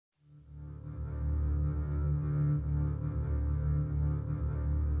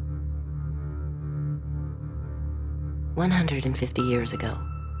150 years ago,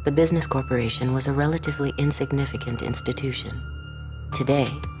 the business corporation was a relatively insignificant institution. Today,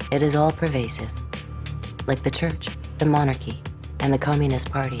 it is all-pervasive. Like the church, the monarchy, and the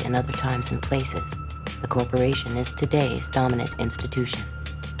Communist Party in other times and places, the corporation is today's dominant institution.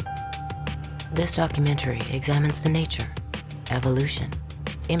 This documentary examines the nature, evolution,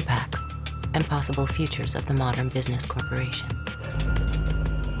 impacts, and possible futures of the modern business corporation.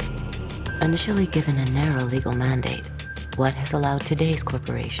 Initially given a narrow legal mandate, what has allowed today's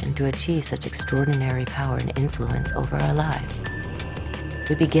corporation to achieve such extraordinary power and influence over our lives?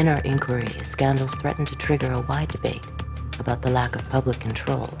 We begin our inquiry as scandals threaten to trigger a wide debate about the lack of public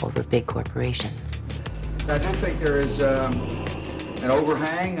control over big corporations. I do think there is an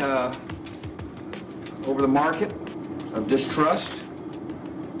overhang over the market of distrust.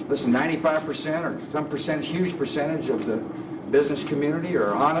 Listen, 95% or some percentage, huge percentage of the business community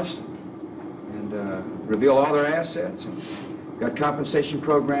are honest and reveal all their assets and got compensation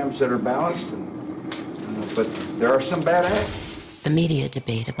programs that are balanced, but there are some bad acts. The media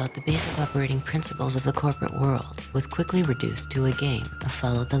debate about the basic operating principles of the corporate world was quickly reduced to a game of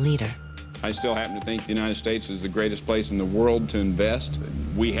follow the leader. I still happen to think the United States is the greatest place in the world to invest.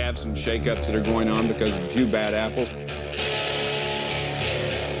 We have some shakeups that are going on because of a few bad apples.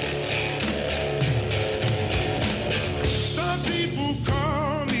 Some people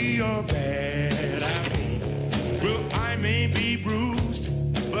call me a bad apple. Well, I may be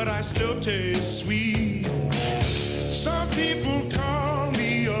bruised, but I still taste sweet. Some people call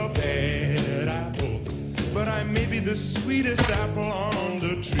me a bad apple, but I may be the sweetest apple on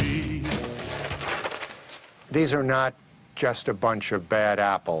the tree. These are not just a bunch of bad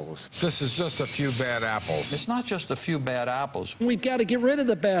apples. This is just a few bad apples. It's not just a few bad apples. We've got to get rid of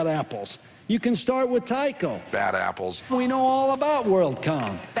the bad apples. You can start with Tyco. Bad apples. We know all about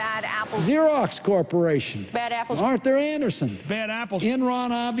WorldCom. Bad apples. Xerox Corporation. Bad apples. Arthur Anderson. Bad apples.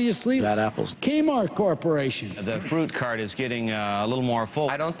 Enron, obviously. Bad apples. Kmart Corporation. The fruit cart is getting a little more full.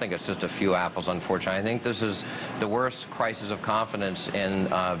 I don't think it's just a few apples, unfortunately. I think this is the worst crisis of confidence in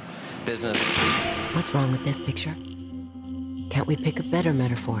business. What's wrong with this picture? Can't we pick a better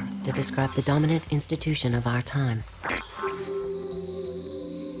metaphor to describe the dominant institution of our time?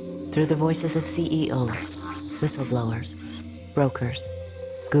 Through the voices of CEOs, whistleblowers, brokers,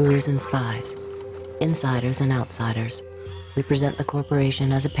 gurus and spies, insiders and outsiders, we present the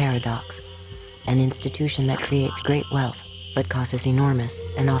corporation as a paradox, an institution that creates great wealth but causes enormous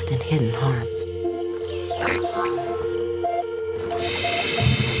and often hidden harms.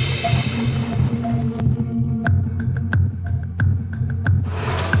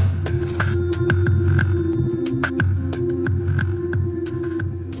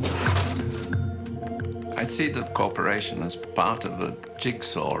 I see the corporation as part of a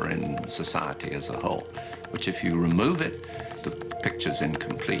jigsaw in society as a whole, which if you remove it, the picture's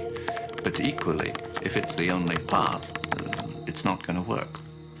incomplete. But equally, if it's the only part, it's not going to work.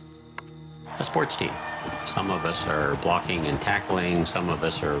 A sports team. Some of us are blocking and tackling, some of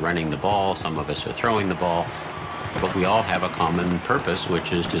us are running the ball, some of us are throwing the ball, but we all have a common purpose,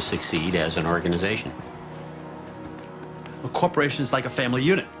 which is to succeed as an organization. A corporation is like a family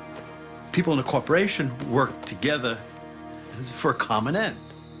unit. People in a corporation work together for a common end.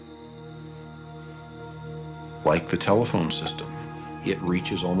 Like the telephone system, it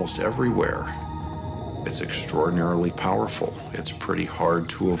reaches almost everywhere. It's extraordinarily powerful. It's pretty hard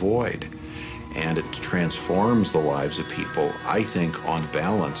to avoid. And it transforms the lives of people, I think, on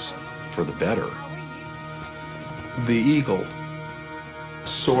balance, for the better. The eagle,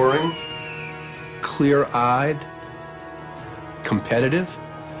 soaring, clear-eyed, competitive,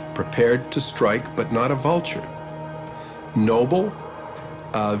 prepared to strike, but not a vulture. Noble,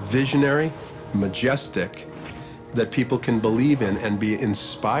 visionary, majestic, that people can believe in and be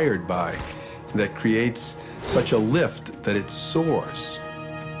inspired by, that creates such a lift that it soars.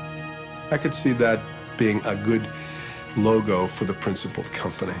 I could see that being a good logo for the principal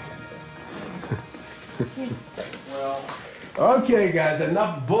company. Well, okay, guys,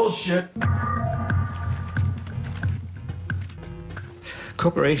 enough bullshit.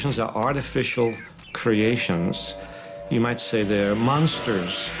 Corporations are artificial creations. You might say they're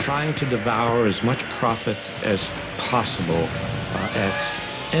monsters trying to devour as much profit as possible at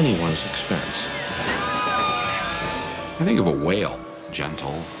anyone's expense. I think of a whale,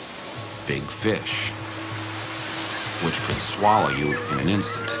 gentle, big fish, which could swallow you in an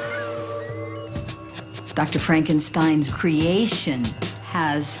instant. Dr. Frankenstein's creation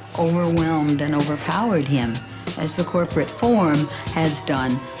has overwhelmed and overpowered him, as the corporate form has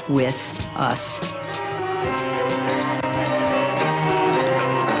done with us.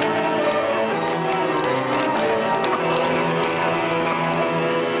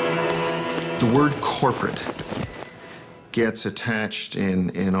 The word corporate gets attached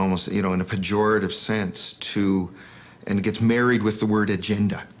in almost, in a pejorative sense to, and it gets married with the word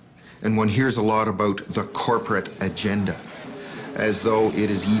agenda. And one hears a lot about the corporate agenda, as though it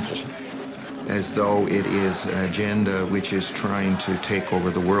is evil, as though it is an agenda which is trying to take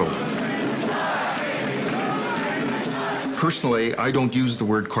over the world. Personally, I don't use the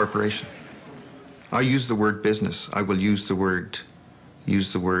word corporation. I use the word business. I will use the word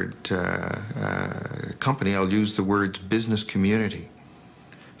company. I'll use the word business community,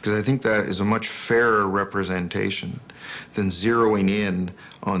 because I think that is a much fairer representation than zeroing in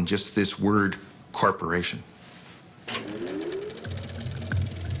on just this word corporation.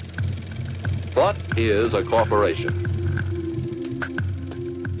 What is a corporation?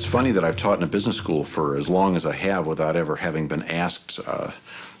 It's funny that I've taught in a business school for as long as I have without ever having been asked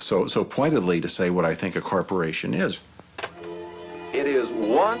so pointedly to say what I think a corporation is. It is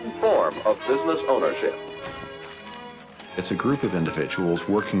one form of business ownership. It's a group of individuals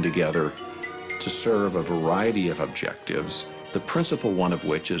working together to serve a variety of objectives, the principal one of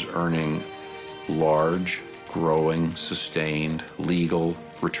which is earning large, growing, sustained, legal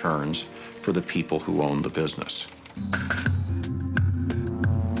returns for the people who own the business.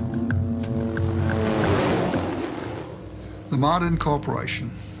 The modern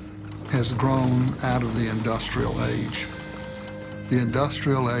corporation has grown out of the industrial age. The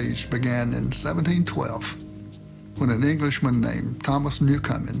industrial age began in 1712 when an Englishman named Thomas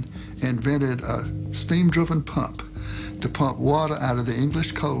Newcomen invented a steam-driven pump to pump water out of the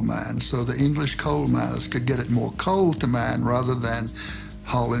English coal mines so the English coal miners could get it more coal to mine rather than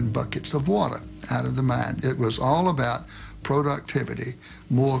hauling buckets of water out of the mine. It was all about productivity,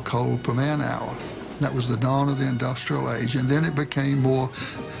 more coal per man hour. That was the dawn of the industrial age, and then it became more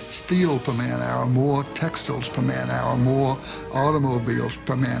steel per man hour, more textiles per man hour, more automobiles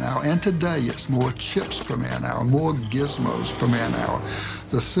per man hour, and today it's more chips per man hour, more gizmos per man hour.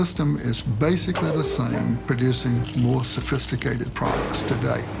 The system is basically the same, producing more sophisticated products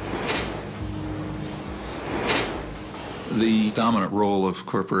today. The dominant role of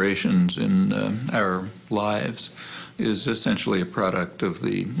corporations in our lives is essentially a product of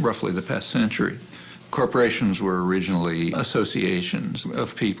roughly the past century. Corporations were originally associations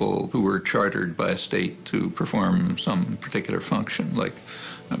of people who were chartered by a state to perform some particular function, like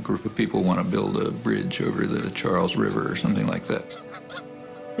a group of people want to build a bridge over the Charles River or something like that.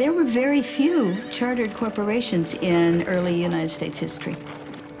 There were very few chartered corporations in early United States history.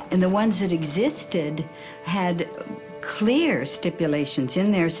 And the ones that existed had clear stipulations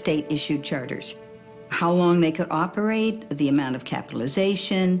in their state-issued charters. How long they could operate, the amount of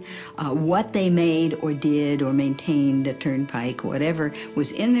capitalization, what they made or did or maintained, a turnpike, whatever,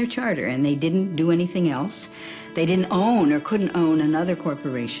 was in their charter, and they didn't do anything else. They didn't own or couldn't own another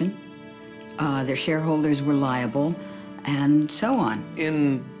corporation. Their shareholders were liable, and so on.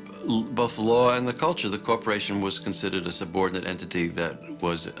 In both the law and the culture, the corporation was considered a subordinate entity that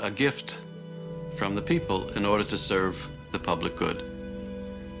was a gift from the people in order to serve the public good.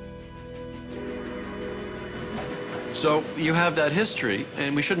 So you have that history,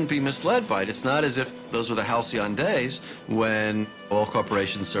 and we shouldn't be misled by it. It's not as if those were the halcyon days when all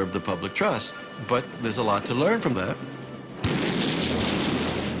corporations served the public trust, but there's a lot to learn from that.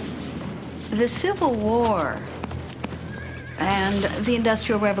 The Civil War and the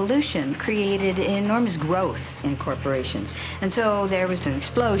Industrial Revolution created enormous growth in corporations. And so there was an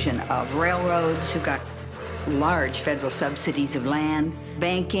explosion of railroads who got large federal subsidies of land,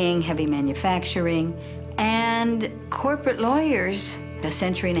 banking, heavy manufacturing, and corporate lawyers a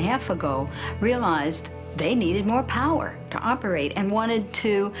century and a half ago realized they needed more power to operate and wanted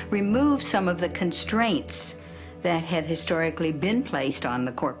to remove some of the constraints that had historically been placed on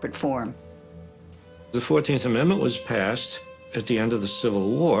the corporate form. The 14th Amendment was passed at the end of the Civil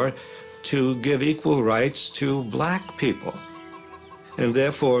War to give equal rights to black people. And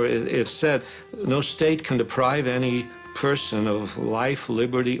therefore, it said no state can deprive any person of life,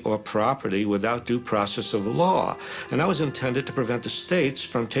 liberty, or property without due process of law. And that was intended to prevent the states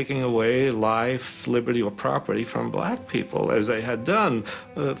from taking away life, liberty, or property from black people, as they had done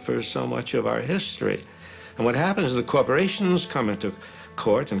for so much of our history. And what happens is the corporations come into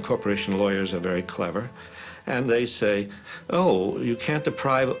court, and corporation lawyers are very clever, and they say, oh, you can't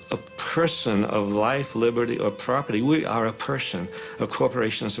deprive a person of life, liberty, or property. We are a person. A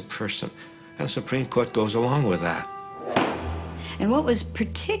corporation is a person. And the Supreme Court goes along with that. And what was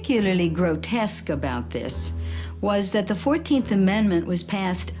particularly grotesque about this was that the 14th Amendment was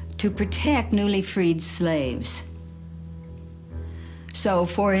passed to protect newly freed slaves. So,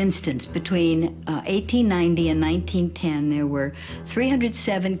 for instance, between 1890 and 1910, there were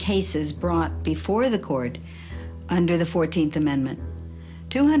 307 cases brought before the court under the 14th Amendment.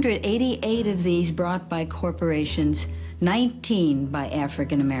 288 of these brought by corporations, 19 by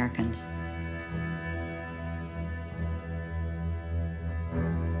African Americans.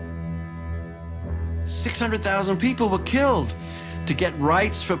 $600,000 people were killed to get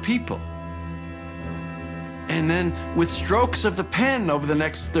rights for people. And then, with strokes of the pen over the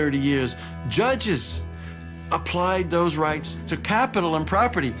next 30 years, judges applied those rights to capital and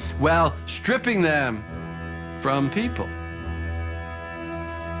property while stripping them from people.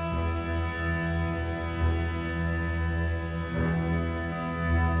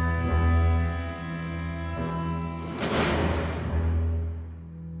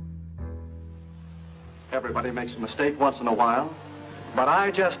 Everybody makes a mistake once in a while, but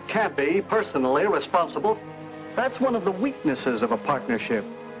I just can't be personally responsible. That's one of the weaknesses of a partnership,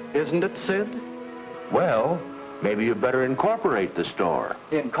 isn't it, Sid? Well, maybe you better incorporate the store.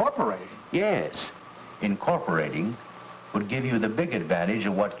 Incorporate? Yes. Incorporating would give you the big advantage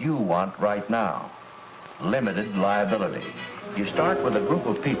of what you want right now. Limited liability. You start with a group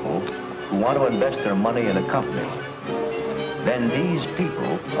of people who want to invest their money in a company. Then these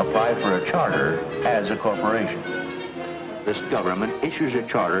people apply for a charter as a corporation. This government issues a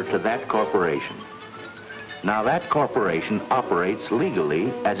charter to that corporation. Now that corporation operates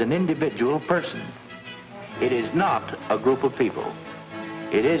legally as an individual person. It is not a group of people.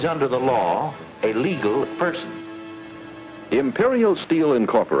 It is under the law a legal person. Imperial Steel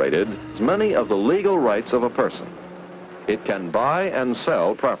Incorporated has many of the legal rights of a person. It can buy and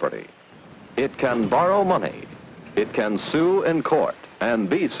sell property. It can borrow money. It can sue in court and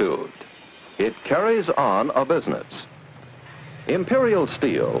be sued. It carries on a business. Imperial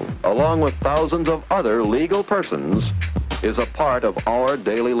Steel, along with thousands of other legal persons, is a part of our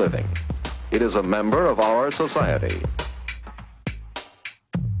daily living. It is a member of our society.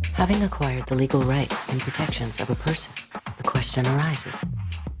 Having acquired the legal rights and protections of a person, the question arises,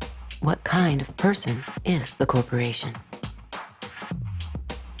 what kind of person is the corporation?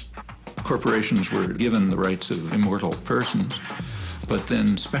 Corporations were given the rights of immortal persons, but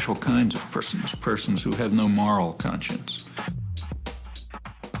then special kinds of persons, persons who have no moral conscience.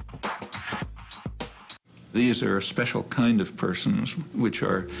 These are a special kind of persons which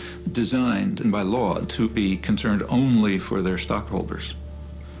are designed by law to be concerned only for their stockholders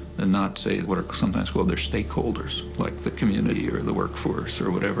and not, say, what are sometimes called their stakeholders, like the community or the workforce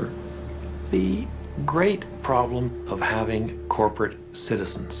or whatever. The great problem of having corporate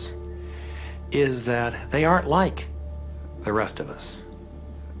citizens is that they aren't like the rest of us.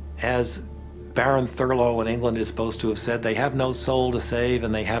 As Baron Thurlow in England is supposed to have said, they have no soul to save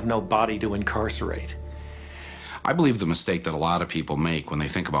and they have no body to incarcerate. I believe the mistake that a lot of people make when they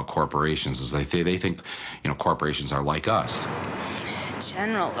think about corporations is they think, you know, corporations are like us.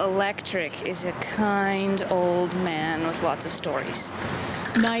 General Electric is a kind old man with lots of stories.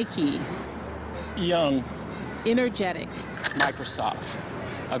 Nike, young, energetic. Microsoft,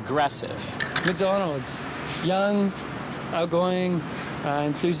 aggressive. McDonald's, young, outgoing,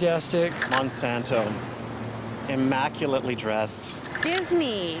 enthusiastic. Monsanto, immaculately dressed.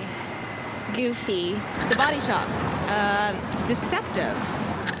 Disney, goofy. The Body Shop, deceptive.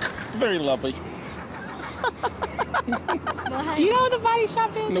 Very lovely. Do you know what the Body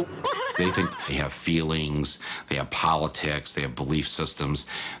Shop is? Nope. They think they have feelings, they have politics, they have belief systems.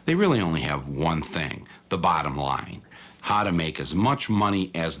 They really only have one thing, the bottom line. How to make as much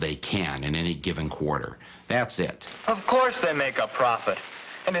money as they can in any given quarter. That's it. Of course they make a profit,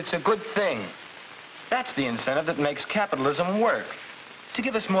 and it's a good thing. That's the incentive that makes capitalism work, to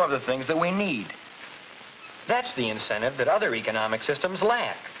give us more of the things that we need. That's the incentive that other economic systems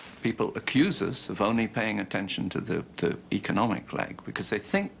lack. People accuse us of only paying attention to the economic leg because they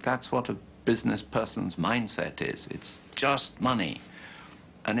think that's what a business person's mindset is. It's just money.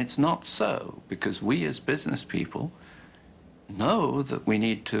 And it's not so, because we as business people know that we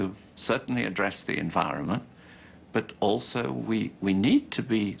need to certainly address the environment, but also we need to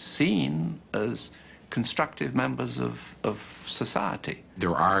be seen as constructive members of society.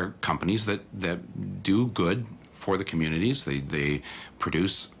 There are companies that do good for the communities. They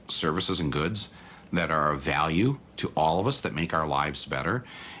produce services and goods that are of value to all of us, that make our lives better,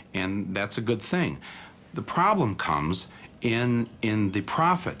 and that's a good thing. The problem comes in the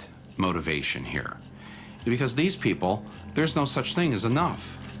profit motivation here, because these people, there's no such thing as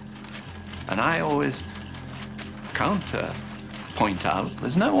enough. And I always point out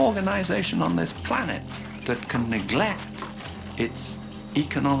there's no organization on this planet that can neglect its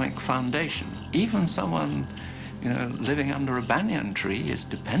economic foundation. Even someone You know, living under a banyan tree is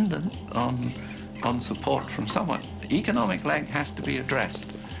dependent on support from someone. The economic leg has to be addressed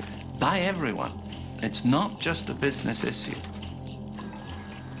by everyone. It's not just a business issue.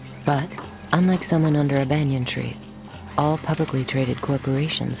 But, unlike someone under a banyan tree, all publicly traded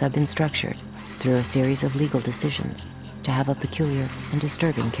corporations have been structured through a series of legal decisions to have a peculiar and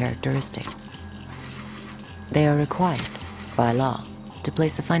disturbing characteristic. They are required, by law, to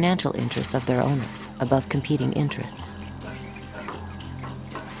place the financial interests of their owners above competing interests.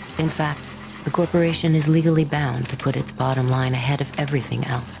 In fact, the corporation is legally bound to put its bottom line ahead of everything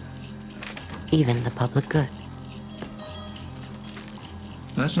else, even the public good.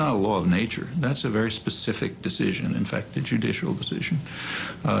 That's not a law of nature. That's a very specific decision, in fact, the judicial decision.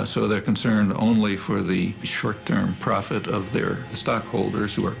 So they're concerned only for the short-term profit of their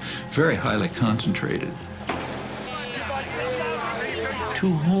stockholders, who are very highly concentrated. To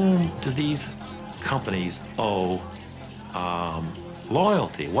whom do these companies owe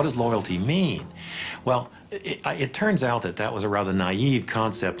loyalty? What does loyalty mean? Well, it turns out that that was a rather naive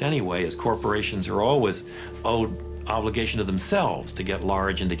concept anyway, as corporations are always owed obligation to themselves to get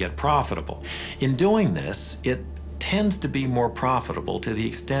large and to get profitable. In doing this, it tends to be more profitable to the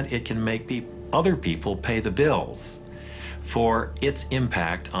extent it can make other people pay the bills for its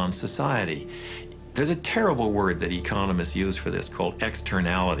impact on society. There's a terrible word that economists use for this called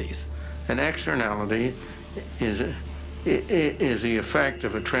externalities. An externality is the effect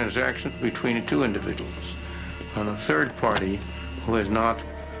of a transaction between two individuals on a third party who has not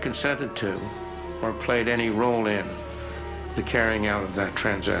consented to or played any role in the carrying out of that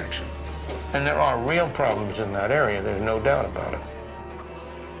transaction. And there are real problems in that area, there's no doubt about it.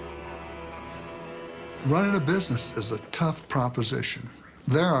 Running a business is a tough proposition.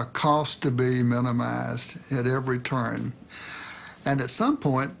 There are costs to be minimized at every turn. And at some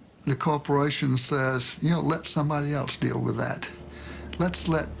point, the corporation says, you know, let somebody else deal with that. Let's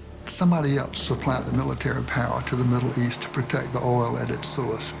let somebody else supply the military power to the Middle East to protect the oil at its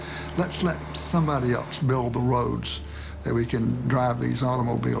source. Let's let somebody else build the roads that we can drive these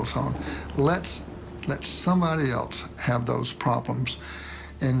automobiles on. Let's let somebody else have those problems.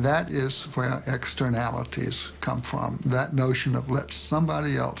 And that is where externalities come from, that notion of let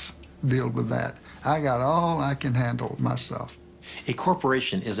somebody else deal with that. I got all I can handle myself. A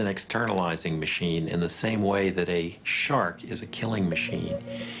corporation is an externalizing machine in the same way that a shark is a killing machine.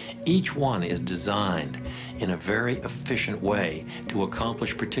 Each one is designed in a very efficient way to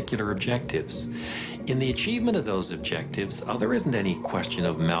accomplish particular objectives. In the achievement of those objectives, there isn't any question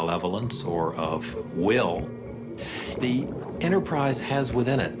of malevolence or of will. The enterprise has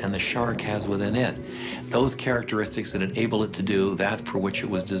within it, and the shark has within it, those characteristics that enable it to do that for which it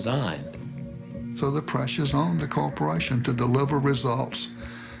was designed. So the pressure's on the corporation to deliver results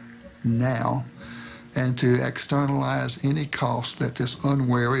now and to externalize any cost that this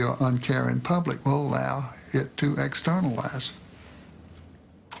unwary or uncaring public will allow it to externalize.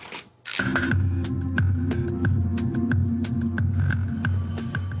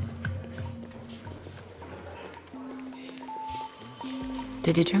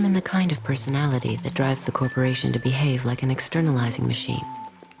 To determine the kind of personality that drives the corporation to behave like an externalizing machine,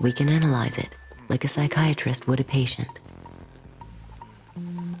 we can analyze it like a psychiatrist would a patient.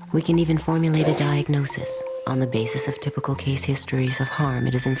 We can even formulate a diagnosis on the basis of typical case histories of harm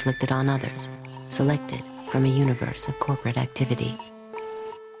it has inflicted on others, selected from a universe of corporate activity.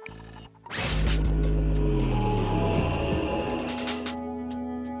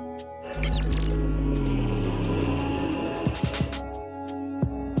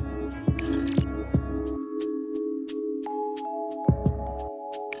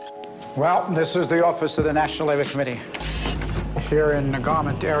 Well, this is the office of the National Labor Committee here in the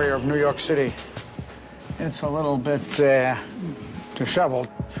garment area of New York City. It's a little bit disheveled.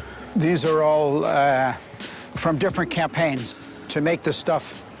 These are all from different campaigns. To make this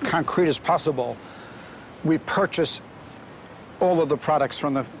stuff concrete as possible, we purchase all of the products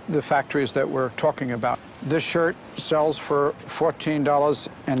from the factories that we're talking about. This shirt sells for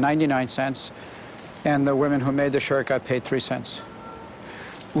 $14.99, and the women who made the shirt got paid 3 cents.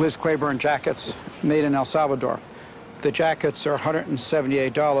 Liz Claiborne jackets made in El Salvador. The jackets are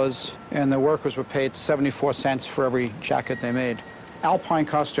 $178, and the workers were paid 74 cents for every jacket they made. Alpine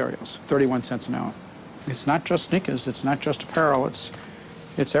car stereos, 31 cents an hour. It's not just sneakers, it's not just apparel, it's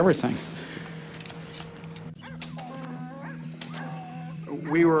everything.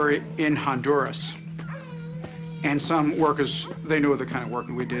 We were in Honduras, and some workers, they knew the kind of work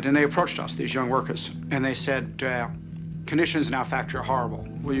we did, and they approached us, these young workers, and they said, conditions in our factory are horrible.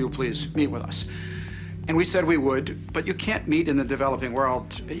 Will you please meet with us? And we said we would, but you can't meet in the developing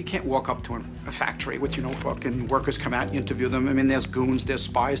world. You can't walk up to a factory with your notebook and workers come out, you interview them. I mean, there's goons, there's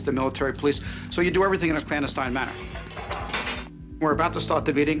spies, the military police. So you do everything in a clandestine manner. We're about to start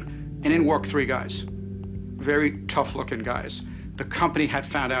the meeting, and in walk 3 guys. Very tough-looking guys. The company had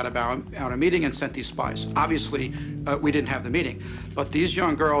found out about our meeting and sent these spies. Obviously, we didn't have the meeting, but these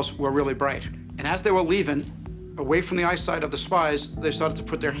young girls were really bright. And as they were leaving, away from the eyesight of the spies, they started to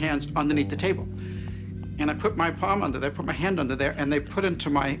put their hands underneath the table. And I put my palm under there, put my hand under there, and they put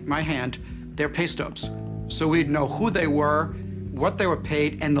into my hand their pay stubs. So we'd know who they were, what they were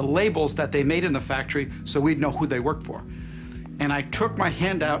paid, and the labels that they made in the factory, so we'd know who they worked for. And I took my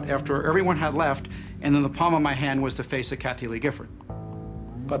hand out after everyone had left, and in the palm of my hand was the face of Kathy Lee Gifford.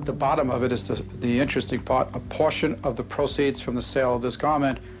 But the bottom of it is the interesting part. A portion of the proceeds from the sale of this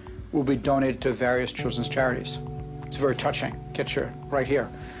garment will be donated to various children's charities. It's very touching. Get your right here.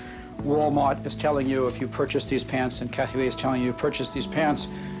 Walmart is telling you if you purchase these pants, and Kathy Lee is telling you purchase these pants,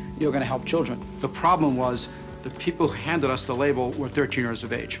 you're going to help children. The problem was the people who handed us the label were 13 years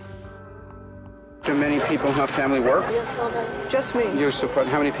of age. Do many people in her family work? Just me. You support,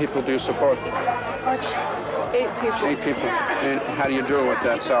 how many people do you support? 8 people. 8 people. And how do you do with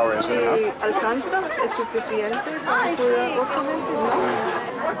that salary? Is it enough? ¿Alcanza? ¿Es suficiente para cuidar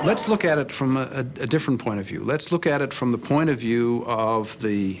los Let's look at it from a different point of view. Let's look at it from the point of view of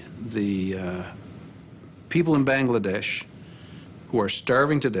the people in Bangladesh who are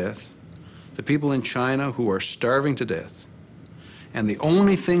starving to death, the people in China who are starving to death, and the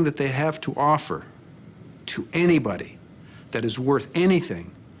only thing that they have to offer to anybody that is worth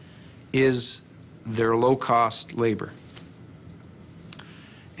anything is their low-cost labor.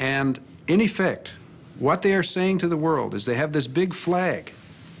 And in effect, what they are saying to the world is they have this big flag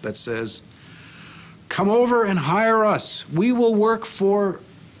that says, come over and hire us. We will work for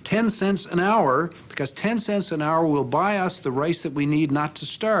 10 cents an hour because 10 cents an hour will buy us the rice that we need not to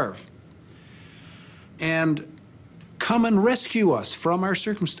starve. And come and rescue us from our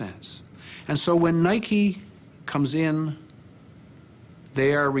circumstance. And so when Nike comes in,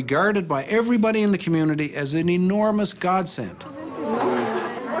 they are regarded by everybody in the community as an enormous godsend.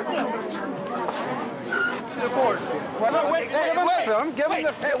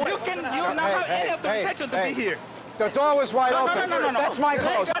 You not have any of the protection to be here. The door was wide open. No. That's my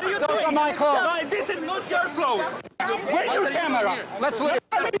clothes. Those are my clothes. No, this is not your clothes. Where's your camera? Let's leave.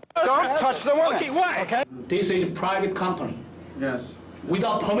 Don't touch the woman. Okay, why? Okay. This is a private company. Yes.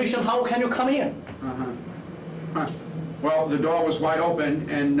 Without permission, how can you come in? Well, the door was wide open,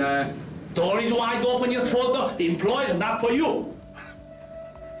 and the only door wide open is for the employees, not for you.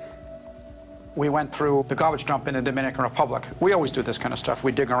 We went through the garbage dump in the Dominican Republic. We always do this kind of stuff.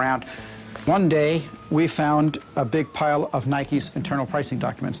 We dig around. One day, we found a big pile of Nike's internal pricing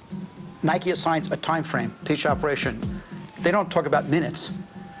documents. Nike assigns a time frame to each operation. They don't talk about minutes.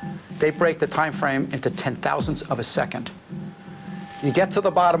 They break the time frame into 10,000ths of a second. You get to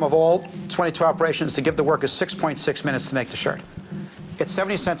the bottom of all 22 operations to give the workers 6.6 minutes to make the shirt. It's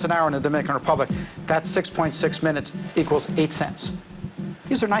 70 cents an hour in the Dominican Republic. That 6.6 minutes equals 8 cents.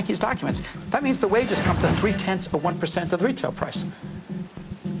 These are Nike's documents. That means the wages come to 0.3% of the retail price.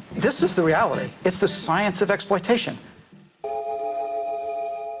 This is the reality. It's the science of exploitation.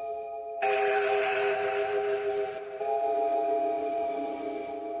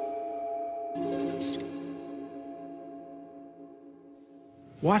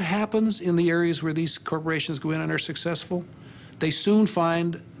 What happens in the areas where these corporations go in and are successful? They soon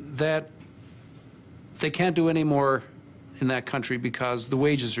find that they can't do any more in that country because the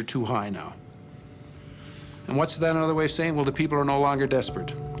wages are too high now. And what's that another way of saying? Well, the people are no longer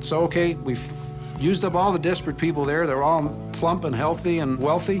desperate. So, okay, we've used up all the desperate people there. They're all plump and healthy and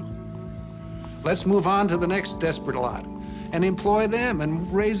wealthy. Let's move on to the next desperate lot and employ them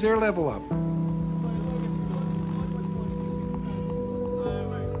and raise their level up.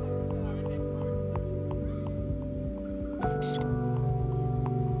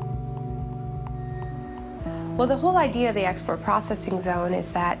 Well, the whole idea of the export processing zone is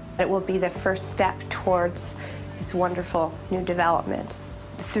that it will be the first step towards this wonderful new development.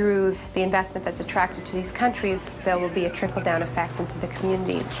 Through the investment that's attracted to these countries, there will be a trickle-down effect into the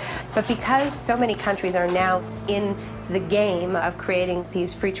communities. But because so many countries are now in the game of creating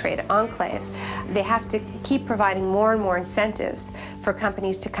these free trade enclaves, they have to keep providing more and more incentives for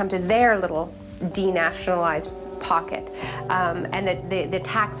companies to come to their little denationalized pocket, and that the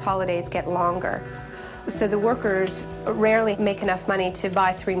tax holidays get longer. So the workers rarely make enough money to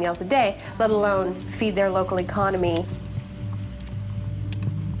buy 3 meals a day, let alone feed their local economy.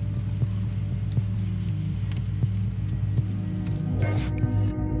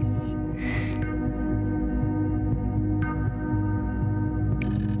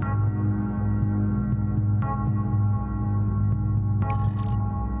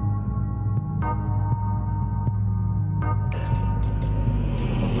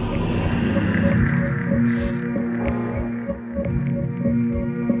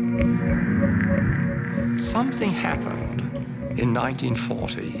 something happened in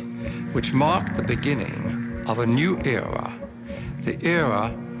 1940 which marked the beginning of a new era, the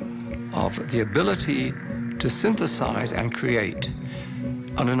era of the ability to synthesize and create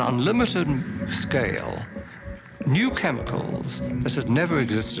on an unlimited scale new chemicals that had never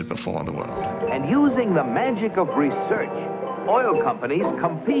existed before in the world. And using the magic of research, oil companies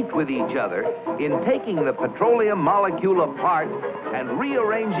compete with each other in taking the petroleum molecule apart and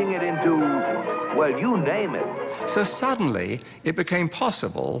rearranging it into, well, you name it. So suddenly it became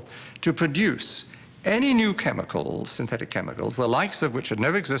possible to produce any new chemicals, synthetic chemicals, the likes of which had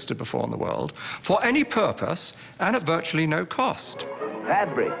never existed before in the world, for any purpose and at virtually no cost.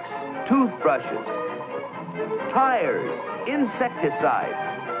 Fabrics, toothbrushes, tires,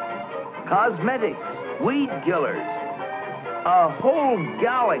 insecticides, cosmetics, weed killers, a whole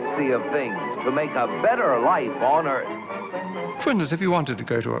galaxy of things to make a better life on Earth. For instance, if you wanted to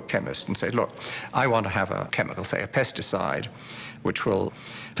go to a chemist and say, look, I want to have a chemical, say a pesticide, which will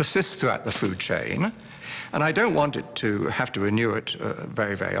persist throughout the food chain, and I don't want it to have to renew it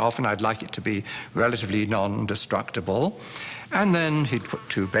very, very often. I'd like it to be relatively non-destructible. And then he'd put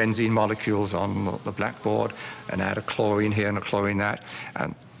two benzene molecules on the blackboard and add a chlorine here and a chlorine that,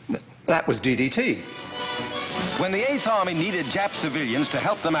 and that was DDT. When the 8th Army needed Jap civilians to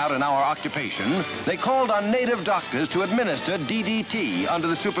help them out in our occupation, they called on native doctors to administer DDT under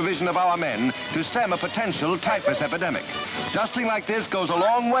the supervision of our men to stem a potential typhus epidemic. Dusting like this goes a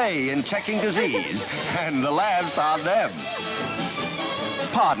long way in checking disease, and the laughs on them.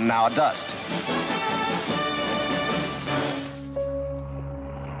 Pardon our dust.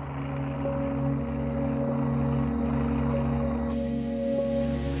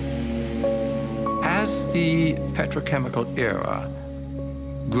 As the petrochemical era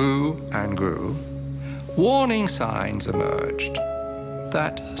grew and grew, warning signs emerged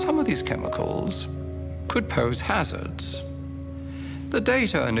that some of these chemicals could pose hazards. The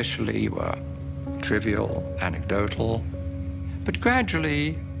data initially were trivial, anecdotal, but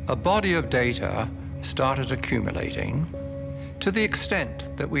gradually a body of data started accumulating to the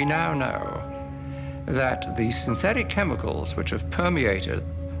extent that we now know that the synthetic chemicals which have permeated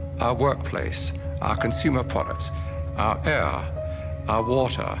our workplace, our consumer products, our air, our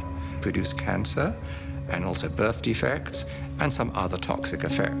water, produce cancer and also birth defects and some other toxic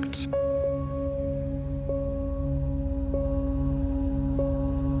effects.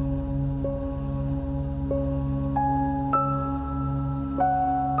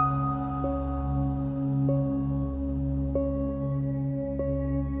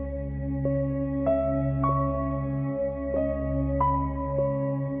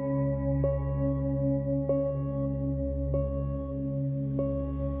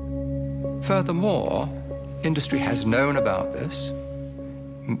 Furthermore, industry has known about this,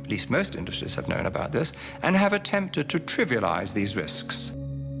 at least most industries have known about this, and have attempted to trivialize these risks.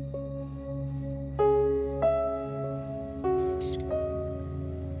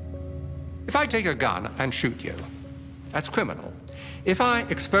 If I take a gun and shoot you, that's criminal. If I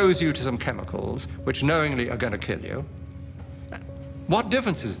expose you to some chemicals which knowingly are going to kill you, what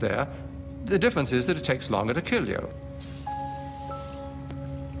difference is there? The difference is that it takes longer to kill you.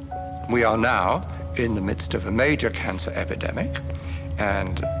 We are now in the midst of a major cancer epidemic,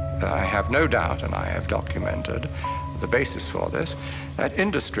 and I have no doubt, and I have documented the basis for this, that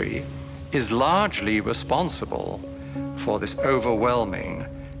industry is largely responsible for this overwhelming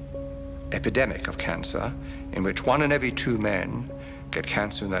epidemic of cancer, in which 1 in every 2 men get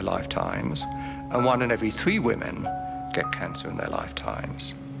cancer in their lifetimes, and 1 in every 3 women get cancer in their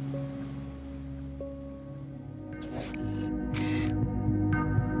lifetimes.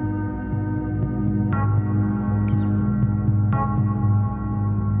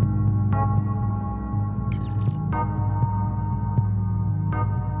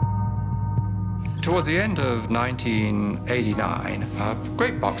 Towards the end of 1989, a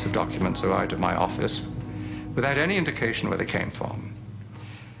great box of documents arrived at my office without any indication where they came from.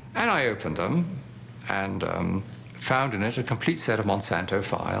 And I opened them and found in it a complete set of Monsanto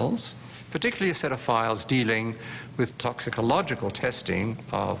files, particularly a set of files dealing with toxicological testing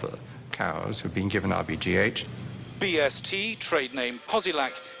of cows who've been given RBGH. BST, trade name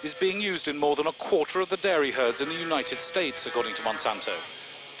Posilac, is being used in more than a quarter of the dairy herds in the United States, according to Monsanto.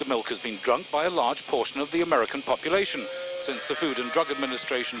 The milk has been drunk by a large portion of the American population since the Food and Drug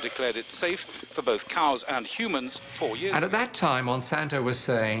Administration declared it safe for both cows and humans 4 years ago. And at that time, Monsanto was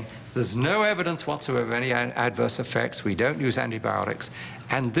saying, there's no evidence whatsoever of any adverse effects, we don't use antibiotics,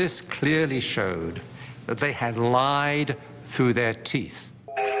 and this clearly showed that they had lied through their teeth.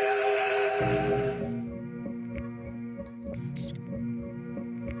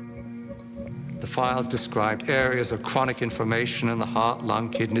 The files described areas of chronic inflammation in the heart, lung,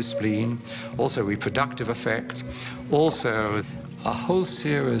 kidney, spleen, also reproductive effects, also a whole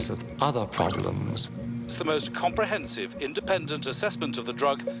series of other problems. The most comprehensive independent assessment of the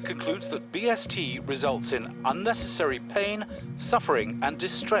drug concludes that BST results in unnecessary pain, suffering, and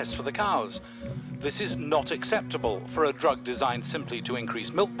distress for the cows. This is not acceptable for a drug designed simply to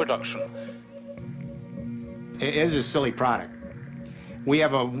increase milk production. It is a silly product. We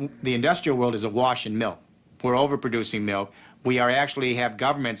have the industrial world is awash in milk. We're overproducing milk. We actually have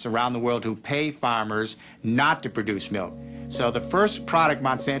governments around the world who pay farmers not to produce milk. So the first product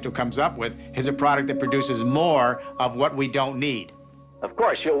Monsanto comes up with is a product that produces more of what we don't need. Of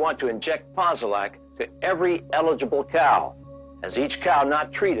course, you'll want to inject Posilac to every eligible cow, as each cow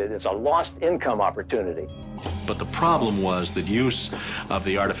not treated is a lost income opportunity. But the problem was that use of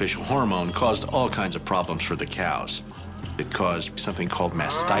the artificial hormone caused all kinds of problems for the cows. It caused something called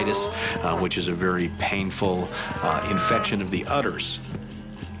mastitis, which is a very painful infection of the udders.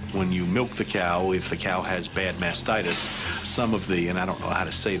 When you milk the cow, if the cow has bad mastitis, some of the, and I don't know how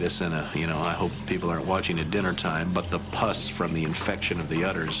to say this in a, I hope people aren't watching at dinner time, but the pus from the infection of the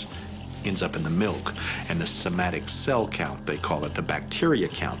udders ends up in the milk, and the somatic cell count, they call it, the bacteria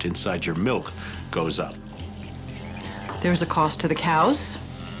count inside your milk goes up. There's a cost to the cows.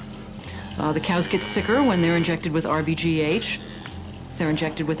 The cows get sicker when they're injected with RBGH. They're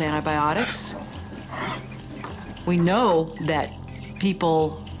injected with antibiotics. We know that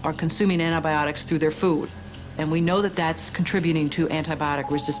people are consuming antibiotics through their food, and we know that that's contributing to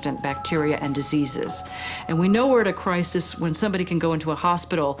antibiotic-resistant bacteria and diseases. And we know we're at a crisis when somebody can go into a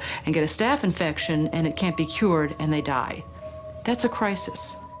hospital and get a staph infection and it can't be cured and they die. That's a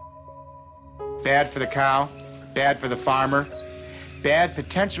crisis. Bad for the cow, bad for the farmer, bad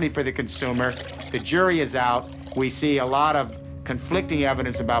potentially for the consumer. The jury is out. We see a lot of conflicting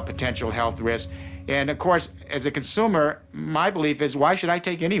evidence about potential health risks. And of course, as a consumer, my belief is, why should I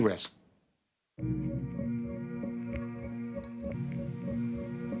take any risk?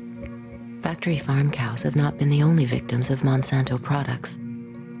 Factory farm cows have not been the only victims of Monsanto products.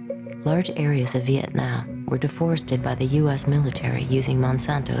 Large areas of Vietnam were deforested by the U.S. military using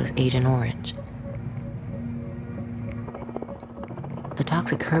Monsanto's Agent Orange. The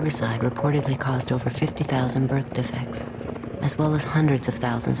toxic herbicide reportedly caused over 50,000 birth defects, as well as hundreds of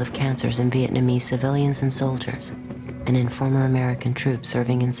thousands of cancers in Vietnamese civilians and soldiers, and in former American troops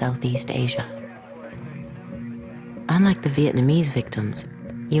serving in Southeast Asia. Unlike the Vietnamese victims,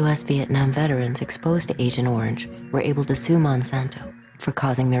 U.S. Vietnam veterans exposed to Agent Orange were able to sue Monsanto for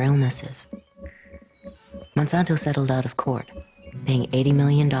causing their illnesses. Monsanto settled out of court, paying $80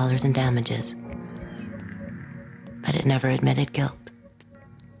 million in damages, but it never admitted guilt.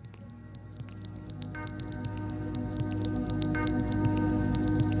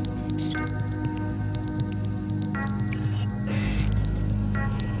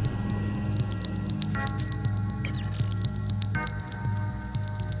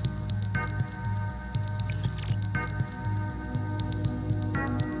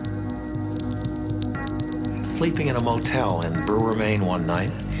 Sleeping in a motel in Brewer, Maine one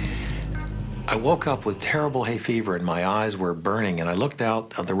night, I woke up with terrible hay fever and my eyes were burning, and I looked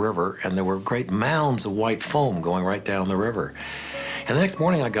out at the river and there were great mounds of white foam going right down the river. And the next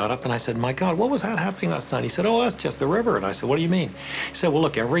morning I got up and I said, my God, what was that happening last night? He said, oh, that's just the river. And I said, what do you mean? He said, well,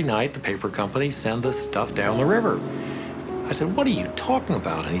 look, every night the paper companies send this stuff down the river. I said, what are you talking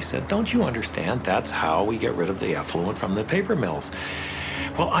about? And he said, don't you understand? That's how we get rid of the effluent from the paper mills.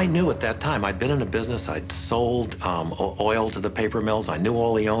 Well, I knew at that time. I'd been in a business. I'd sold oil to the paper mills. I knew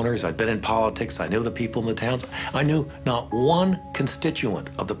all the owners. I'd been in politics. I knew the people in the towns. I knew not one constituent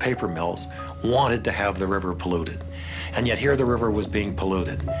of the paper mills wanted to have the river polluted. And yet here the river was being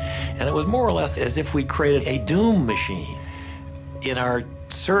polluted. And it was more or less as if we created a doom machine. In our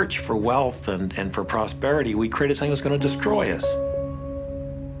search for wealth and for prosperity, we created something that was going to destroy us.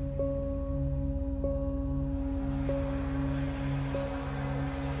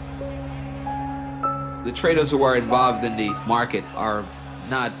 The traders who are involved in the market are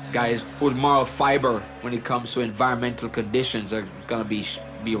not guys whose moral fiber when it comes to environmental conditions are going to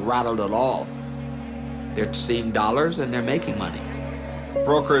be rattled at all. They're seeing dollars and they're making money.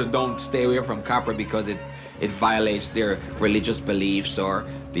 Brokers don't stay away from copper because it violates their religious beliefs or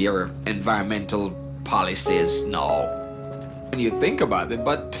their environmental policies. No. When you think about it,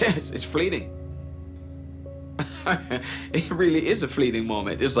 but it's fleeting. It really is a fleeting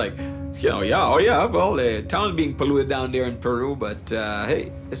moment. It's like, yeah, oh yeah, well, the town's being polluted down there in Peru, but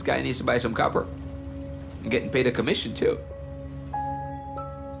hey, this guy needs to buy some copper. I'm getting paid a commission too.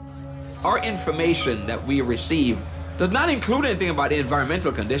 Our information that we receive does not include anything about the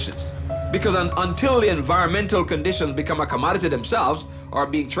environmental conditions. Because until the environmental conditions become a commodity themselves or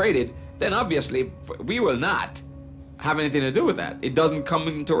being traded, then obviously we will not have anything to do with that. It doesn't come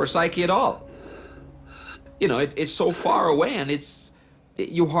into our psyche at all. You know, it's so far away, and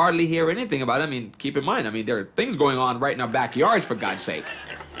you hardly hear anything about it. I mean, keep in mind, I mean, there are things going on right in our backyards, for God's sake.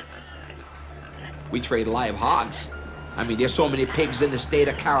 We trade live hogs. I mean, there's so many pigs in the state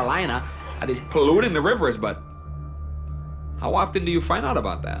of Carolina that is polluting the rivers, but how often do you find out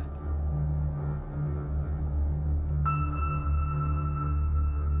about that?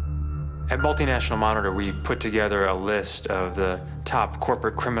 At Multinational Monitor, we put together a list of the top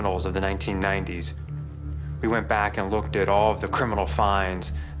corporate criminals of the 1990s. We went back and looked at all of the criminal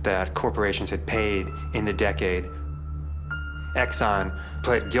fines that corporations had paid in the decade. Exxon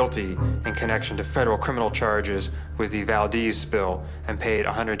pled guilty in connection to federal criminal charges with the Valdez spill and paid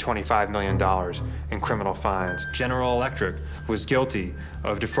 $125 million in criminal fines. General Electric was guilty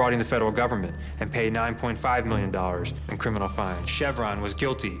of defrauding the federal government and paid $9.5 million in criminal fines. Chevron was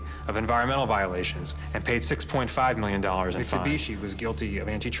guilty of environmental violations and paid $6.5 million in fines. Mitsubishi was guilty of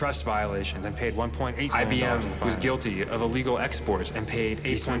antitrust violations and paid $1.8 million. IBM was guilty of illegal exports and paid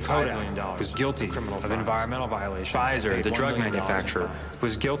 $8.5 million. Was guilty of environmental violations. Pfizer, the drug manufacturer,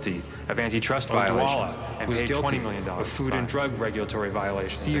 was guilty of antitrust violations and paid $20 million of food and drug regulatory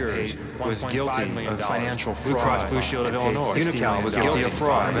violations. Sears was guilty of financial fraud. Blue Cross Blue Shield of Illinois. Unical was guilty of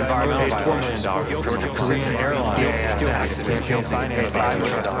fraud, environmental violations. Korean Airlines paid finance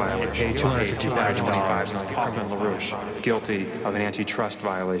violations. Paid $250,000. Hoffman LaRouche, guilty of an antitrust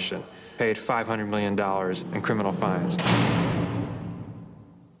violation. Paid $500 million in criminal fines.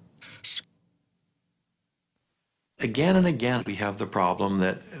 Again and again, we have the problem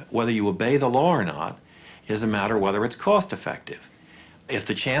that whether you obey the law or not is a matter of whether it's cost effective. If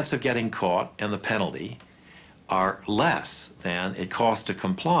the chance of getting caught and the penalty are less than it costs to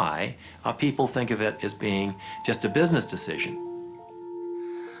comply, people think of it as being just a business decision.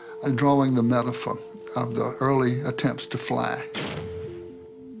 Drawing the metaphor of the early attempts to fly.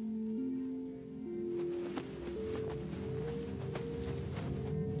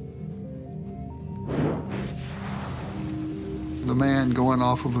 The man going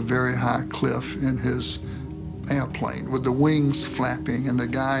off of a very high cliff in his airplane with the wings flapping, and the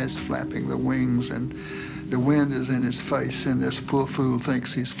guy is flapping the wings, and the wind is in his face, and this poor fool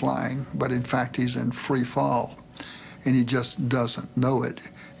thinks he's flying, but in fact he's in free fall, and he just doesn't know it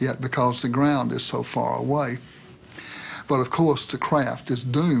yet because the ground is so far away. But of course the craft is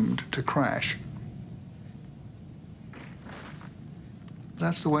doomed to crash.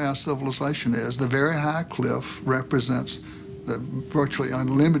 That's the way our civilization is. The very high cliff represents the virtually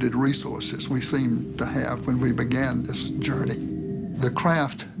unlimited resources we seem to have when we began this journey. The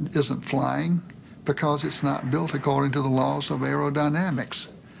craft isn't flying because it's not built according to the laws of aerodynamics,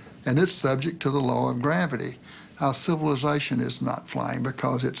 and it's subject to the law of gravity. Our civilization is not flying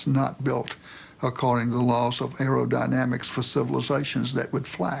because it's not built according to the laws of aerodynamics for civilizations that would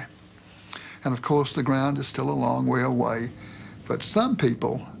fly. And of course, the ground is still a long way away, but some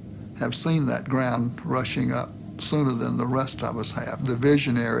people have seen that ground rushing up sooner than the rest of us have. The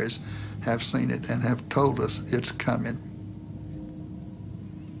visionaries have seen it and have told us it's coming.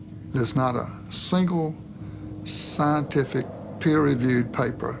 There's not a single scientific peer-reviewed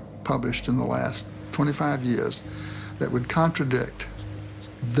paper published in the last 25 years that would contradict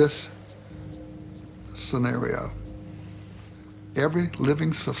this scenario. Every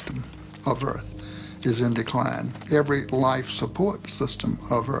living system of Earth is in decline. Every life support system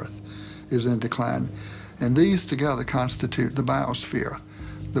of Earth is in decline. And these together constitute the biosphere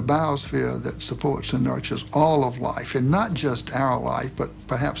that supports and nurtures all of life, and not just our life, but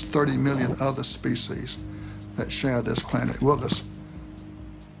perhaps 30 million other species that share this planet with us.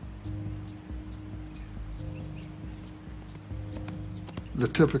 The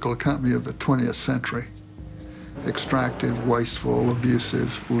typical company of the 20th century, extractive, wasteful,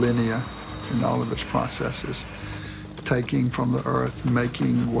 abusive, linear in all of its processes, taking from the earth,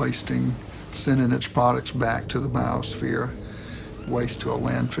 making, wasting, sending its products back to the biosphere, waste to a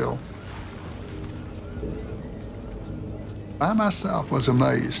landfill. I myself was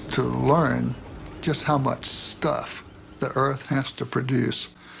amazed to learn just how much stuff the earth has to produce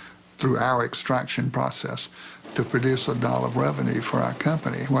through our extraction process to produce $1 of revenue for our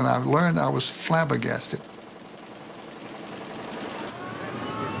company. When I learned, I was flabbergasted.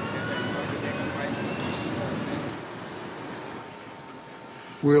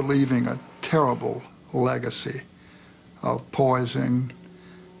 We're leaving a terrible legacy of poison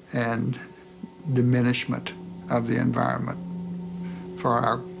and diminishment of the environment for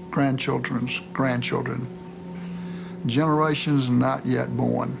our grandchildren's grandchildren, generations not yet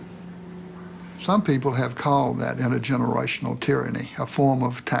born. Some people have called that intergenerational tyranny, a form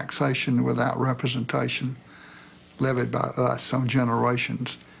of taxation without representation levied by us on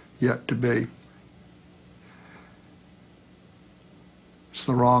generations yet to be. It's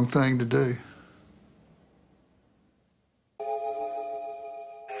the wrong thing to do.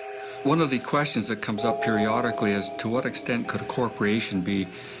 One of the questions that comes up periodically is to what extent could a corporation be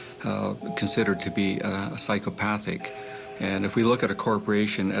considered to be psychopathic? And if we look at a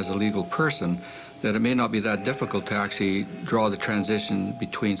corporation as a legal person, that it may not be that difficult to actually draw the transition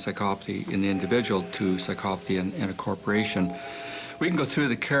between psychopathy in the individual to psychopathy in a corporation. We can go through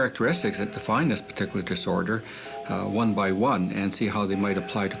the characteristics that define this particular disorder one by one and see how they might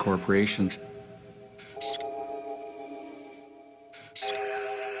apply to corporations.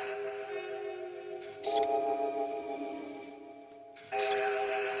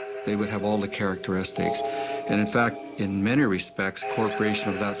 They would have all the characteristics. And in fact, in many respects, a corporation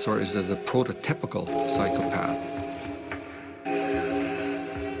of that sort is the prototypical psychopath.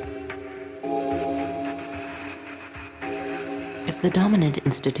 If the dominant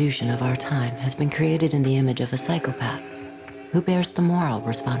institution of our time has been created in the image of a psychopath, who bears the moral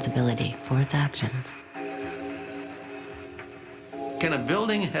responsibility for its actions? Can a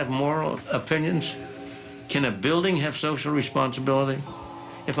building have moral opinions? Can a building have social responsibility?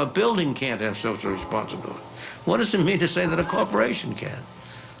 If a building can't have social responsibility, what does it mean to say that a corporation can?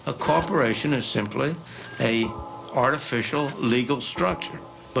 A corporation is simply an artificial legal structure.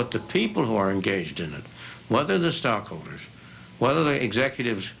 But the people who are engaged in it, whether the stockholders, whether the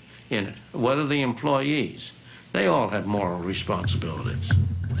executives in it, whether the employees, they all have moral responsibilities.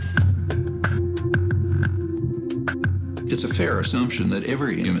 It's a fair assumption that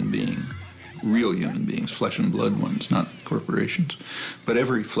every human being, real human beings, flesh and blood ones, not corporations, but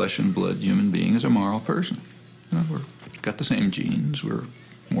every flesh and blood human being is a moral person. You know, we've got the same genes, we're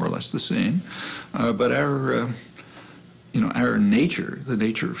more or less the same, but our nature, the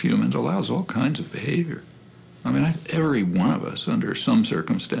nature of humans, allows all kinds of behavior. I mean, every one of us, under some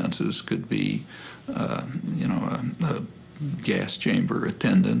circumstances, could be, a gas chamber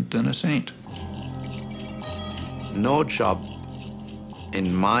attendant and a saint. No job,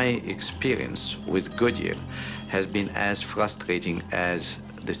 in my experience with Goodyear, has been as frustrating as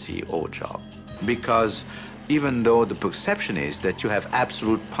the CEO job. Because even though the perception is that you have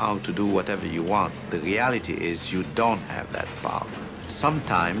absolute power to do whatever you want, the reality is you don't have that power.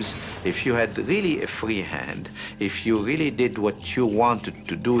 Sometimes, if you had really a free hand, if you really did what you wanted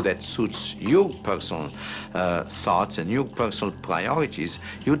to do that suits your personal thoughts and your personal priorities,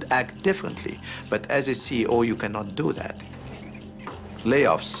 you'd act differently. But as a CEO, you cannot do that.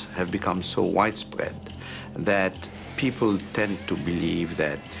 Layoffs have become so widespread that people tend to believe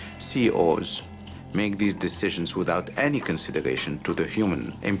that CEOs make these decisions without any consideration to the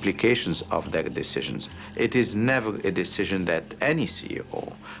human implications of their decisions. It is never a decision that any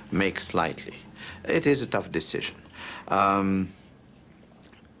CEO makes lightly. It is a tough decision. But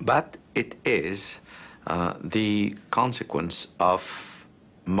it is the consequence of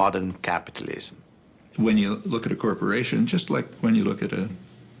modern capitalism. When you look at a corporation, just like when you look at a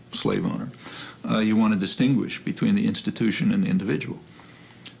slave owner, you want to distinguish between the institution and the individual.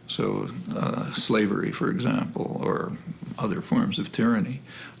 So slavery, for example, or other forms of tyranny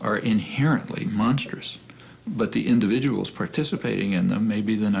are inherently monstrous. But the individuals participating in them may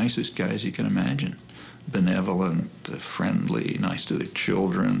be the nicest guys you can imagine. Benevolent, friendly, nice to their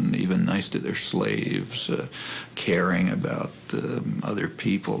children, even nice to their slaves, caring about other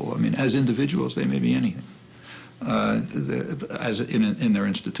people. I mean, as individuals, they may be anything. As in their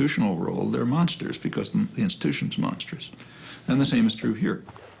institutional role, they're monsters because the institution's monstrous. And the same is true here.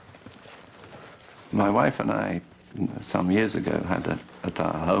 My wife and I, some years ago, had at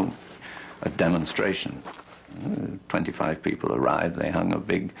our home a demonstration. 25 people arrived. They hung a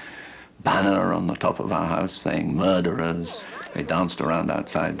big banner on the top of our house saying murderers. They danced around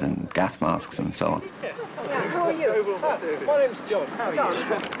outside in gas masks and so on. Yes. How are you? My name's John. How are you?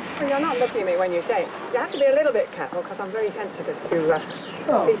 Well, you're not looking at me when you say it. You have to be a little bit careful because I'm very sensitive to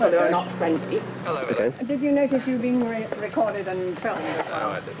people who are not friendly. Hello. Okay. Did you notice you being recorded and filmed?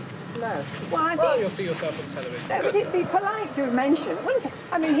 No, I didn't. No. Well, I Well, you'll see yourself on television. But it'd be polite to mention, wouldn't it?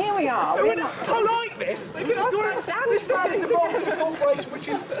 I mean, here we are. We're not polite, this. This man is involved in a corporation which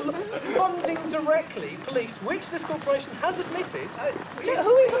is funding directly police, which this corporation has admitted.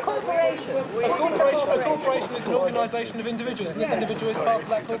 Who is a corporation? A corporation is an organisation of individuals, and this individual is part of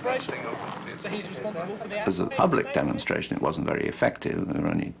that corporation. So he's responsible for the As a public demonstration, it wasn't very effective. There were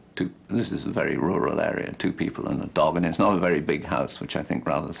only two. This is a very rural area, 2 people and a dog, and it's not a very big house, which I think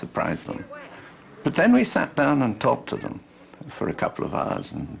rather surprised them. But then we sat down and talked to them, for a couple of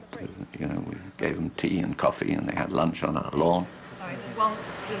hours, and you know, we gave them tea and coffee, and they had lunch on our lawn. Right. Well,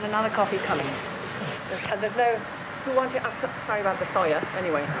 there's another coffee coming. There's no... Who wanted... sorry about the Sawyer.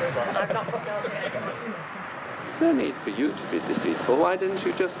 Anyway, I've not put down here. No need for you to be deceitful. Why didn't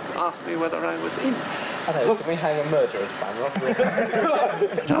you just ask me whether I was in? Look, we have a murderer's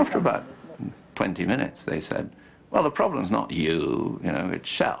plan. After about 20 minutes, they said, well, the problem's not you, you know, it's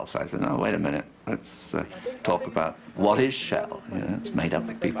Shell. So I said, no, wait a minute, let's talk about what is Shell. You know, it's made up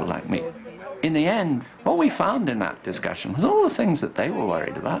of people like me. In the end, what we found in that discussion was all the things that they were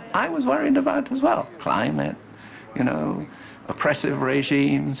worried about, I was worried about as well. Climate, you know, oppressive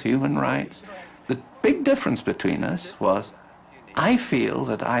regimes, human rights. The big difference between us was I feel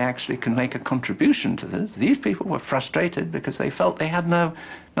that I actually can make a contribution to this. These people were frustrated because they felt they had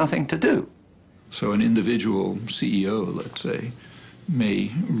nothing to do. So an individual CEO, let's say, may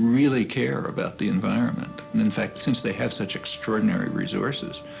really care about the environment. And in fact, since they have such extraordinary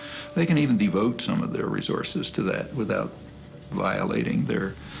resources, they can even devote some of their resources to that without violating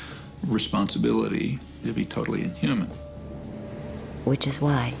their responsibility to be totally inhuman. Which is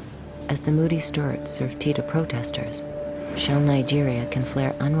why, as the Moody stewards serve tea to protesters, Shell Nigeria can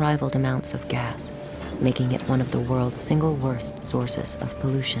flare unrivaled amounts of gas, making it one of the world's single worst sources of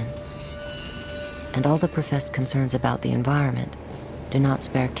pollution. And all the professed concerns about the environment do not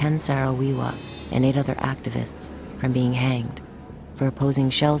spare Ken Saro-Wiwa and 8 other activists from being hanged for opposing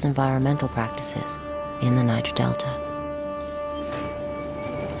Shell's environmental practices in the Niger Delta.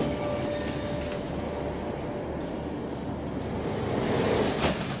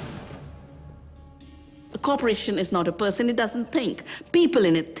 A corporation is not a person, it doesn't think. People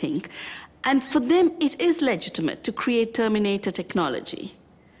in it think. And for them, it is legitimate to create Terminator technology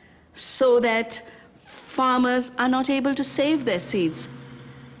so that farmers are not able to save their seeds.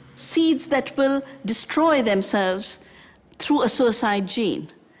 Seeds that will destroy themselves through a suicide gene.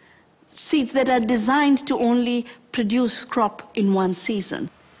 Seeds that are designed to only produce crop in one season.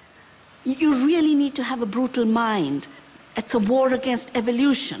 You really need to have a brutal mind. It's a war against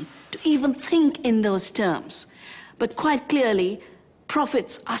evolution to even think in those terms. But quite clearly,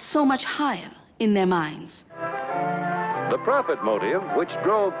 profits are so much higher in their minds. The profit motive, which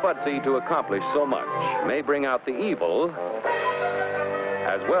drove Futsi to accomplish so much, may bring out the evil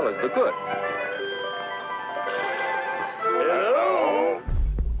as well as the good.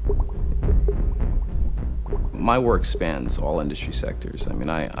 My work spans all industry sectors. I mean,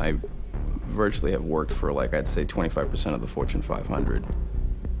 I virtually have worked for, like, I'd say 25% of the Fortune 500.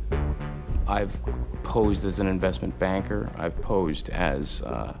 I've posed as an investment banker. I've posed as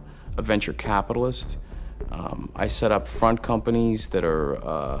a venture capitalist. I set up front companies that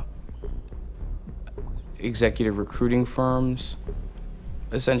are executive recruiting firms.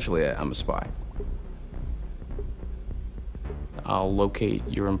 Essentially, I'm a spy. I'll locate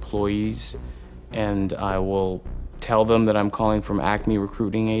your employees and I will tell them that I'm calling from Acme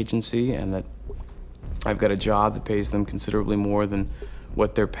Recruiting Agency and that I've got a job that pays them considerably more than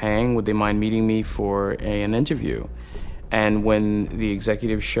what they're paying. Would they mind meeting me for an interview? And when the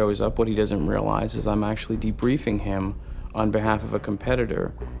executive shows up, what he doesn't realize is I'm actually debriefing him on behalf of a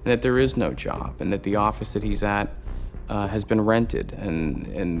competitor, and that there is no job, and that the office that he's at has been rented,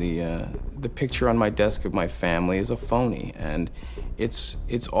 and the picture on my desk of my family is a phony, and it's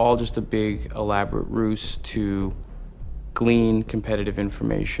all just a big elaborate ruse to glean competitive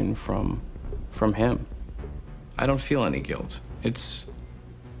information from him. I don't feel any guilt. It's,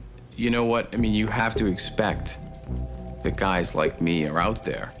 you know what, I mean, you have to expect that guys like me are out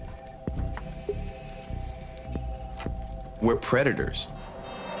there. We're predators.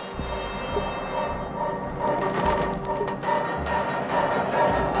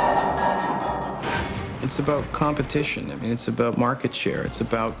 It's about competition. I mean, it's about market share. It's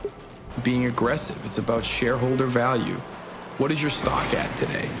about being aggressive. It's about shareholder value. What is your stock at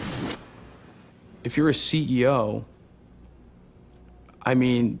today? If you're a CEO, I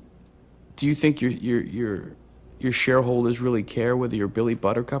mean, do you think your shareholders really care whether you're Billy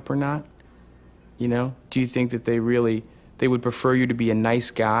Buttercup or not? You know, do you think that they would prefer you to be a nice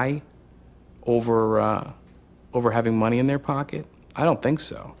guy over having money in their pocket? I don't think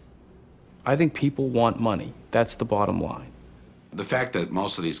so. I think people want money. That's the bottom line. The fact that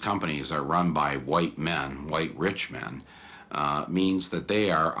most of these companies are run by white men, white rich men, means that they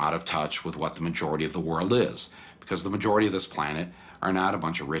are out of touch with what the majority of the world is, because the majority of this planet are not a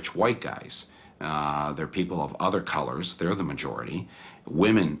bunch of rich white guys. They're people of other colors. They're the majority.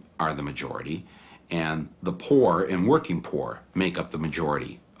 Women are the majority. And the poor and working poor make up the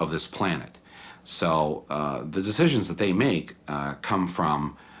majority of this planet. So the decisions that they make come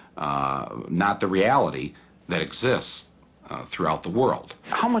from not the reality that exists throughout the world.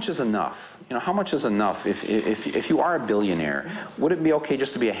 How much is enough? You know, how much is enough? If you are a billionaire, would it be okay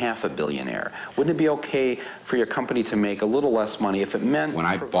just to be a half a billionaire? Wouldn't it be okay for your company to make a little less money if it meant... When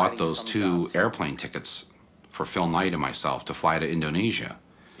I bought those 2 airplane tickets for Phil Knight and myself to fly to Indonesia,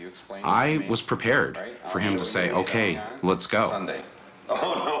 I was prepared for him to say, okay, let's go. Sunday.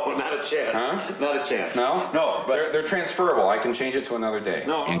 Oh, no, not a chance. Huh? Not a chance. No? No, but... They're transferable. I can change it to another day.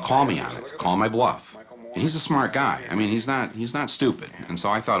 No. And call me on it, call my bluff. And he's a smart guy. I mean, he's not stupid. And so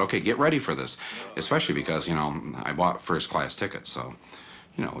I thought, okay, get ready for this, especially because, you know, I bought first-class tickets, so,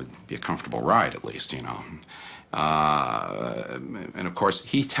 you know, it'd be a comfortable ride at least, you know. And of course,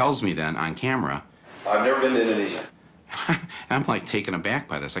 he tells me then on camera, I've never been to Indonesia. I'm like taken aback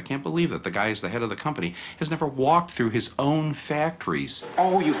by this. I can't believe that the guy who's the head of the company has never walked through his own factories.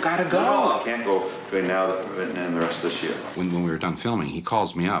 Oh, you've got to go. No, I can't go between now and the rest of this year. When we were done filming, he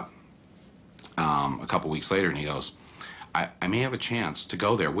calls me up a couple weeks later, and he goes, I may have a chance to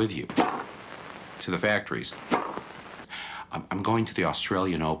go there with you to the factories. I'm going to the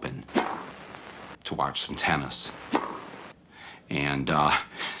Australian Open to watch some tennis. And,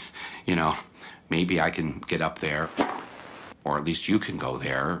 you know, maybe I can get up there, or at least you can go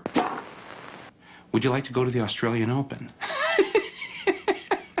there. Would you like to go to the Australian Open?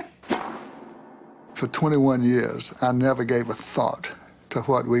 For 21 years, I never gave a thought to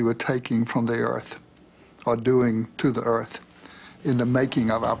what we were taking from the earth or doing to the earth in the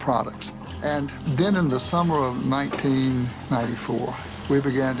making of our products. And then in the summer of 1994, we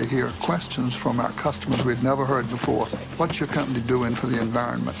began to hear questions from our customers we'd never heard before. What's your company doing for the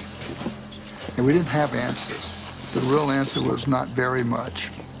environment? And we didn't have answers. The real answer was not very much.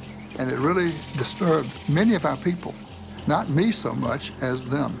 And it really disturbed many of our people, not me so much as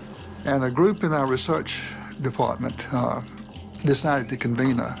them. And a group in our research department decided to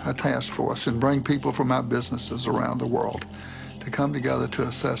convene a task force and bring people from our businesses around the world to come together to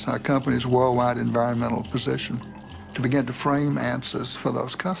assess our company's worldwide environmental position, to begin to frame answers for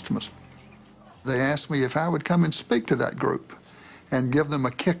those customers. They asked me if I would come and speak to that group and give them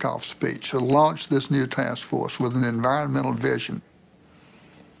a kickoff speech to launch this new task force with an environmental vision.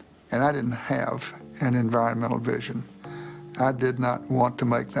 And I didn't have an environmental vision. I did not want to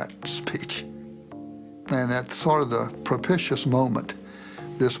make that speech. And at sort of the propitious moment,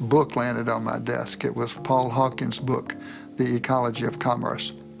 this book landed on my desk. It was Paul Hawkins' book, The Ecology of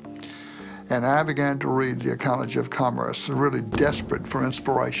Commerce. And I began to read The Ecology of Commerce, really desperate for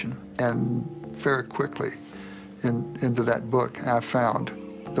inspiration. And very quickly into that book, I found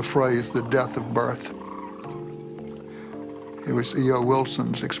the phrase, the death of birth. It was E.O.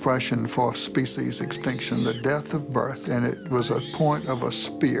 Wilson's expression for species extinction, the death of birth, and it was a point of a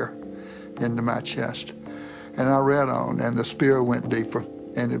spear into my chest. And I read on, and the spear went deeper,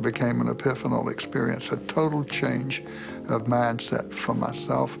 and it became an epiphanal experience, a total change of mindset for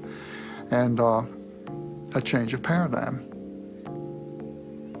myself, and a change of paradigm.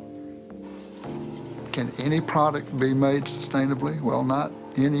 Can any product be made sustainably? Well, not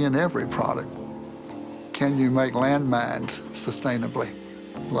any and every product. Can you make landmines sustainably?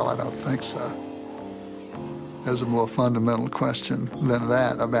 Well, I don't think so. There's a more fundamental question than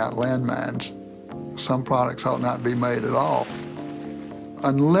that about landmines. Some products ought not be made at all.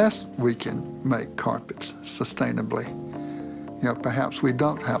 Unless we can make carpets sustainably, you know, perhaps we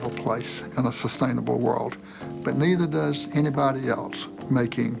don't have a place in a sustainable world, but neither does anybody else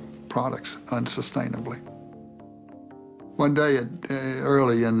making products unsustainably. One day,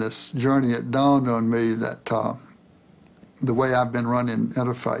 early in this journey, it dawned on me that the way I've been running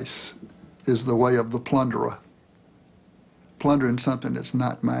Interface is the way of the plunderer. Plundering something that's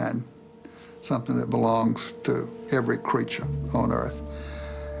not mine, something that belongs to every creature on earth.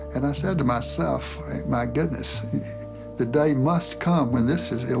 And I said to myself, my goodness, the day must come when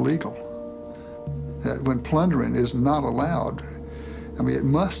this is illegal, that when plundering is not allowed. I mean, it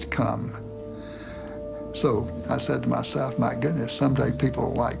must come. So I said to myself, my goodness, someday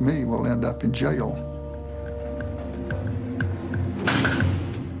people like me will end up in jail.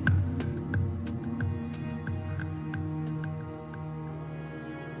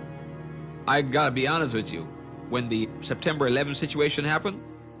 I gotta be honest with you. When the September 11th situation happened,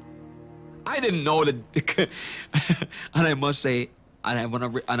 I didn't know that. And I must say, and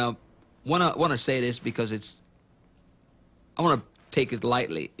I wanna say this because I wanna take it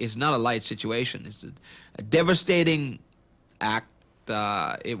lightly. It's not a light situation. It's a devastating act.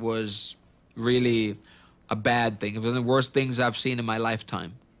 It was really a bad thing. It was one of the worst things I've seen in my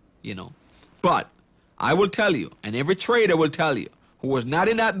lifetime, you know. But I will tell you, and every trader will tell you, who was not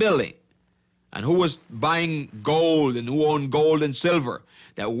in that building, and who was buying gold and who owned gold and silver,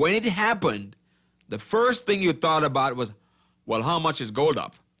 that when it happened, the first thing you thought about was, well, how much is gold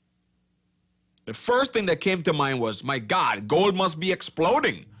up? The first thing that came to mind was, my God, gold must be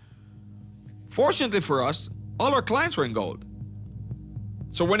exploding. Fortunately for us, all our clients were in gold.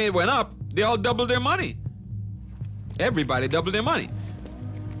 So when it went up, they all doubled their money. Everybody doubled their money.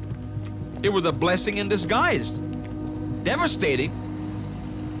 It was a blessing in disguise. Devastating,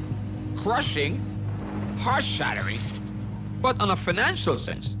 crushing, heart-shattering, but on a financial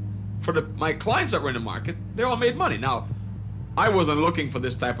sense, for my clients that were in the market, they all made money. Now, I wasn't looking for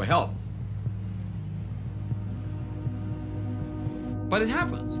this type of help. But it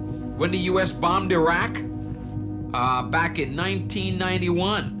happened. When the US bombed Iraq, back in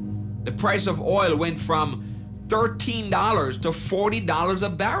 1991, the price of oil went from $13 to $40 a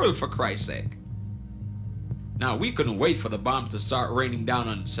barrel, for Christ's sake. Now, we couldn't wait for the bomb to start raining down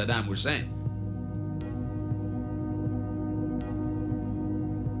on Saddam Hussein.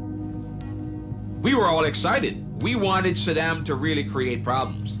 We were all excited. We wanted Saddam to really create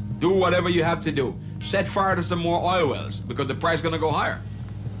problems. Do whatever you have to do. Set fire to some more oil wells because the price is going to go higher.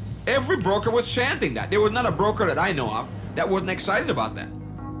 Every broker was chanting that. There was not a broker that I know of that wasn't excited about that.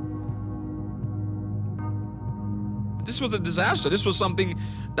 This was a disaster. This was something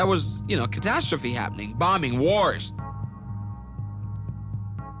that was, catastrophe happening, bombing, wars.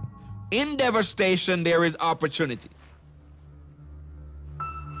 In devastation, there is opportunity.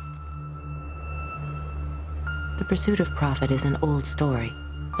 The pursuit of profit is an old story,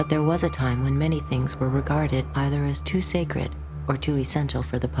 but there was a time when many things were regarded either as too sacred or too essential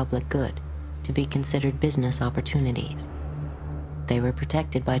for the public good to be considered business opportunities. They were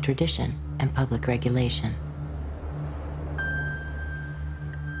protected by tradition and public regulation.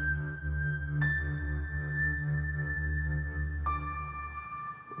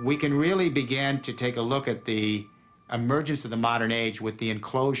 We can really begin to take a look at the emergence of the modern age with the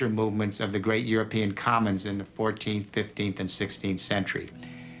enclosure movements of the great European commons in the 14th, 15th, and 16th century.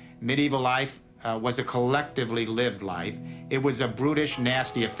 Medieval life was a collectively lived life. It was a brutish,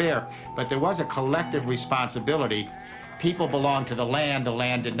 nasty affair, but there was a collective responsibility. People belonged to the land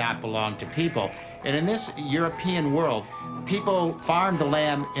did not belong to people. And in this European world, people farmed the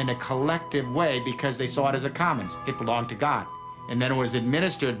land in a collective way because they saw it as a commons. It belonged to God. And then it was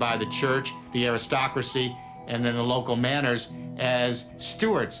administered by the church, the aristocracy, and then the local manors as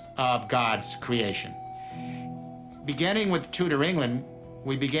stewards of God's creation. Beginning with Tudor England,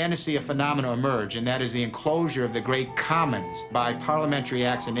 we began to see a phenomenon emerge, and that is the enclosure of the great commons by parliamentary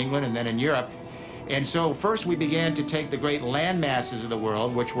acts in England and then in Europe. And so first we began to take the great land masses of the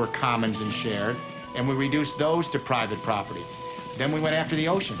world, which were commons and shared, and we reduced those to private property. Then we went after the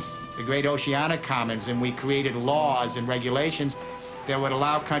oceans, the great oceanic commons, and we created laws and regulations that would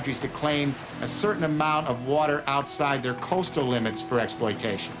allow countries to claim a certain amount of water outside their coastal limits for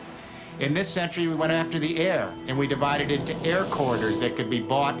exploitation. In this century, we went after the air, and we divided it into air corridors that could be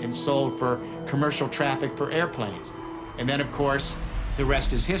bought and sold for commercial traffic for airplanes. And then, of course, the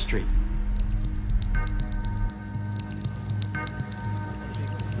rest is history.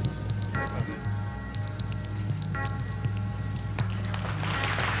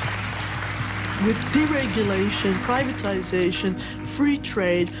 With deregulation, privatization, free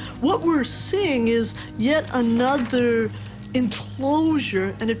trade, what we're seeing is yet another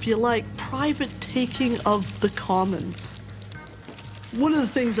enclosure and, if you like, private taking of the commons. One of the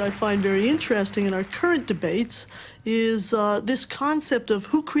things I find very interesting in our current debates is this concept of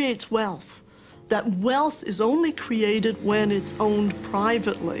who creates wealth. That wealth is only created when it's owned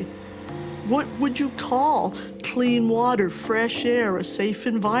privately. What would you call clean water, fresh air, a safe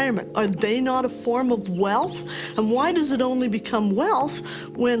environment? Are they not a form of wealth? And why does it only become wealth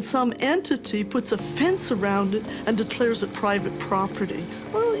when some entity puts a fence around it and declares it private property?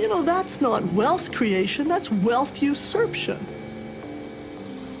 Well, you know, that's not wealth creation, that's wealth usurpation.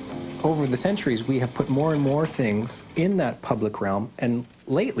 Over the centuries, we have put more and more things in that public realm, and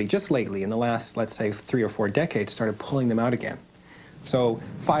lately, just lately, in the last, let's say, 3 or 4 decades, started pulling them out again. So,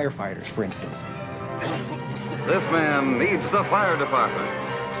 firefighters, for instance. This man needs the fire department.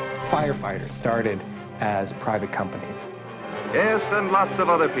 Firefighters started as private companies. Yes, and lots of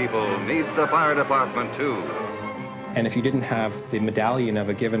other people need the fire department, too. And if you didn't have the medallion of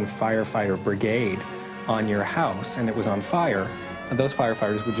a given firefighter brigade on your house and it was on fire, those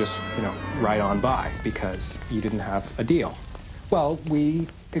firefighters would just, ride on by because you didn't have a deal. Well, we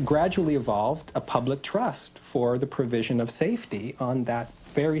gradually evolved a public trust for the provision of safety on that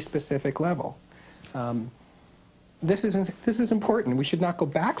very specific level. This is important. We should not go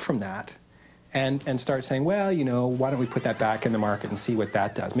back from that and start saying, well, why don't we put that back in the market and see what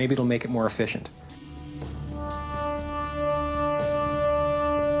that does? Maybe it'll make it more efficient.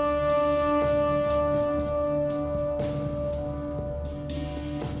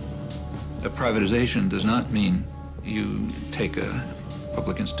 A privatization does not mean you take a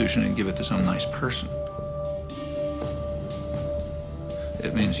public institution and give it to some nice person.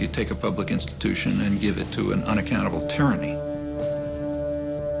 It means you take a public institution and give it to an unaccountable tyranny.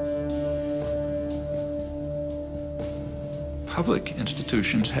 Public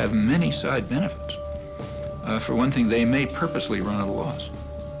institutions have many side benefits. For one thing, they may purposely run at a loss.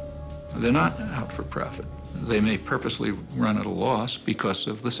 They're not out for profit. They may purposely run at a loss because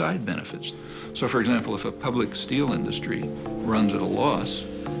of the side benefits. So, for example, if a public steel industry runs at a loss,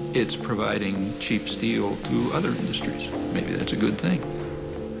 it's providing cheap steel to other industries. Maybe that's a good thing.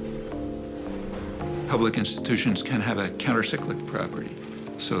 Public institutions can have a countercyclic property.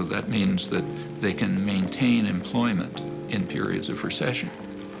 So that means that they can maintain employment in periods of recession,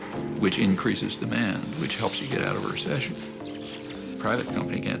 which increases demand, which helps you get out of a recession. A private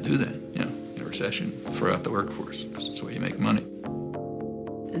company can't do that. You know, in a recession, throw out the workforce. That's the way you make money.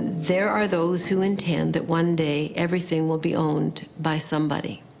 There are those who intend that one day everything will be owned by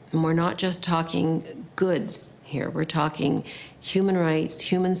somebody. And we're not just talking goods here. We're talking human rights,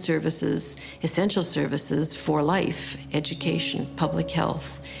 human services, essential services for life, education, public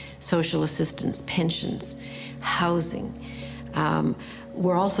health, social assistance, pensions, housing.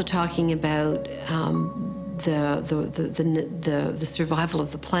 We're also talking about the survival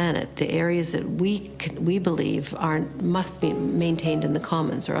of the planet, the areas that we believe must be maintained in the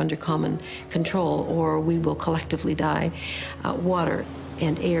commons or under common control, or we will collectively die, water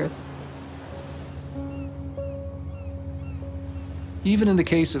and air. Even in the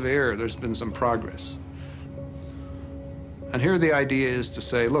case of air, there's been some progress. And here the idea is to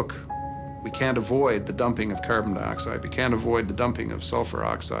say, look, we can't avoid the dumping of carbon dioxide. We can't avoid the dumping of sulfur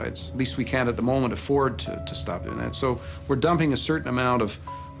oxides. At least we can't at the moment afford to stop doing that. So we're dumping a certain amount of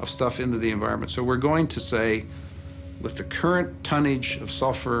stuff into the environment. So we're going to say, with the current tonnage of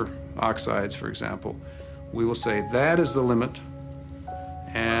sulfur oxides, for example, we will say that is the limit,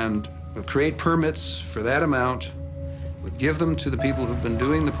 and we'll create permits for that amount. We'll give them to the people who've been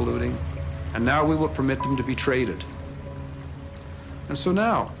doing the polluting, and now we will permit them to be traded. And so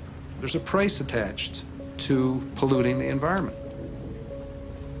now, there's a price attached to polluting the environment.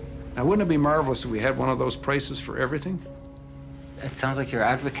 Now, wouldn't it be marvelous if we had one of those prices for everything? It sounds like you're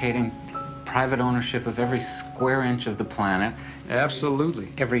advocating private ownership of every square inch of the planet. Absolutely.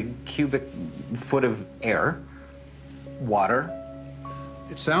 Every cubic foot of air, water.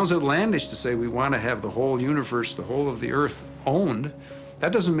 It sounds outlandish to say we want to have the whole universe, the whole of the earth owned.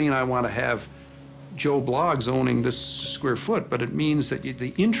 That doesn't mean I want to have Joe Bloggs owning this square foot, but it means that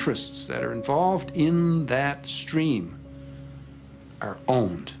the interests that are involved in that stream are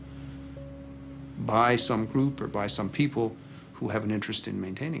owned by some group or by some people who have an interest in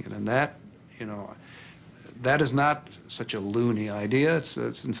maintaining it. And that, you know, that is not such a loony idea. It's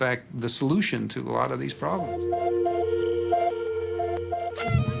in fact the solution to a lot of these problems.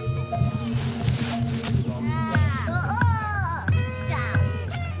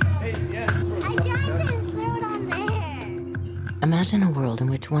 Imagine a world in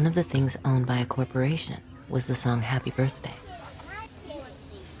which one of the things owned by a corporation was the song Happy Birthday.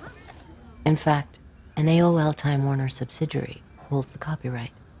 In fact, an AOL Time Warner subsidiary holds the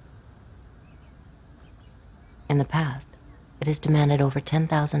copyright. In the past, it has demanded over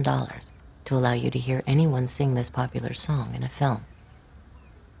 $10,000 to allow you to hear anyone sing this popular song in a film.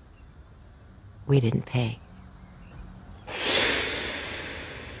 We didn't pay.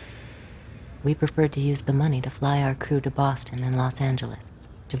 We preferred to use the money to fly our crew to Boston and Los Angeles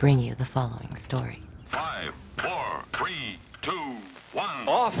to bring you the following story. 5, 4, 3, 2, 1.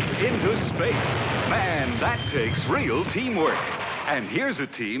 Off into space. Man, that takes real teamwork. And here's a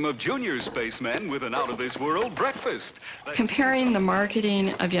team of junior spacemen with an out-of-this-world breakfast. Comparing the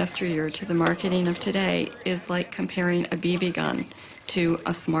marketing of yesteryear to the marketing of today is like comparing a BB gun to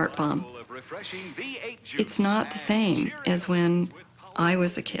a smart bomb. It's not the same as when I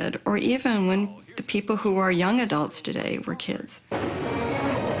was a kid, or even when the people who are young adults today were kids.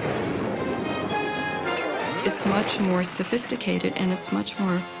 It's much more sophisticated and it's much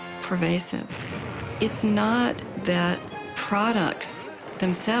more pervasive. It's not that products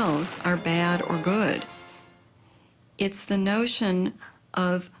themselves are bad or good. It's the notion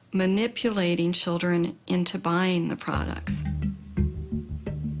of manipulating children into buying the products.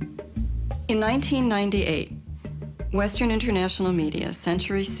 In 1998, Western International Media,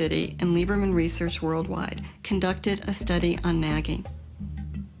 Century City, and Lieberman Research Worldwide conducted a study on nagging.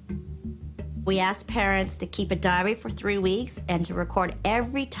 We asked parents to keep a diary for 3 weeks and to record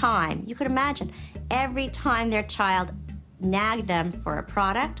every time, you could imagine, every time their child nagged them for a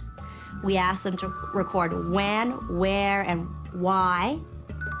product. We asked them to record when, where, and why.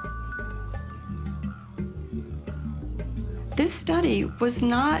 This study was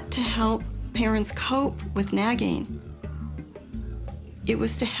not to help parents cope with nagging. It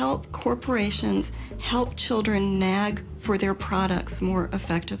was to help corporations help children nag for their products more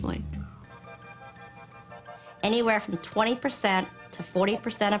effectively. Anywhere from 20% to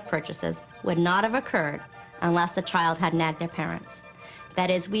 40% of purchases would not have occurred unless the child had nagged their parents.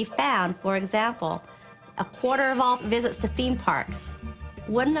 That is, we found, for example, a quarter of all visits to theme parks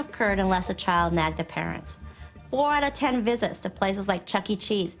wouldn't have occurred unless a child nagged their parents. 4 out of 10 visits to places like Chuck E.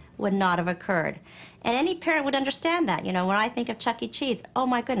 Cheese would not have occurred. And any parent would understand that. You know, when I think of Chuck E. Cheese, oh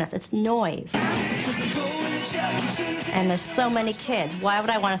my goodness, it's noise. And there's so many kids. Why would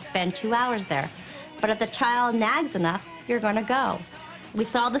I want to spend 2 hours there? But if the child nags enough, you're going to go. We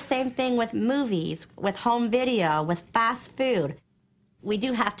saw the same thing with movies, with home video, with fast food. We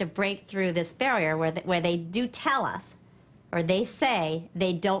do have to break through this barrier where they do tell us, or they say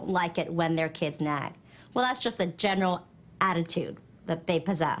they don't like it when their kids nag. Well, that's just a general attitude that they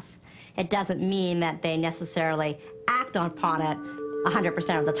possess. It doesn't mean that they necessarily act upon it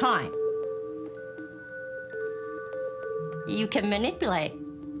 100% of the time. You can manipulate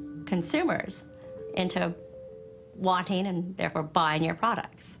consumers into wanting and therefore buying your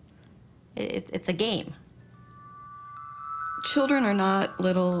products. It's a game. Children are not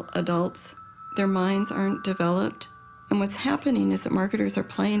little adults. Their minds aren't developed. And what's happening is that marketers are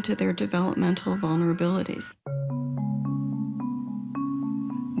playing to their developmental vulnerabilities.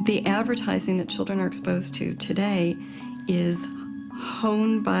 The advertising that children are exposed to today is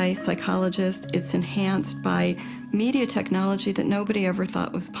honed by psychologists. It's enhanced by media technology that nobody ever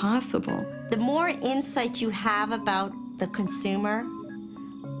thought was possible. The more insight you have about the consumer,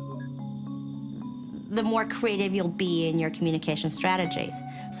 the more creative you'll be in your communication strategies.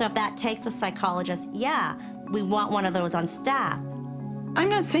 So if that takes a psychologist, yeah, we want one of those on staff. I'm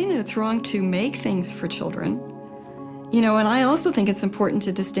not saying that it's wrong to make things for children. You know, and I also think it's important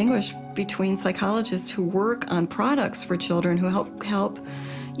to distinguish between psychologists who work on products for children, who help,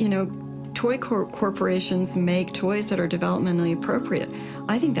 you know, toy corporations make toys that are developmentally appropriate.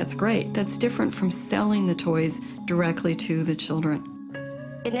 I think that's great. That's different from selling the toys directly to the children.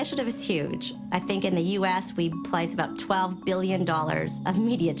 Initiative is huge. I think in the US we place about $12 billion of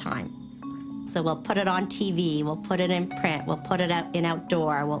media time. So we'll put it on TV, we'll put it in print, we'll put it out in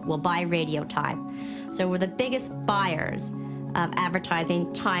outdoor, we'll buy radio time. So we're the biggest buyers of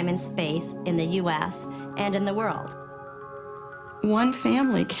advertising time and space in the US and in the world. One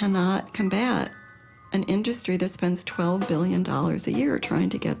family cannot combat an industry that spends $12 billion a year trying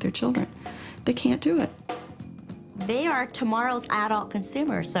to get their children. They can't do it. They are tomorrow's adult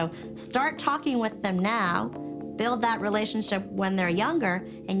consumers, so start talking with them now, build that relationship when they're younger,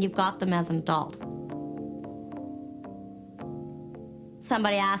 and you've got them as an adult.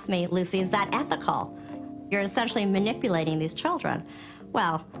 Somebody asked me, Lucy, is that ethical? You're essentially manipulating these children.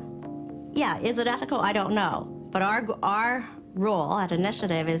 Well, yeah, is it ethical? I don't know. But our role at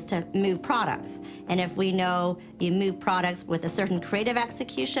Initiative is to move products. And if we know you move products with a certain creative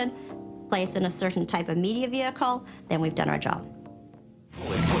execution, placed in a certain type of media vehicle, then we've done our job.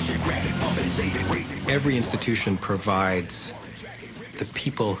 Every institution provides the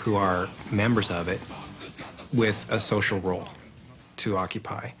people who are members of it with a social role to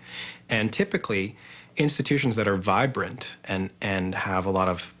occupy. And typically, institutions that are vibrant and have a lot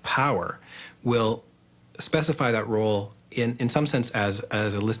of power will specify that role in some sense as a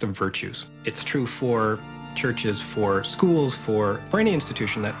list of virtues. It's true for churches, for schools, for any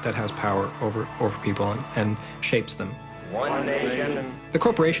institution that has power over people and shapes them. One nation. The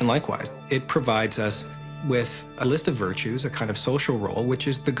corporation, likewise, it provides us with a list of virtues, a kind of social role, which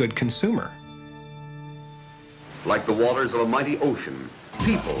is the good consumer. Like the waters of a mighty ocean,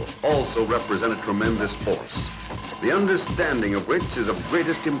 people also represent a tremendous force, the understanding of which is of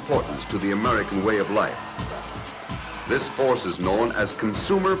greatest importance to the American way of life. This force is known as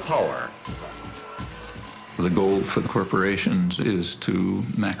consumer power. The goal for the corporations is to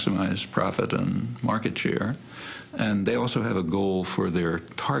maximize profit and market share, and they also have a goal for their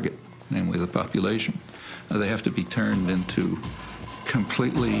target, namely the population. They have to be turned into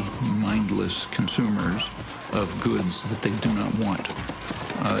completely mindless consumers of goods that they do not want.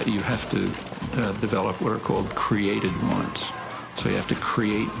 You have to develop what are called created wants. So you have to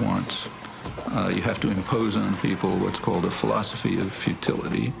create wants. You have to impose on people what's called a philosophy of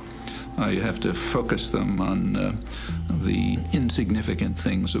futility. You have to focus them on the insignificant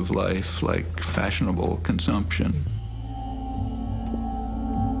things of life, like fashionable consumption.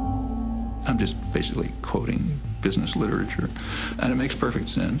 I'm just basically quoting business literature, and it makes perfect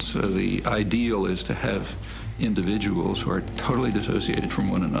sense. The ideal is to have individuals who are totally dissociated from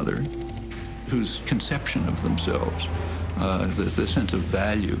one another, whose conception of themselves The sense of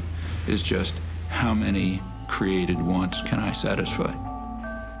value is just how many created wants can I satisfy?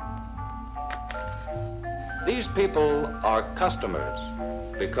 These people are customers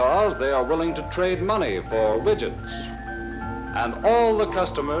because they are willing to trade money for widgets. And all the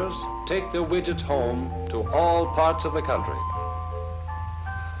customers take their widgets home to all parts of the country.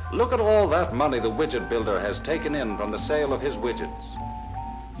 Look at all that money the widget builder has taken in from the sale of his widgets.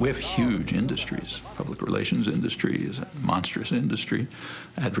 We have huge industries. Public relations industry is a monstrous industry.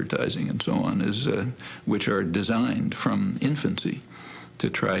 Advertising and so on is, which are designed from infancy to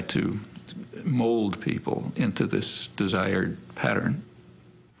try to mold people into this desired pattern.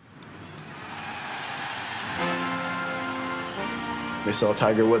 We saw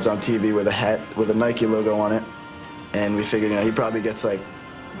Tiger Woods on TV with a hat with a Nike logo on it, and we figured, he probably gets like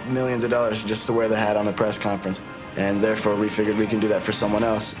millions of dollars just to wear the hat on the press conference. And therefore, we figured we can do that for someone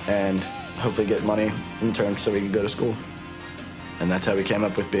else and hopefully get money in turn so we can go to school. And that's how we came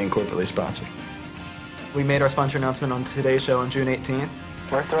up with being corporately sponsored. We made our sponsor announcement on today's show on June 18th.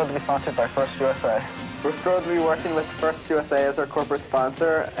 We're thrilled to be sponsored by First USA. We're thrilled to be working with First USA as our corporate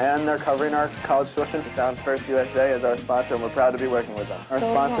sponsor, and they're covering our college tuition. We found First USA as our sponsor, and we're proud to be working with them. Our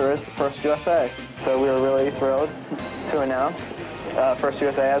sponsor is First USA, so we were really thrilled to announce First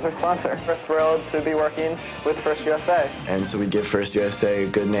USA as our sponsor. We're thrilled to be working with First USA. And so we give First USA a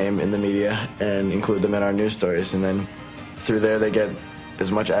good name in the media and include them in our news stories, and then through there they get as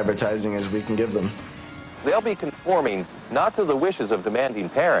much advertising as we can give them. They'll be conforming not to the wishes of demanding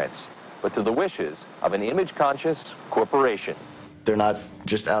parents, but to the wishes of an image-conscious corporation. They're not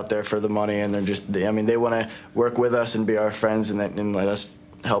just out there for the money, and they want to work with us and be our friends and let us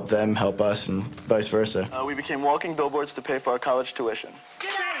help them, help us, and vice versa. We became walking billboards to pay for our college tuition.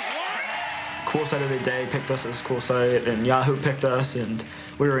 Cool Site of the Day picked us as Cool Site, and Yahoo picked us, and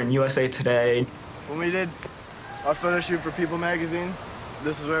we were in USA Today. When we did our photo shoot for People magazine,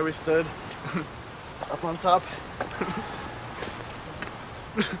 this is where we stood, up on top.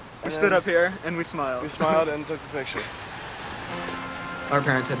 We stood up here, and we smiled. We smiled and took the picture. Our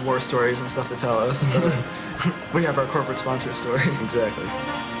parents had war stories and stuff to tell us, but we have our corporate sponsor story. Exactly.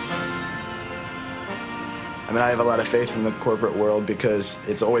 I have a lot of faith in the corporate world because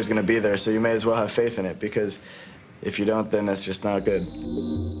it's always going to be there, so you may as well have faith in it, because if you don't, then that's just not good.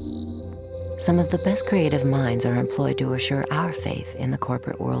 Some of the best creative minds are employed to assure our faith in the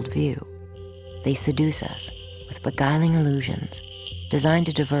corporate worldview. They seduce us with beguiling illusions designed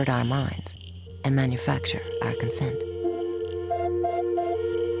to divert our minds and manufacture our consent.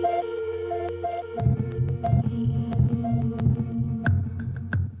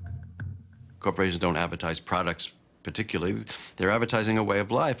 Corporations don't advertise products particularly. They're advertising a way of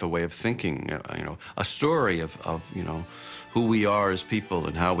life, a way of thinking, a story of who we are as people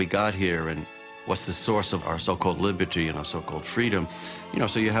and how we got here and what's the source of our so-called liberty and our so-called freedom.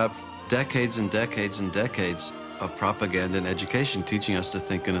 So you have decades and decades and decades of propaganda and education teaching us to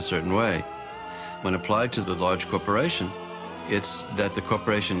think in a certain way. When applied to the large corporation, it's that the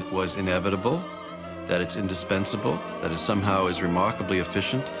corporation was inevitable, that it's indispensable, that it somehow is remarkably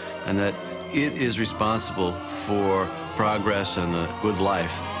efficient, and that it is responsible for progress and a good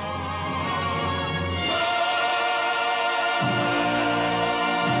life.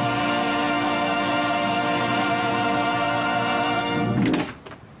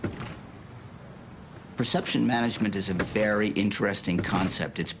 Perception management is a very interesting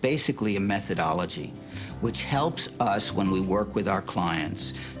concept. It's basically a methodology which helps us when we work with our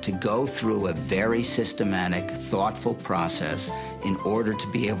clients to go through a very systematic, thoughtful process in order to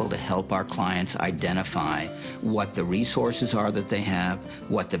be able to help our clients identify what the resources are that they have,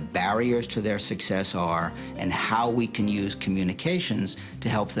 what the barriers to their success are, and how we can use communications to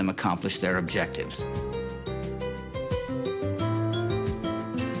help them accomplish their objectives.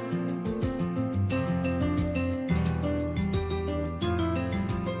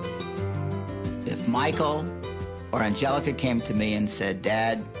 Michael or Angelica came to me and said,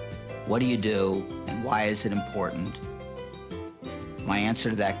 "Dad, what do you do and why is it important?" My answer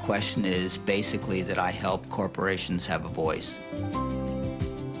to that question is basically that I help corporations have a voice.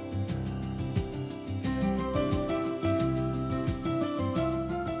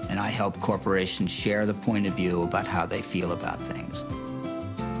 And I help corporations share the point of view about how they feel about things.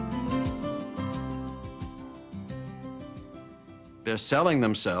 They're selling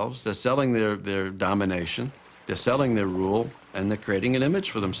themselves, they're selling their domination, they're selling their rule, and they're creating an image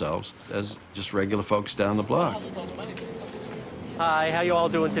for themselves as just regular folks down the block. Hi, how you all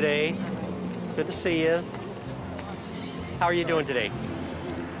doing today? Good to see you. How are you doing today?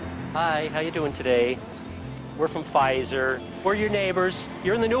 Hi, how you doing today? We're from Pfizer. We're your neighbors.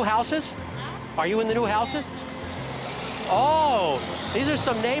 You're in the new houses? Are you in the new houses? Oh, these are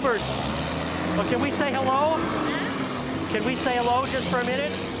some neighbors. Well, can we say hello? Can we say hello just for a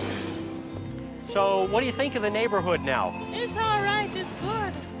minute? So, what do you think of the neighborhood now? It's all right. It's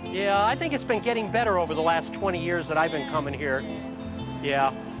good. Yeah, I think it's been getting better over the last 20 years that I've been coming here.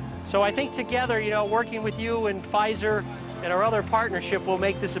 Yeah. So I think together, you know, working with you and Pfizer and our other partnership will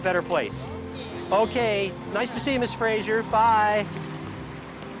make this a better place. Okay. Nice to see you, Miss Frazier. Bye.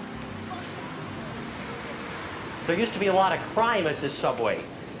 There used to be a lot of crime at this subway.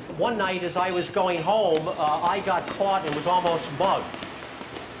 One night as I was going home, I got caught and was almost mugged.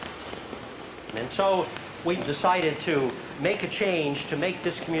 And so we decided to make a change to make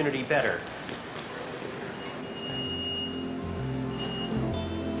this community better.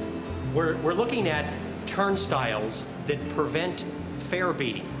 We're looking at turnstiles that prevent fare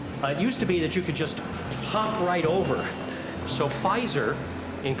beating. It used to be that you could just hop right over. So Pfizer,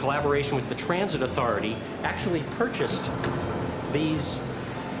 in collaboration with the Transit Authority, actually purchased these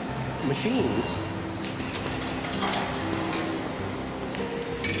machines.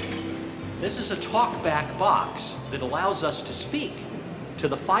 This is a talkback box that allows us to speak to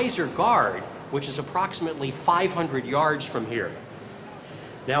the Pfizer guard, which is approximately 500 yards from here.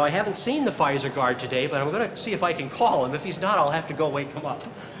 Now, I haven't seen the Pfizer guard today, but I'm going to see if I can call him. If he's not, I'll have to go wake him up.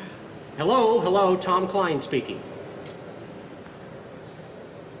 Hello, Tom Klein speaking.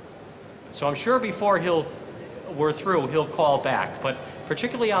 So I'm sure before we're through, he'll call back. But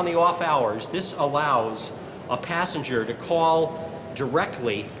particularly on the off hours, this allows a passenger to call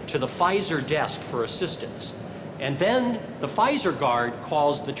directly to the Pfizer desk for assistance. And then the Pfizer guard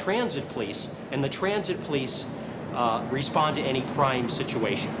calls the transit police, and the transit police respond to any crime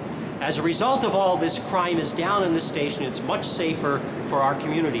situation. As a result of all this, crime is down in this station. It's much safer for our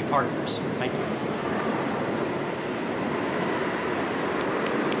community partners. Thank you.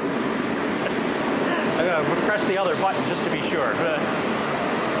 I'm going to press the other button just to be sure.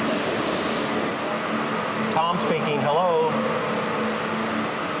 Tom speaking. Hello.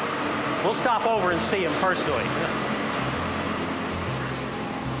 We'll stop over and see him personally.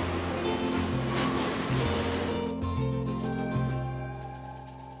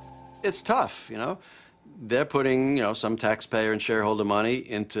 It's tough, you know. They're putting, you know, some taxpayer and shareholder money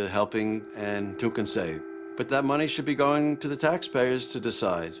into helping, and who can say? But that money should be going to the taxpayers to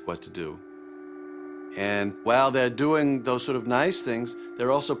decide what to do. And while they're doing those sort of nice things,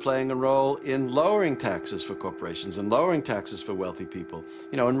 they're also playing a role in lowering taxes for corporations and lowering taxes for wealthy people,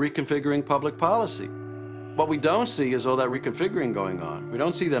 you know, and reconfiguring public policy. What we don't see is all that reconfiguring going on. We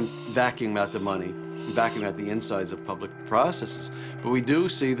don't see them vacuuming out the money, vacuuming out the insides of public processes, but we do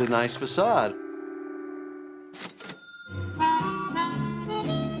see the nice facade.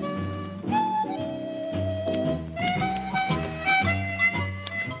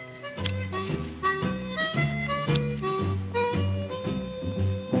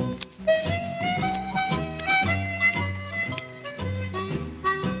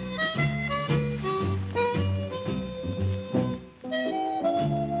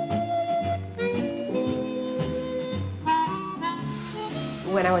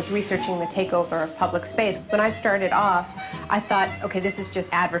 When I was researching the takeover of public space, when I started off, I thought, okay, this is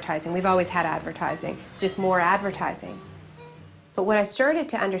just advertising. We've always had advertising. It's just more advertising. But what I started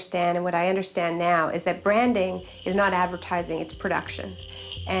to understand, and what I understand now, is that branding is not advertising, it's production.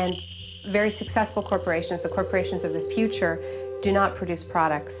 And very successful corporations, the corporations of the future, do not produce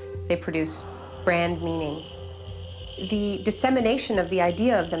products. They produce brand meaning. The dissemination of the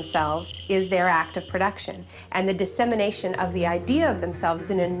idea of themselves is their act of production. And the dissemination of the idea of themselves is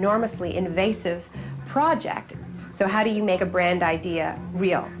an enormously invasive project. So how do you make a brand idea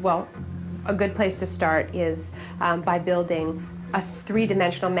real? Well, a good place to start is by building a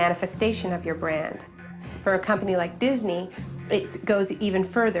three-dimensional manifestation of your brand. For a company like Disney, it goes even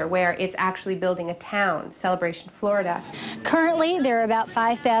further, where it's actually building a town, Celebration, Florida. Currently, there are about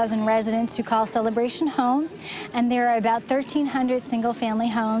 5,000 residents who call Celebration home, and there are about 1,300 single-family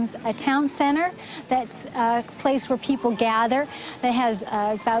homes, a town center that's a place where people gather that has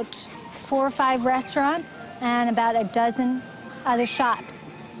about 4 or 5 restaurants and about a dozen other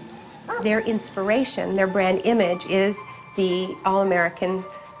shops. Their inspiration, their brand image, is the all-American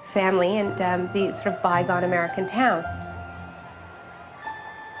family and the sort of bygone American town.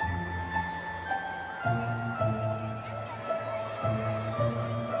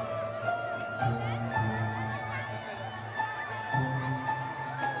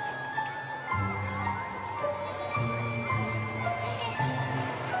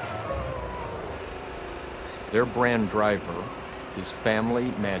 Their brand driver is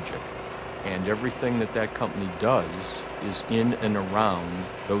family magic, and everything that that company does is in and around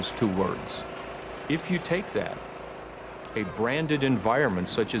those two words. If you take that A branded environment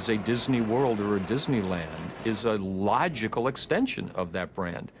such as a Disney World or a Disneyland is a logical extension of that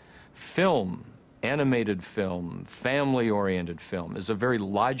brand. Film, animated film, family-oriented film is a very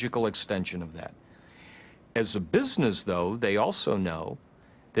logical extension of that. As a business, though, they also know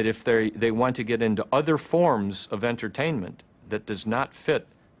that if they want to get into other forms of entertainment that does not fit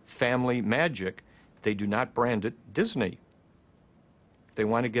family magic, they do not brand it Disney. If they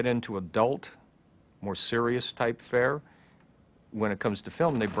want to get into adult, more serious type fare, when it comes to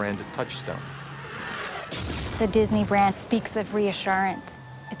film, they brand it Touchstone. The Disney brand speaks of reassurance.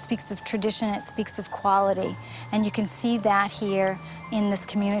 It speaks of tradition, it speaks of quality. And you can see that here in this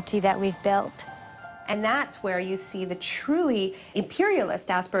community that we've built. And that's where you see the truly imperialist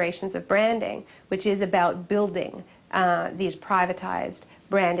aspirations of branding, which is about building these privatized,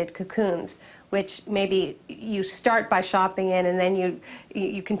 branded cocoons, which maybe you start by shopping in and then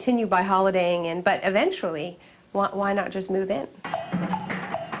you continue by holidaying in, but eventually, why not just move in?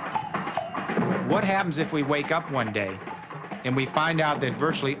 What happens if we wake up one day and we find out that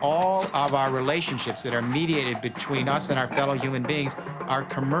virtually all of our relationships that are mediated between us and our fellow human beings are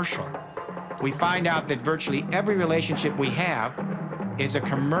commercial? We find out that virtually every relationship we have is a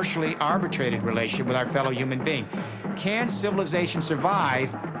commercially arbitrated relationship with our fellow human being. Can civilization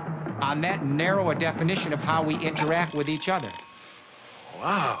survive on that narrow a definition of how we interact with each other?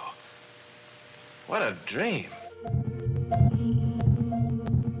 Wow. What a dream.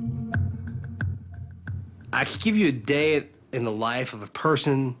 I could give you a day in the life of a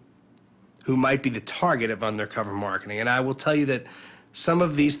person who might be the target of undercover marketing, and I will tell you that some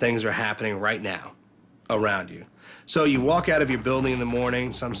of these things are happening right now around you. So you walk out of your building in the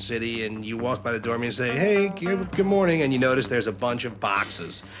morning, some city, and you walk by the door and you say, hey, good morning, and you notice there's a bunch of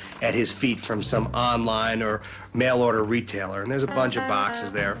boxes at his feet from some online or mail order retailer, and there's a bunch of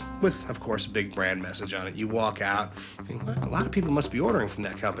boxes there with, of course, a big brand message on it. You walk out, you think, well, a lot of people must be ordering from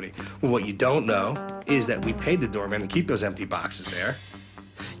that company. Well, what you don't know is that we paid the doorman to keep those empty boxes there.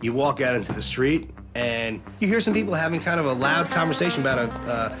 You walk out into the street, and you hear some people having kind of a loud conversation about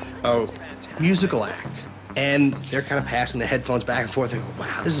a musical act. And they're kind of passing the headphones back and forth. They go,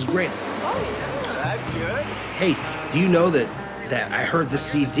 wow, this is great. Oh, yeah, that's good. Hey, do you know that I heard this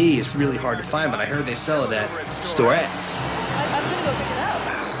CD is really hard to find, but I heard they sell it at Store X. I'm gonna go pick it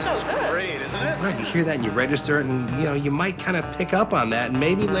up. It's so good. Great, isn't it? Right, you hear that and you register it, and you might kind of pick up on that, and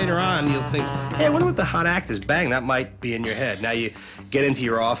maybe later on you'll think, hey, I wonder what the hot act is. Bang, that might be in your head. Now you get into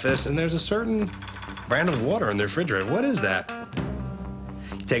your office, and there's a certain brand of water in the refrigerator. What is that?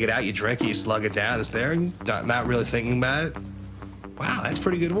 You take it out, you drink it, you slug it down, it's there, and not really thinking about it. Wow, that's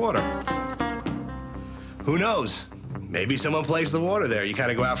pretty good water. Who knows? Maybe someone placed the water there. You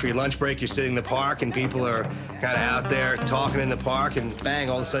kind of go out for your lunch break, you're sitting in the park, and people are kind of out there talking in the park, and bang,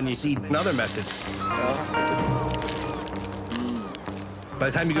 all of a sudden you see another message. By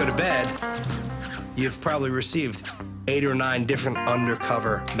the time you go to bed, you've probably received 8 or 9 different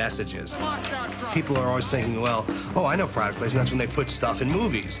undercover messages. People are always thinking, well, oh, I know product placement, that's when they put stuff in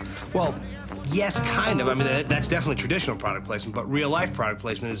movies. Well, yes, kind of. I mean, that's definitely traditional product placement, but real-life product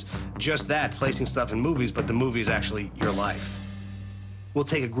placement is just that, placing stuff in movies, but the movie is actually your life. We'll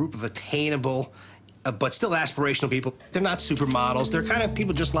take a group of attainable, but still aspirational people. They're not supermodels. They're kind of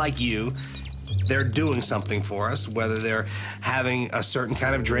people just like you. They're doing something for us, whether they're having a certain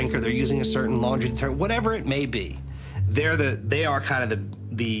kind of drink or they're using a certain laundry detergent, whatever it may be. They are kind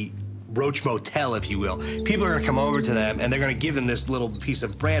of the Roach Motel, if you will. People are going to come over to them, and they're going to give them this little piece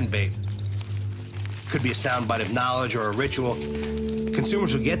of brand bait. Could be a soundbite of knowledge or a ritual.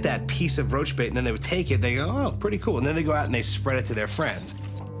 Consumers would get that piece of roach bait, and then they would take it. They go, oh, pretty cool. And then they go out and they spread it to their friends.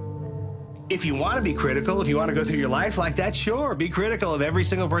 If you want to be critical, if you want to go through your life like that, sure, be critical of every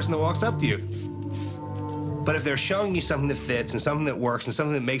single person that walks up to you. But if they're showing you something that fits and something that works and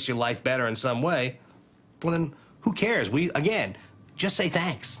something that makes your life better in some way, well, then who cares? Again, just say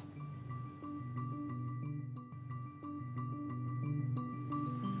thanks.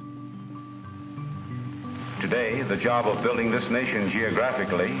 Today, the job of building this nation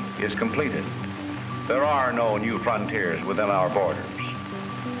geographically is completed. There are no new frontiers within our borders.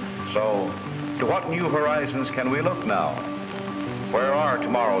 So, to what new horizons can we look now? Where are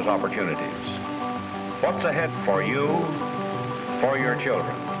tomorrow's opportunities? What's ahead for you, for your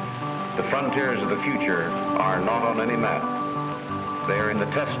children? The frontiers of the future are not on any map. They are in the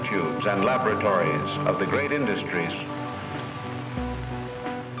test tubes and laboratories of the great industries.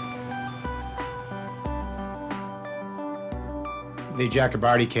 The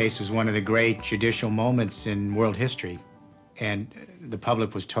Jacobarty case was one of the great judicial moments in world history, and the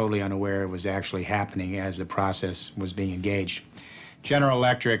public was totally unaware it was actually happening as the process was being engaged. General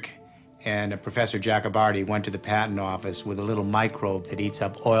Electric and Professor Jacobardi went to the patent office with a little microbe that eats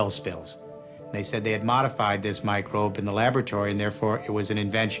up oil spills. They said they had modified this microbe in the laboratory, and therefore it was an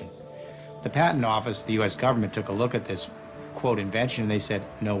invention. The patent office, the U.S. government, took a look at this, quote, invention, and they said,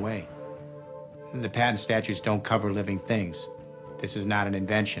 no way. The patent statutes don't cover living things. This is not an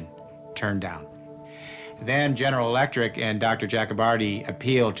invention. Turned down. Then General Electric and Dr. Jacobardi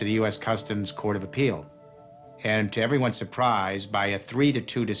appealed to the U.S. Customs Court of Appeal. And to everyone's surprise, by a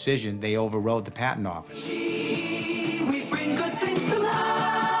 3-2 decision, they overrode the patent office. We bring good things to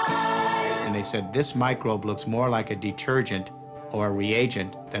life. And they said, this microbe looks more like a detergent or a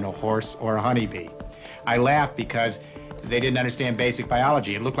reagent than a horse or a honeybee. I laughed because they didn't understand basic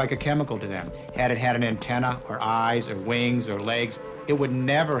biology. It looked like a chemical to them. Had it had an antenna or eyes or wings or legs, it would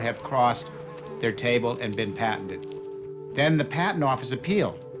never have crossed their table and been patented. Then the patent office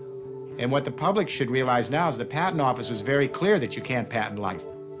appealed. And what the public should realize now is the patent office was very clear that you can't patent life.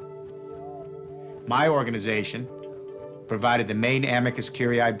 My organization provided the main amicus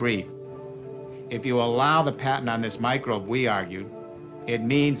curiae brief. If you allow the patent on this microbe, we argued, it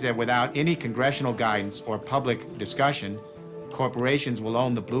means that without any congressional guidance or public discussion, corporations will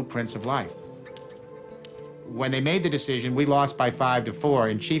own the blueprints of life. When they made the decision, we lost by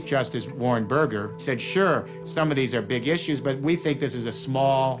 5-4, and Chief Justice Warren Burger said, sure, some of these are big issues, but we think this is a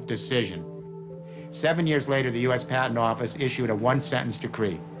small decision. 7 years later, the U.S. Patent Office issued a one-sentence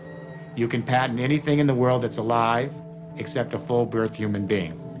decree. You can patent anything in the world that's alive, except a full-birth human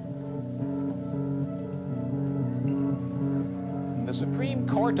being. The Supreme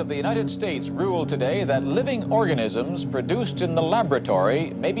Court of the United States ruled today that living organisms produced in the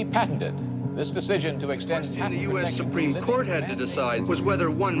laboratory may be patented. This decision to extend The question the U.S. Supreme Court had to decide was whether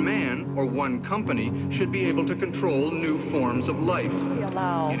one man or one company should be able to control new forms of life. We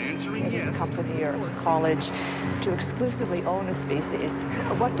allow any company or college to exclusively own a species.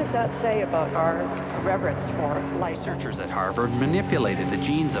 What does that say about our reverence for life? Researchers at Harvard manipulated the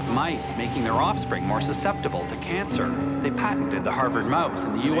genes of mice, making their offspring more susceptible to cancer. They patented the Harvard mouse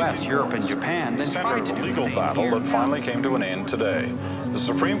in the U.S., Europe, and Japan, then tried to do the legal same battle here. that finally came to an end today. The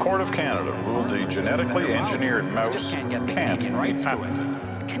Supreme Court of Canada ruled the genetically engineered mouse can't be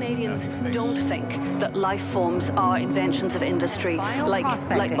patented. Canadians don't think that life forms are inventions of industry like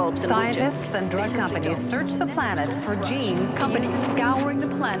light bulbs and Scientists and drug companies search the planet for genes. Companies scouring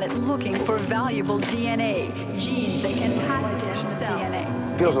the planet looking for valuable DNA, genes they can patent and sell.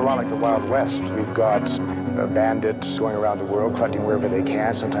 DNA. It feels a lot like the Wild West. We've got bandits going around the world, collecting wherever they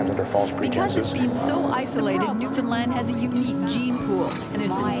can, sometimes under false pretenses. Because it's been so isolated, Newfoundland has a unique gene pool, and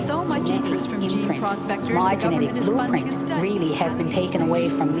there's been so much interest from gene prospectors. My the genetic government is funding a blueprint study. really has been taken away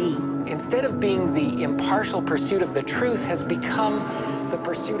from me. Instead of being the impartial pursuit of the truth, has become the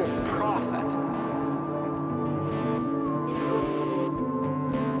pursuit of profit.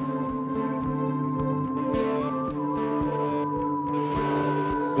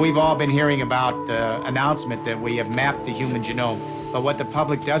 We've all been hearing about the announcement that we have mapped the human genome, but what the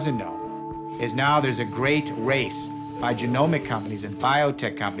public doesn't know is now there's a great race by genomic companies and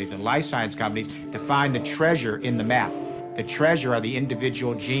biotech companies and life science companies to find the treasure in the map. The treasure are the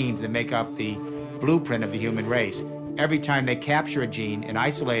individual genes that make up the blueprint of the human race. Every time they capture a gene and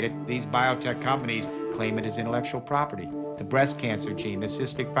isolate it, these biotech companies claim it as intellectual property. The breast cancer gene, the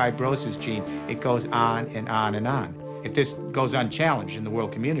cystic fibrosis gene, it goes on and on and on. If this goes unchallenged in the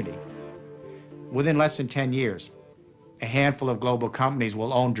world community, within less than 10 years, a handful of global companies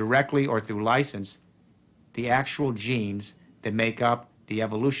will own directly or through license the actual genes that make up the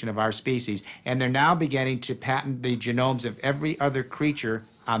evolution of our species, and they're now beginning to patent the genomes of every other creature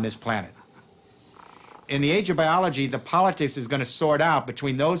on this planet. In the age of biology, the politics is going to sort out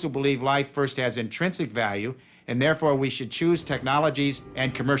between those who believe life first has intrinsic value, and therefore we should choose technologies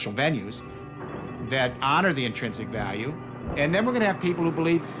and commercial venues that honor the intrinsic value. And then we're going to have people who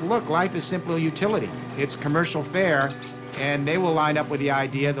believe, look, life is simply a utility. It's commercial fare, and they will line up with the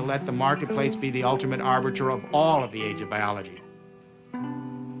idea to let the marketplace be the ultimate arbiter of all of the age of biology.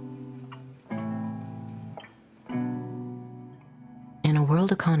 In a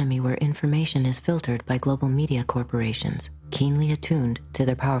world economy where information is filtered by global media corporations, keenly attuned to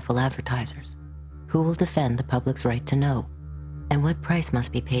their powerful advertisers, who will defend the public's right to know? And what price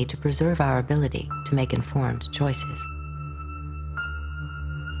must be paid to preserve our ability to make informed choices?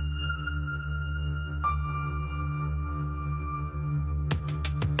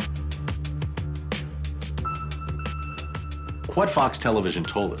 What Fox Television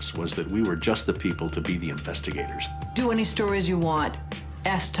told us was that we were just the people to be the investigators. Do any stories you want,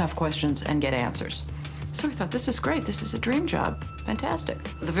 ask tough questions, and get answers. So we thought, this is great. This is a dream job. Fantastic.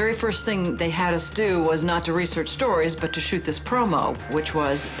 The very first thing they had us do was not to research stories, but to shoot this promo, which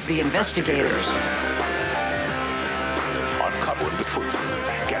was The Investigators. Uncovering the truth,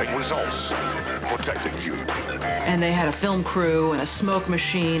 getting results, protecting you. And they had a film crew and a smoke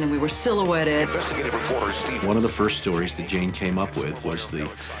machine, and we were silhouetted. Investigative reporter Steve. One of the first stories that Jane came up with was the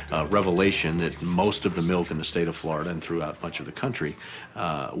revelation that most of the milk in the state of Florida and throughout much of the country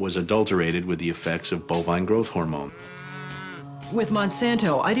was adulterated with the effects of bovine growth hormone. With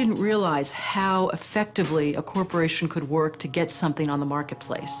Monsanto, I didn't realize how effectively a corporation could work to get something on the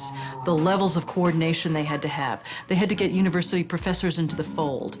marketplace. The levels of coordination they had to have. They had to get university professors into the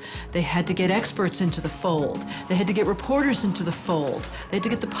fold. They had to get experts into the fold. They had to get reporters into the fold. They had to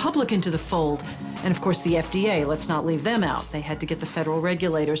get the public into the fold. And of course the FDA, let's not leave them out. They had to get the federal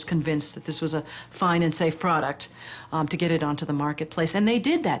regulators convinced that this was a fine and safe product to get it onto the marketplace. And they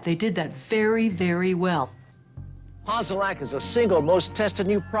did that. They did that very, very well. Posilac is the single most tested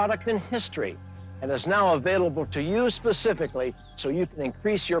new product in history and is now available to you specifically so you can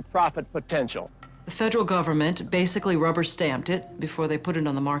increase your profit potential. The federal government basically rubber stamped it before they put it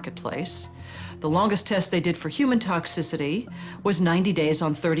on the marketplace. The longest test they did for human toxicity was 90 days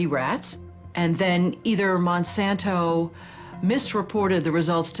on 30 rats. And then either Monsanto misreported the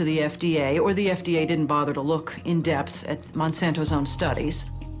results to the FDA or the FDA didn't bother to look in depth at Monsanto's own studies.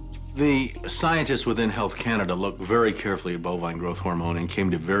 The scientists within Health Canada looked very carefully at bovine growth hormone and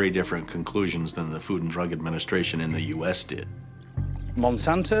came to very different conclusions than the Food and Drug Administration in the U.S. did.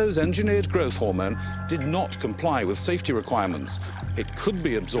 Monsanto's engineered growth hormone did not comply with safety requirements. It could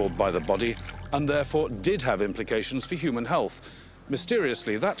be absorbed by the body and therefore did have implications for human health.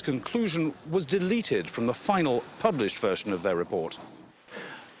 Mysteriously, that conclusion was deleted from the final published version of their report.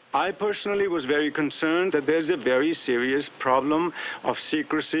 I personally was very concerned that there's a very serious problem of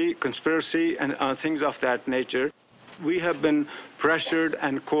secrecy, conspiracy, and things of that nature. We have been pressured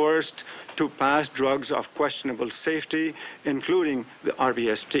and coerced to pass drugs of questionable safety, including the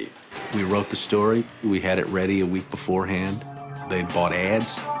RBST. We wrote the story. We had it ready a week beforehand. They'd bought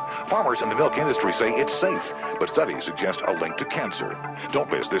ads. Farmers in the milk industry say it's safe, but studies suggest a link to cancer. Don't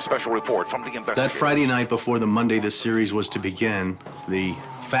miss this special report from the investigators. That Friday night before the Monday the series was to begin, the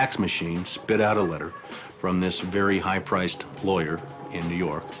fax machine spit out a letter from this very high-priced lawyer in New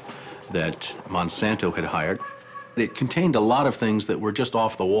York that Monsanto had hired. It contained a lot of things that were just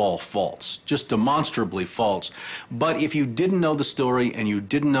off-the-wall false, just demonstrably false. But if you didn't know the story and you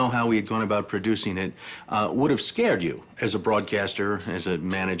didn't know how we had gone about producing it, would have scared you as a broadcaster, as a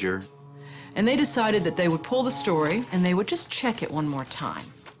manager. And they decided that they would pull the story and they would just check it one more time.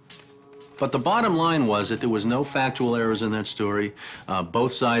 But the bottom line was that there was no factual errors in that story.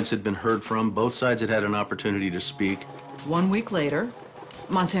 Both sides had been heard from. Both sides had had an opportunity to speak. 1 week later,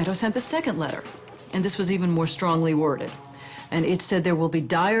 Monsanto sent the second letter. And this was even more strongly worded. And it said there will be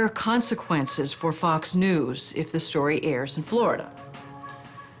dire consequences for Fox News if the story airs in Florida.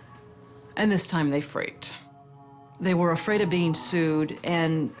 And this time they freaked. They were afraid of being sued,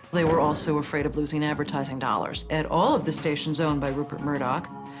 and they were also afraid of losing advertising dollars at all of the stations owned by Rupert Murdoch.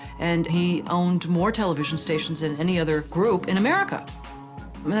 And he owned more television stations than any other group in America.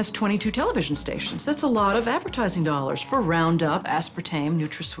 And that's 22 television stations. That's a lot of advertising dollars for Roundup, aspartame,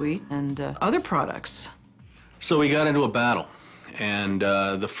 NutraSweet, and other products. So we got into a battle. And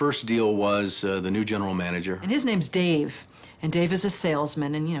the first deal was the new general manager. And his name's Dave. And Dave is a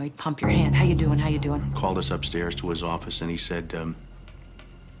salesman, and, you know, he'd pump your hand. How you doing? How you doing? Called us upstairs to his office, and he said,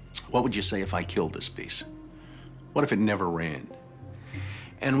 what would you say if I killed this piece? What if it never ran?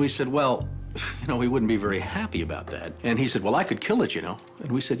 And we said, well, you know, we wouldn't be very happy about that. And he said, well, I could kill it, you know.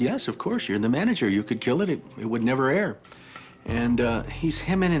 And we said, yes, of course, you're the manager. You could kill it. It would never air. And he's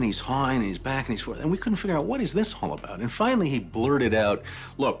hemming and he's hawing and he's back and he's forth. And we couldn't figure out, what is this all about? And finally he blurted out,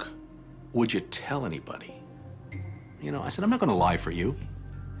 look, would you tell anybody? You know, I said, I'm not going to lie for you.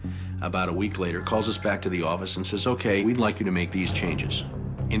 About a week later, calls us back to the office and says, okay, we'd like you to make these changes.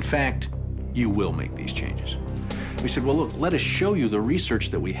 In fact, you will make these changes. We said, well, look, let us show you the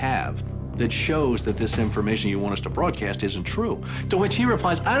research that we have that shows that this information you want us to broadcast isn't true. To which he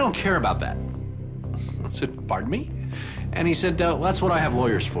replies, I don't care about that. I said, pardon me? And he said, well, that's what I have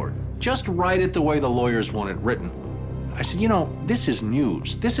lawyers for. Just write it the way the lawyers want it written. I said, you know, this is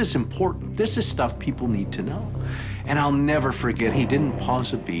news. This is important. This is stuff people need to know. And I'll never forget, he didn't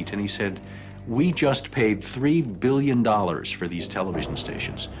pause a beat, and he said, we just paid $3 billion for these television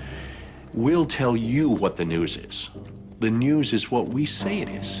stations. We'll tell you what the news is. The news is what we say it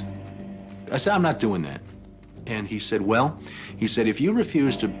is. I said, I'm not doing that. And he said, well, he said, if you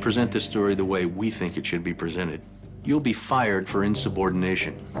refuse to present this story the way we think it should be presented, "You'll be fired for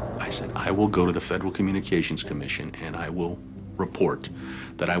insubordination." I said, "I will go to the Federal Communications Commission and I will report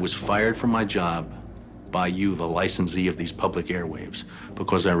that I was fired from my job by you, the licensee of these public airwaves,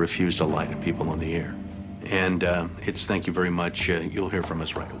 because I refused to lie to people on the air. And it's thank you very much, you'll hear from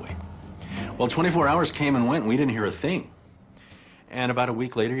us right away." Well, 24 hours came and went and we didn't hear a thing. And about a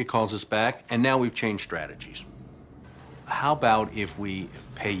week later, he calls us back, and now we've changed strategies. "How about if we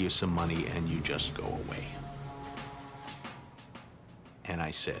pay you some money and you just go away?" And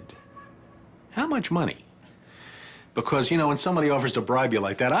I said, "How much money?" Because, you know, when somebody offers to bribe you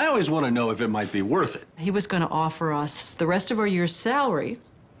like that, I always want to know if it might be worth it. He was going to offer us the rest of our year's salary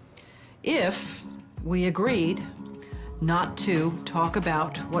if we agreed not to talk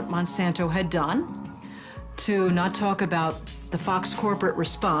about what Monsanto had done, to not talk about the Fox corporate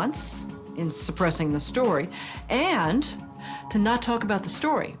response in suppressing the story, and to not talk about the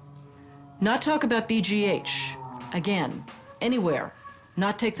story. Not talk about BGH, again, anywhere.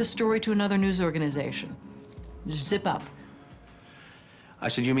 Not take the story to another news organization. Just zip up. I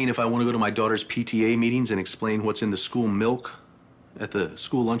said, "You mean if I want to go to my daughter's PTA meetings and explain what's in the school milk at the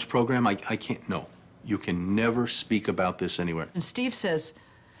school lunch program, I can't?" "No, you can never speak about this anywhere." And Steve says,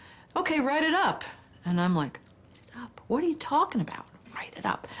 "Okay, write it up." And I'm like, "Write it up? What are you talking about? Write it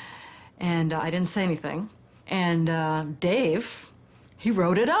up." And I didn't say anything. And Dave, he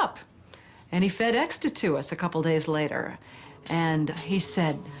wrote it up. And he FedExed it to us a couple days later. And he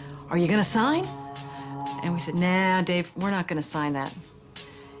said, "Are you going to sign?" And we said, "Nah, Dave, we're not going to sign that."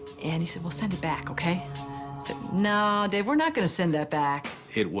 And he said, "Well, send it back, okay?" I said, "No, Dave, we're not going to send that back."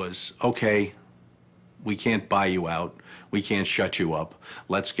 It was, "Okay, we can't buy you out. We can't shut you up.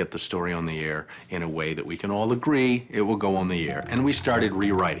 Let's get the story on the air in a way that we can all agree it will go on the air." And we started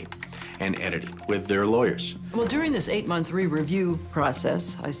rewriting and editing with their lawyers. Well, during this 8-month re-review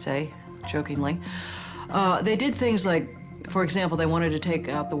process, I say, jokingly, they did things like, for example, they wanted to take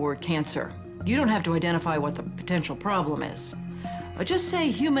out the word cancer. You don't have to identify what the potential problem is. Just say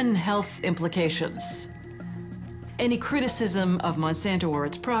human health implications. Any criticism of Monsanto or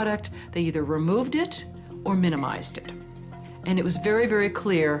its product, they either removed it or minimized it. And it was very, very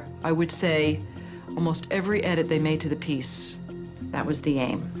clear, I would say, almost every edit they made to the piece, that was the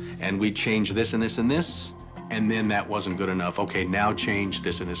aim. And we changed this and this and this, and then that wasn't good enough. Okay, now change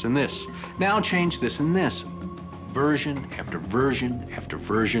this and this and this. Now change this and this. Version after version after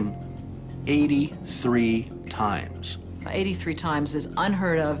version, 83 times. 83 times is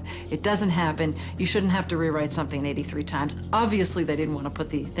unheard of. It doesn't happen. You shouldn't have to rewrite something 83 times. Obviously, they didn't want to put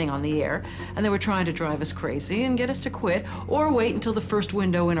the thing on the air, and they were trying to drive us crazy and get us to quit or wait until the first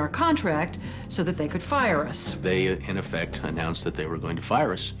window in our contract so that they could fire us. They, in effect, announced that they were going to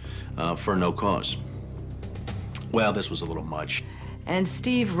fire us for no cause. Well, this was a little much. And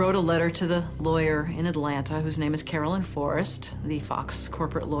Steve wrote a letter to the lawyer in Atlanta, whose name is Carolyn Forrest, the Fox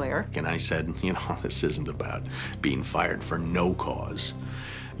corporate lawyer. And I said, you know, this isn't about being fired for no cause.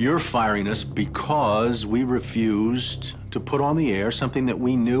 You're firing us because we refused to put on the air something that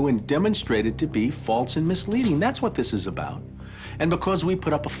we knew and demonstrated to be false and misleading. That's what this is about. And because we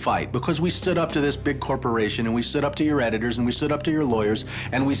put up a fight, because we stood up to this big corporation, and we stood up to your editors, and we stood up to your lawyers,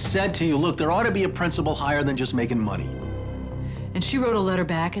 and we said to you, look, there ought to be a principle higher than just making money. And she wrote a letter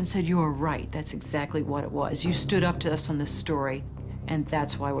back and said, "You are right. That's exactly what it was. You stood up to us on this story, and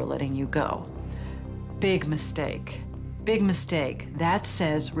that's why we're letting you go." Big mistake. Big mistake. That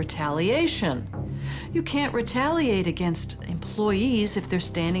says retaliation. You can't retaliate against employees if they're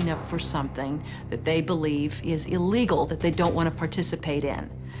standing up for something that they believe is illegal, that they don't want to participate in.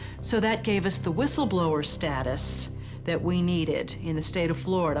 So that gave us the whistleblower status that we needed in the state of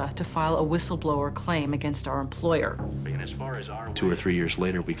Florida to file a whistleblower claim against our employer. And as far as 2 or 3 years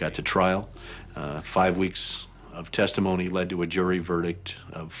later, we got to trial. 5 weeks of testimony led to a jury verdict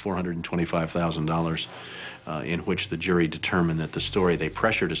of $425,000, in which the jury determined that the story they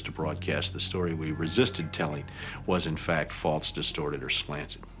pressured us to broadcast, the story we resisted telling, was in fact false, distorted, or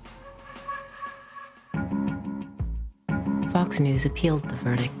slanted. Fox News appealed the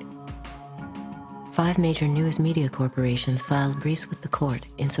verdict. 5 major news media corporations filed briefs with the court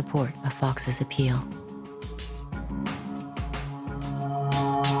in support of Fox's appeal.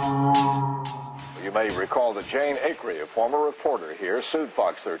 You may recall that Jane Acree, a former reporter here, sued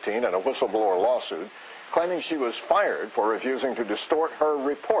Fox 13 in a whistleblower lawsuit, claiming she was fired for refusing to distort her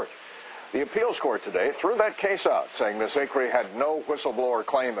report. The appeals court today threw that case out, saying Ms. Acree had no whistleblower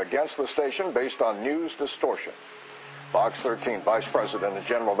claim against the station based on news distortion. Fox 13 Vice President and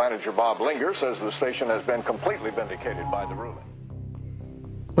General Manager Bob Linger says the station has been completely vindicated by the ruling.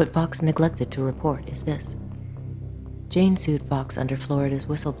 What Fox neglected to report is this. Jane sued Fox under Florida's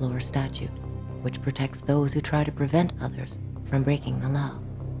whistleblower statute. which protects those who try to prevent others from breaking the law.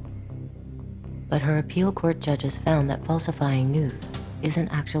 But her appeal court judges found that falsifying news isn't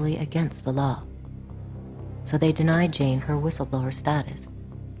actually against the law. So they denied Jane her whistleblower status,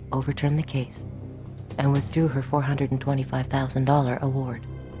 overturned the case, and withdrew her $425,000 award.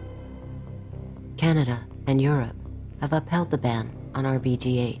 Canada and Europe have upheld the ban on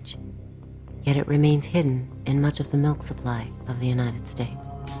RBGH, yet it remains hidden in much of the milk supply of the United States.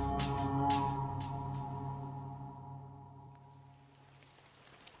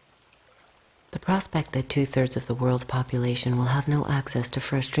 The prospect that 2/3 of the world's population will have no access to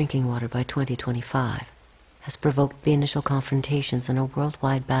fresh drinking water by 2025 has provoked the initial confrontations in a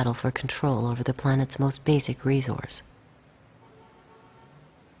worldwide battle for control over the planet's most basic resource.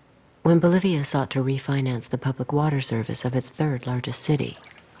 When Bolivia sought to refinance the public water service of its third largest city,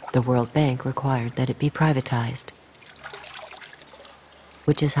 the World Bank required that it be privatized,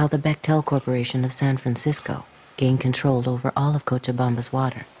 which is how the Bechtel Corporation of San Francisco gained control over all of Cochabamba's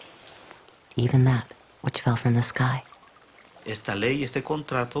water, even that which fell from the sky. Esta ley, este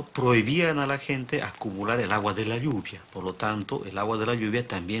contrato, prohibían a la gente acumular el agua de la lluvia. Por lo tanto, el agua de la lluvia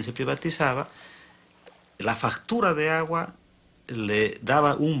también se privatizaba. La factura de agua le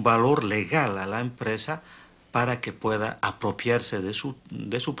daba un valor legal a la empresa para que pueda apropiarse de su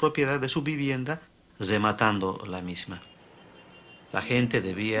propiedad, de su vivienda, rematando la misma. La gente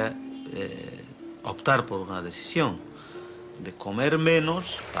debía optar por una decisión de comer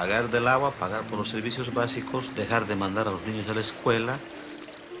menos, pagar del agua, pagar por los servicios básicos, dejar de mandar a los niños a la escuela,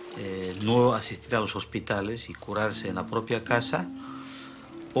 no asistir a los hospitales y curarse en la propia casa,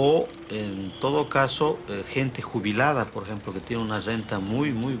 o en todo caso, gente jubilada, por ejemplo, que tiene una renta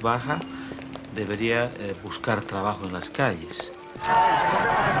muy baja, debería buscar trabajo en las calles.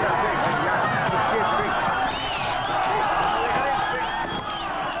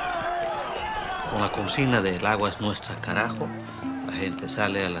 Con la consigna de el agua es nuestra, carajo, la gente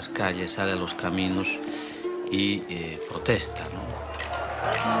sale a las calles, sale a los caminos y protesta, ¿no?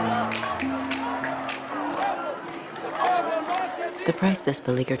 The price this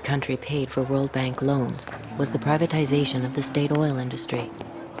beleaguered country paid for World Bank loans was the privatization of the state oil industry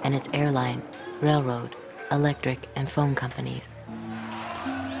and its airline, railroad, electric, and phone companies.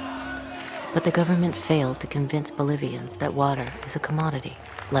 But the government failed to convince Bolivians that water is a commodity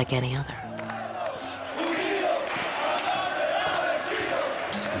like any other.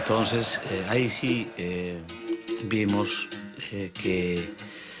 Entonces, ahí sí vimos que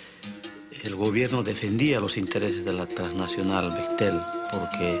el gobierno defendía los intereses de la transnacional Bechtel,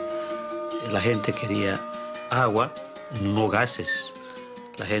 porque la gente quería agua, no gases.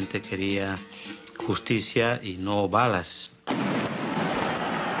 La gente quería justicia y no balas.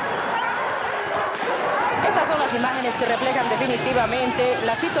 Estas son las imágenes que reflejan definitivamente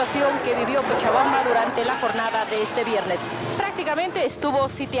la situación que vivió Cochabamba durante la jornada de este viernes. Prácticamente estuvo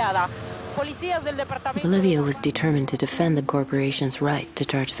sitiada. Policías del departamento... Bolivia was determined to defend the corporation's right to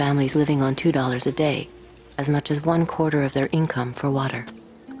charge families living on $2 a day, as much as 1/4 of their income for water.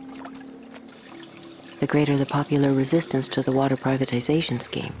 The greater the popular resistance to the water privatization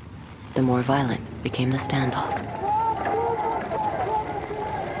scheme, the more violent became the standoff.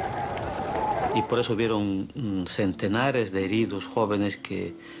 Y por eso hubieron centenares de heridos jóvenes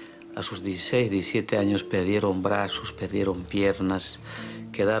que a sus 16, 17 años perdieron brazos, perdieron piernas,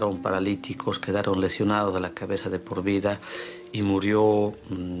 quedaron paralíticos, quedaron lesionados de la cabeza de por vida y murió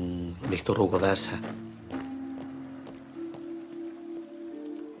Víctor Hugo Daza.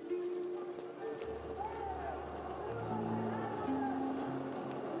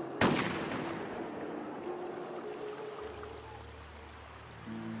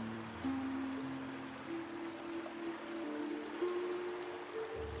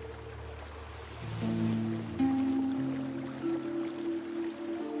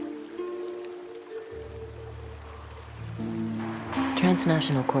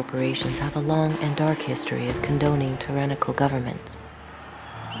 Transnational corporations have a long and dark history of condoning tyrannical governments.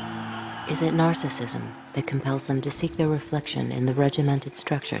 Is it narcissism that compels them to seek their reflection in the regimented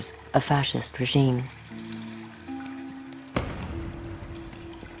structures of fascist regimes?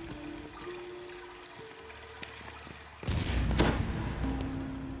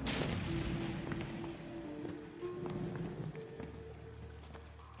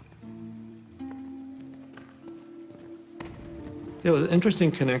 There was an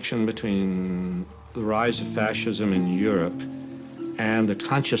interesting connection between the rise of fascism in Europe and the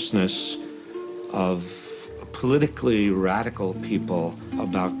consciousness of politically radical people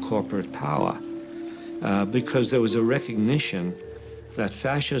about corporate power, because there was a recognition that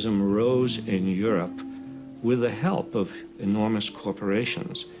fascism rose in Europe with the help of enormous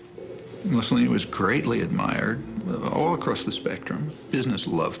corporations. Mussolini was greatly admired all across the spectrum. Business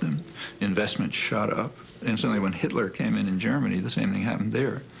loved him. Investment shot up. Instantly, when Hitler came in Germany, the same thing happened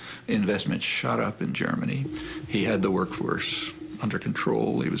there. Investment shot up in Germany. He had the workforce under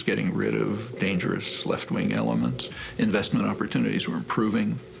control. He was getting rid of dangerous left-wing elements. Investment opportunities were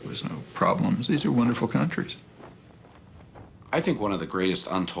improving. There was no problems. These are wonderful countries. I think one of the greatest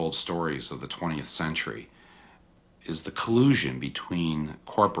untold stories of the 20th century is the collusion between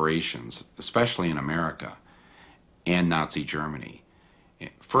corporations, especially in America, and Nazi Germany.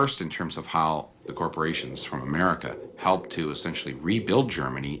 First, in terms of how the corporations from America helped to essentially rebuild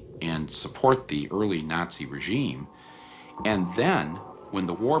Germany and support the early Nazi regime, and then, when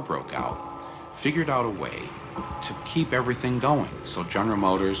the war broke out, figured out a way to keep everything going. So General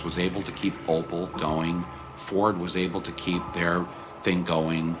Motors was able to keep Opel going, Ford was able to keep their thing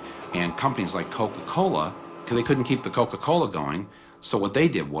going, and companies like Coca-Cola, because they couldn't keep the Coca-Cola going, so what they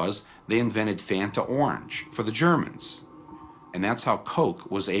did was they invented Fanta Orange for the Germans. And that's how Coke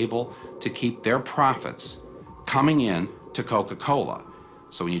was able to keep their profits coming in to Coca-Cola.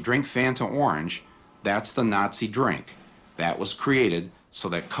 So when you drink Fanta Orange, that's the Nazi drink. That was created so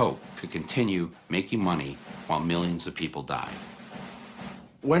that Coke could continue making money while millions of people died.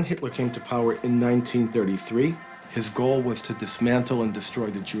 When Hitler came to power in 1933, his goal was to dismantle and destroy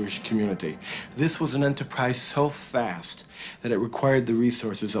the Jewish community. This was an enterprise so fast that it required the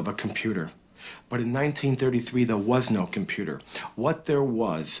resources of a computer. But in 1933, there was no computer. What there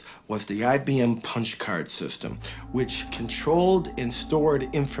was the IBM punch card system, which controlled and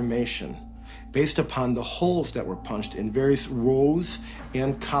stored information based upon the holes that were punched in various rows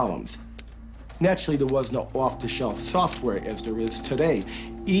and columns. Naturally, there was no off-the-shelf software as there is today.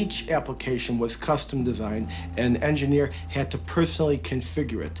 Each application was custom designed, and an engineer had to personally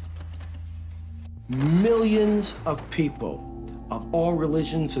configure it. Millions of people of all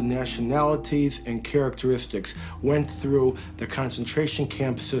religions and nationalities and characteristics went through the concentration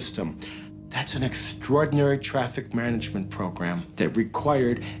camp system. That's an extraordinary traffic management program that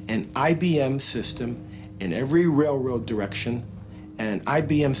required an IBM system in every railroad direction and an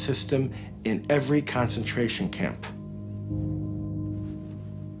IBM system in every concentration camp.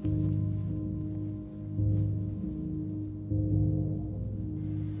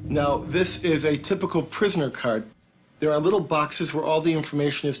 Now, this is a typical prisoner card. There are little boxes where all the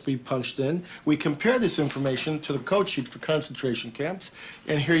information is to be punched in. We compare this information to the code sheet for concentration camps.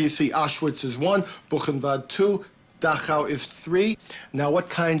 And here you see Auschwitz is 1, Buchenwald 2, Dachau is 3. Now, what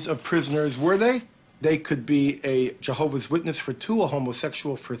kinds of prisoners were they? They could be a Jehovah's Witness for 2, a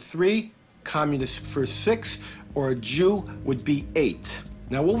homosexual for 3, communist for 6, or a Jew would be 8.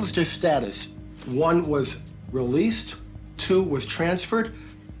 Now, what was their status? 1 was released, 2 was transferred,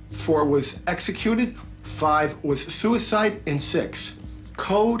 4 was executed, 5 was suicide, and 6.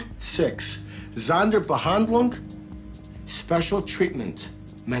 Code 6, Sonderbehandlung, special treatment,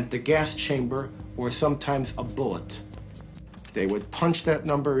 meant the gas chamber or sometimes a bullet. They would punch that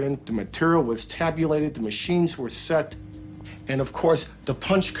number in, the material was tabulated, the machines were set, and of course, the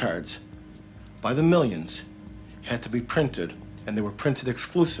punch cards, by the millions, had to be printed, and they were printed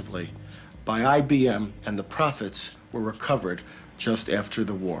exclusively by IBM, and the profits were recovered just after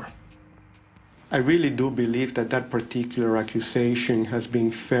the war. I really do believe that that particular accusation has been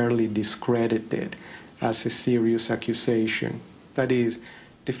fairly discredited as a serious accusation. That is,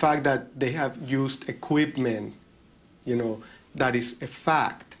 the fact that they have used equipment, that is a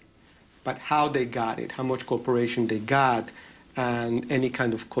fact. But how they got it, how much cooperation they got, and any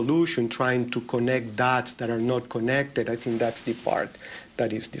kind of collusion trying to connect dots that are not connected, I think that's the part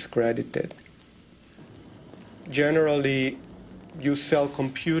that is discredited. Generally, you sell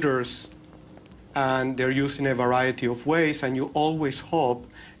computers and they're used in a variety of ways, and you always hope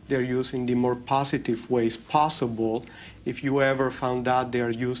they're used in the more positive ways possible. If you ever found out they are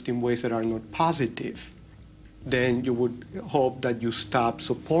used in ways that are not positive, then you would hope that you stop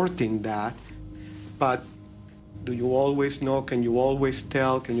supporting that. But do you always know? Can you always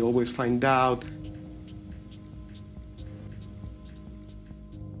tell? Can you always find out?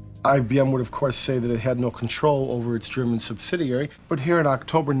 IBM would, of course, say that it had no control over its German subsidiary. But here on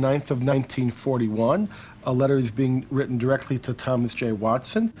October 9th of 1941, a letter is being written directly to Thomas J.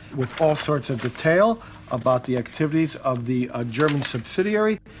 Watson with all sorts of detail about the activities of the German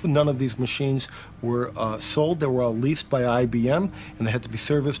subsidiary. None of these machines were sold. They were all leased by IBM, and they had to be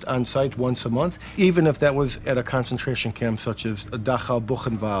serviced on site once a month, even if that was at a concentration camp such as Dachau,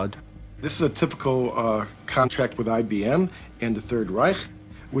 Buchenwald. This is a typical contract with IBM and the Third Reich,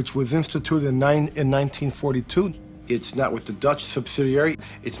 which was instituted in 1942. It's not with the Dutch subsidiary,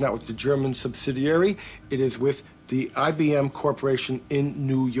 it's not with the German subsidiary, it is with the IBM Corporation in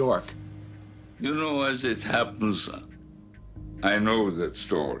New York. You know, as it happens, I know that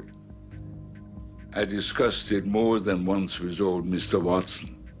story. I discussed it more than once with old Mr.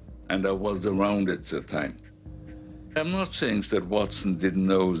 Watson, and I was around at the time. I'm not saying that Watson didn't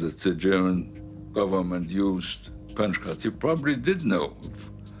know that the German government used punch cards. He probably did know,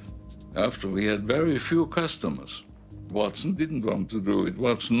 after he had very few customers. Watson didn't want to do it.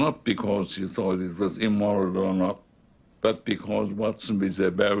 Watson, not because he thought it was immoral or not, but because Watson, with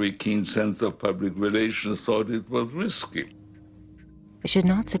a very keen sense of public relations, thought it was risky. It should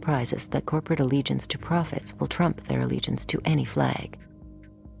not surprise us that corporate allegiance to profits will trump their allegiance to any flag.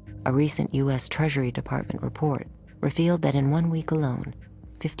 A recent U.S. Treasury Department report revealed that in 1 week alone,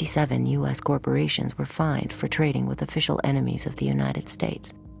 57 U.S. corporations were fined for trading with official enemies of the United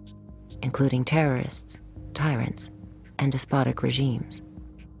States, including terrorists, tyrants, and despotic regimes.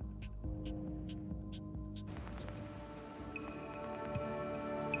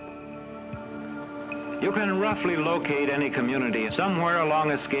 You can roughly locate any community somewhere along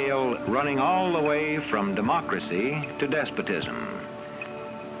a scale running all the way from democracy to despotism.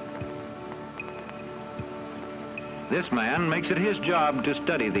 This man makes it his job to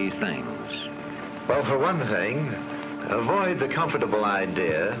study these things. Well, for one thing, avoid the comfortable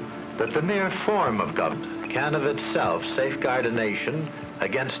idea that the mere form of government can of itself safeguard a nation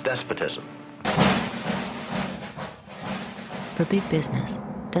against despotism. For big business,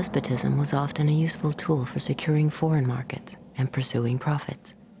 despotism was often a useful tool for securing foreign markets and pursuing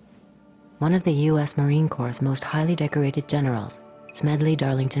profits. One of the U.S. Marine Corps' most highly decorated generals, Smedley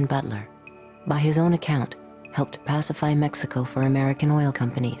Darlington Butler, by his own account, helped pacify Mexico for American oil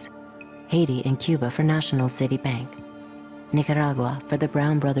companies, Haiti and Cuba for National City Bank, Nicaragua for the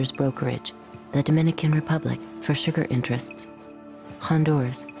Brown Brothers Brokerage, the Dominican Republic for sugar interests,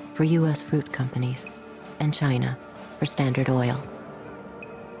 Honduras for U.S. fruit companies, and China for Standard Oil.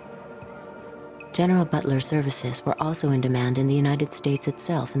 General Butler's services were also in demand in the United States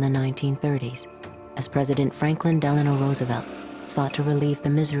itself in the 1930s, as President Franklin Delano Roosevelt sought to relieve the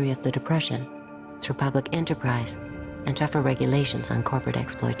misery of the Depression through public enterprise and tougher regulations on corporate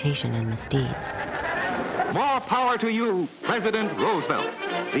exploitation and misdeeds. More power to you, President Roosevelt.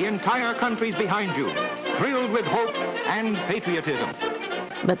 The entire country's behind you, thrilled with hope and patriotism.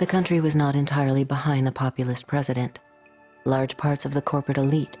 But the country was not entirely behind the populist president. Large parts of the corporate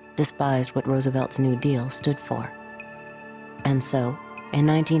elite despised what Roosevelt's New Deal stood for. And so, in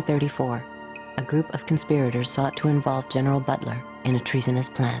 1934, a group of conspirators sought to involve General Butler in a treasonous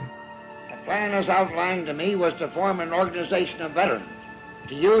plan. The plan as outlined to me was to form an organization of veterans,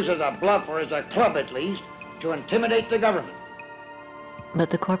 to use as a bluff or as a club at least, to intimidate the government. But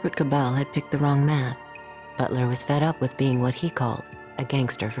the corporate cabal had picked the wrong man. Butler was fed up with being what he called a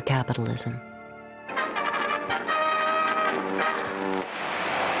gangster for capitalism.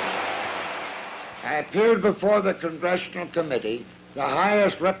 I appeared before the Congressional Committee, the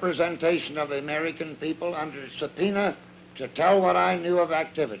highest representation of the American people, under subpoena to tell what I knew of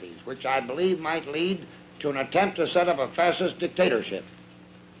activities which I believe might lead to an attempt to set up a fascist dictatorship.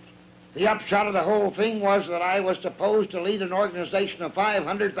 The upshot of the whole thing was that I was supposed to lead an organization of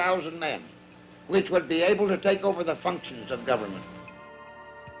 500,000 men, which would be able to take over the functions of government.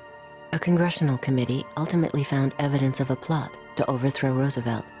 A congressional committee ultimately found evidence of a plot to overthrow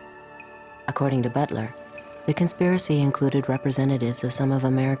Roosevelt. According to Butler, the conspiracy included representatives of some of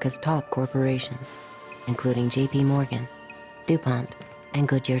America's top corporations, including J.P. Morgan, DuPont, and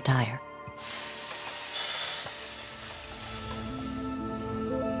Goodyear Tire.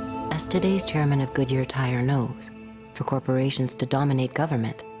 As today's chairman of Goodyear Tire knows, for corporations to dominate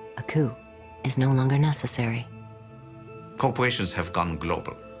government, a coup is no longer necessary. Corporations have gone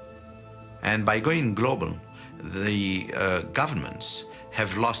global. And by going global, the governments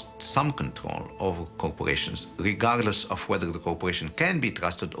have lost some control over corporations. Regardless of whether the corporation can be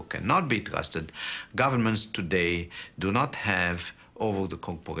trusted or cannot be trusted, governments today do not have over the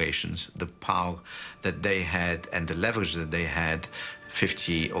corporations the power that they had and the leverage that they had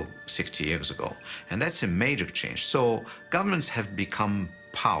 50 or 60 years ago. And that's a major change. So governments have become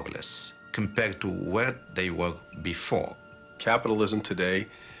powerless compared to where they were before. Capitalism today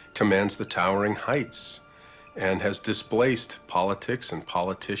commands the towering heights and has displaced politics and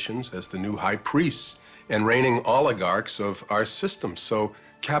politicians as the new high priests and reigning oligarchs of our system. So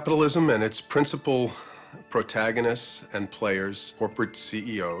capitalism and its principal protagonists and players, corporate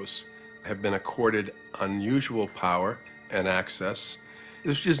CEOs, have been accorded unusual power and access.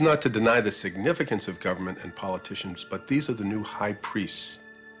 This is not to deny the significance of government and politicians, but these are the new high priests.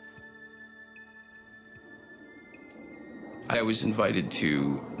 I was invited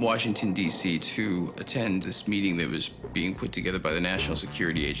to Washington, D.C. to attend this meeting that was being put together by the National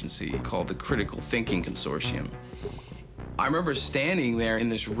Security Agency called the Critical Thinking Consortium. I remember standing there in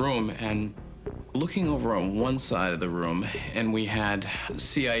this room and looking over on one side of the room, and we had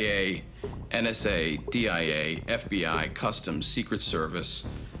CIA, NSA, DIA, FBI, Customs, Secret Service,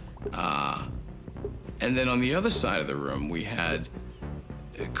 and then on the other side of the room, we had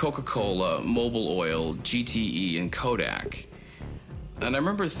Coca-Cola, Mobil Oil, GTE, and Kodak. And I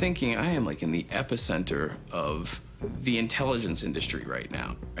remember thinking, I am like in the epicenter of the intelligence industry right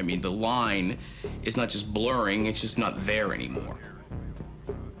now. I mean, the line is not just blurring, it's just not there anymore.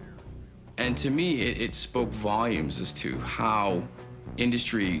 And to me, it spoke volumes as to how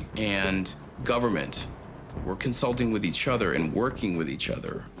industry and government were consulting with each other and working with each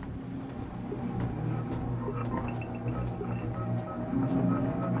other.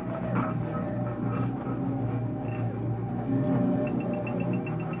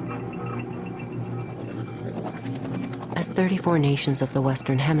 As 34 nations of the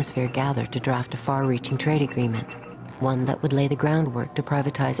Western Hemisphere gathered to draft a far-reaching trade agreement, one that would lay the groundwork to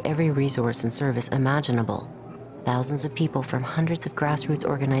privatize every resource and service imaginable, thousands of people from hundreds of grassroots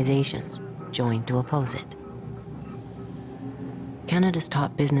organizations joined to oppose it. Canada's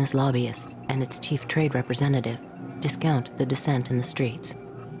top business lobbyists and its chief trade representative discount the dissent in the streets.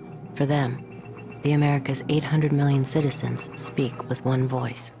 For them, the America's 800 million citizens speak with one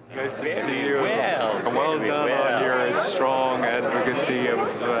voice. Nice to see you. Well done on your strong advocacy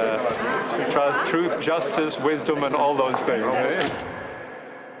of truth, justice, wisdom, and all those things.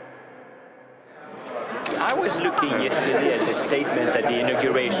 I was looking yesterday at the statements at the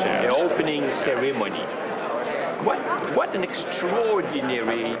inauguration, the opening ceremony. What an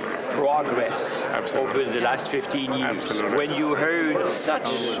extraordinary progress over the last 15 years. Absolutely. When you heard such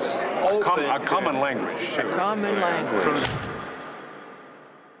open... A common language. A common language.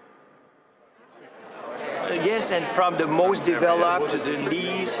 Yes, and from the most developed to the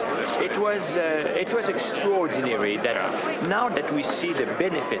least, it was extraordinary that now that we see the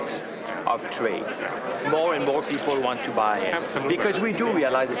benefits of trade, more and more people want to buy it. Absolutely. Because we do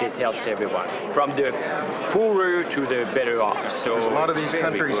realize that it helps everyone, from the poorer to the better off. So a lot of these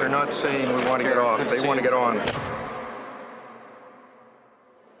countries are not saying we want to get off, they want to get on.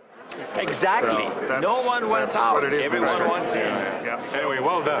 Exactly. No one wants out. Everyone wants in. Yeah. Anyway,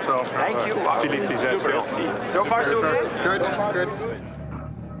 well done. So, thank you. Félicitations. So far, so good. Good.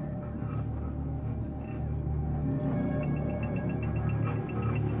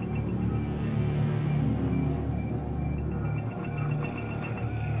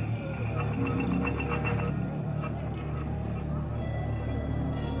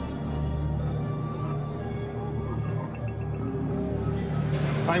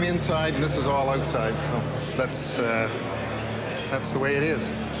 I'm inside and this is all outside, so that's the way it is.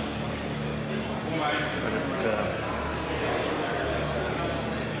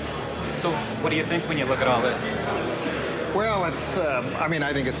 So, what do you think when you look at all this? Well, it's. I mean,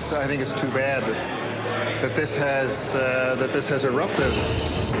 I think it's too bad that this has erupted.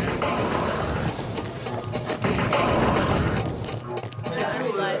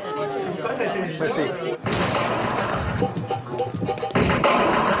 Let's see.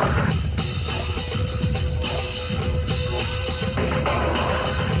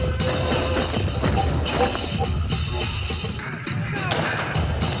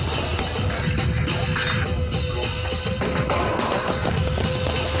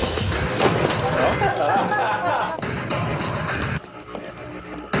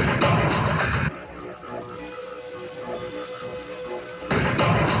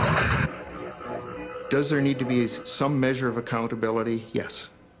 Does there need to be some measure of accountability? Yes.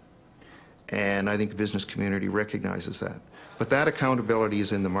 And I think the business community recognizes that. But that accountability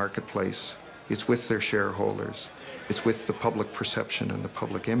is in the marketplace. It's with their shareholders. It's with the public perception and the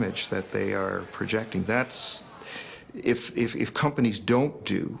public image that they are projecting. That's, if companies don't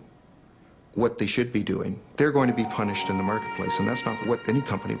do what they should be doing, they're going to be punished in the marketplace, and that's not what any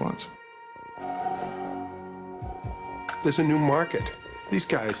company wants. There's a new market. These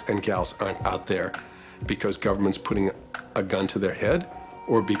guys and gals aren't out there because government's putting a gun to their head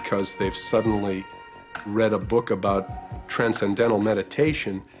or because they've suddenly read a book about transcendental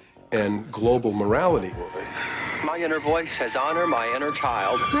meditation and global morality. My inner voice says honor my inner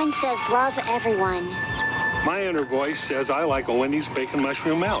child. Mine says love everyone. My inner voice says I like a Wendy's bacon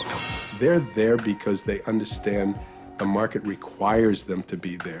mushroom melt. They're there because they understand the market requires them to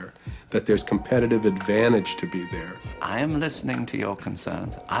be there, that there's competitive advantage to be there. I am listening to your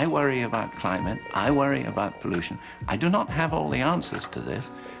concerns. I worry about climate. I worry about pollution. I do not have all the answers to this,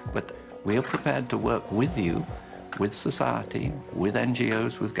 but we are prepared to work with you with society, with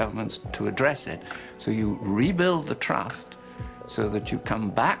NGOs, with governments to address it. So you rebuild the trust so that you come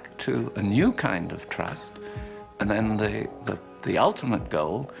back to a new kind of trust, and then the ultimate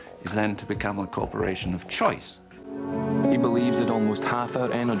goal is then to become a corporation of choice. He believes that almost half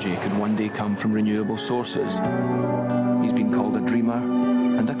our energy could one day come from renewable sources. He's been called a dreamer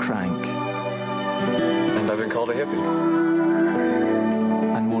and a crank. And I've been called a hippie.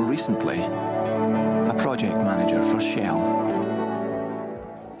 And more recently, a project manager for Shell.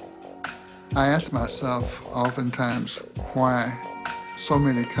 I ask myself oftentimes why so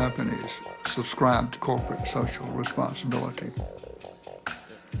many companies subscribe to corporate social responsibility.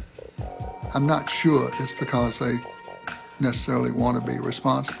 I'm not sure it's because they necessarily want to be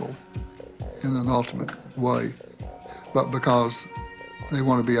responsible in an ultimate way, but because they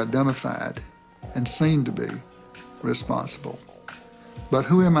want to be identified and seen to be responsible. But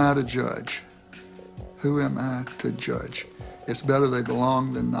who am I to judge? Who am I to judge? It's better they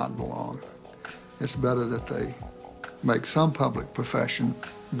belong than not belong. It's better that they make some public profession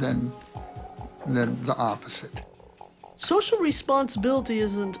than the opposite. Social responsibility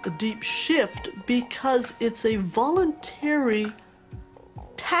isn't a deep shift because it's a voluntary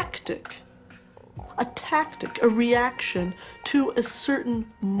tactic, a reaction to a certain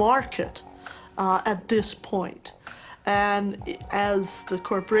market at this point. And as the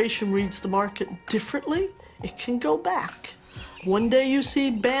corporation reads the market differently, it can go back. One day you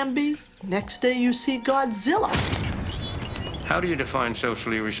see Bambi, next day you see Godzilla. How do you define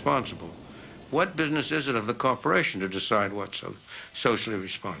socially responsible? What business is it of the corporation to decide what's socially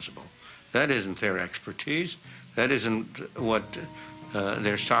responsible? That isn't their expertise. That isn't what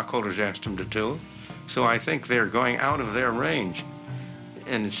their stockholders asked them to do. So I think they're going out of their range,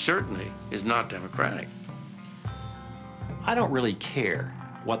 and it certainly is not democratic. I don't really care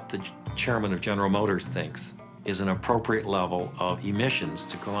what the chairman of General Motors thinks is an appropriate level of emissions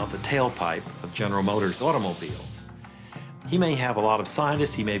to come out the tailpipe of General Motors automobiles. He may have a lot of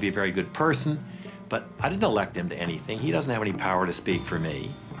scientists, he may be a very good person, but I didn't elect him to anything. He doesn't have any power to speak for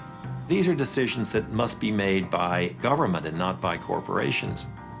me. These are decisions that must be made by government and not by corporations.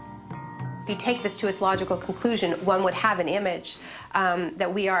 If you take this to its logical conclusion, one would have an image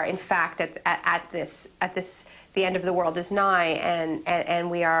that we are, in fact, at the end of the world is nigh, and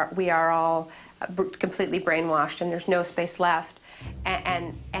we are all completely brainwashed, and there's no space left,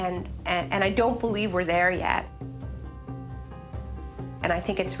 and I don't believe we're there yet. And I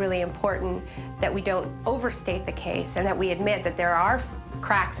think it's really important that we don't overstate the case and that we admit that there are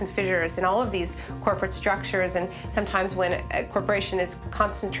cracks and fissures in all of these corporate structures, and sometimes when a corporation is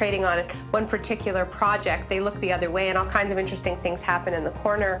concentrating on one particular project, they look the other way and all kinds of interesting things happen in the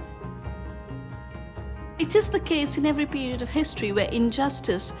corner. It is the case in every period of history where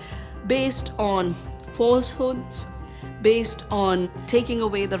injustice based on falsehoods, based on taking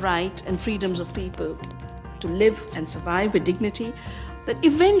away the right and freedoms of people to live and survive with dignity, that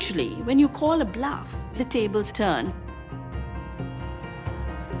eventually, when you call a bluff, the tables turn.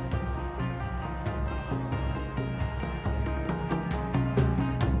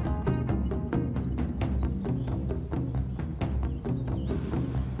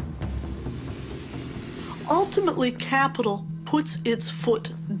 Ultimately, capital puts its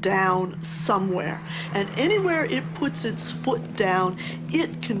foot down somewhere, and anywhere it puts its foot down,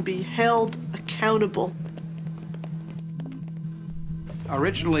 it can be held accountable.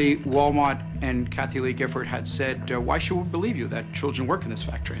 Originally, Walmart and Kathy Lee Gifford had said, why should we believe you that children work in this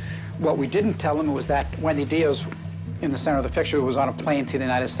factory? What we didn't tell them was that Wendy Diaz, in the center of the picture, was on a plane to the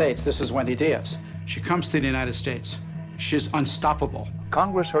United States. This is Wendy Diaz. She comes to the United States. She's unstoppable.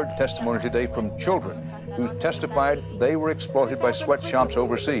 Congress heard testimony today from children who testified they were exploited by sweatshops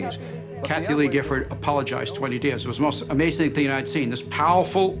overseas. Kathy Lee Gifford apologized to Wendy Diaz. It was the most amazing thing I'd seen. This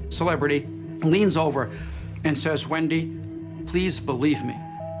powerful celebrity leans over and says, Wendy, please believe me,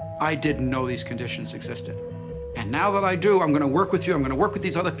 I didn't know these conditions existed. And now that I do, I'm going to work with you, I'm going to work with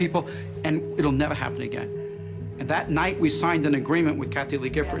these other people, and it'll never happen again. And that night, we signed an agreement with Kathy Lee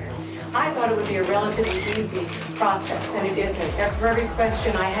Gifford. I thought it would be a relatively easy process, and it isn't. For every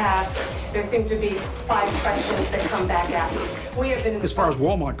question I have, there seem to be 5 questions that come back at me. We have been... As far as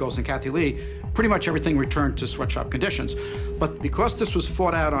Walmart goes and Kathy Lee, pretty much everything returned to sweatshop conditions. But because this was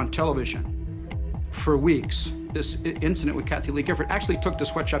fought out on television for weeks, this incident with Kathy Lee Gifford actually took the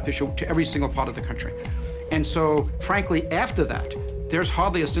sweatshop issue to every single part of the country. And so, frankly, after that, there's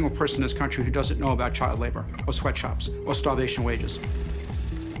hardly a single person in this country who doesn't know about child labor or sweatshops or starvation wages.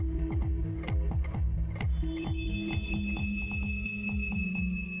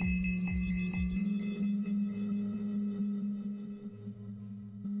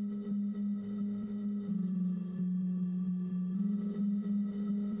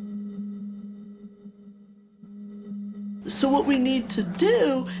 So what we need to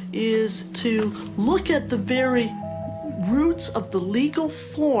do is to look at the very roots of the legal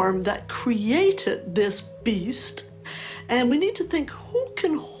form that created this beast, and we need to think who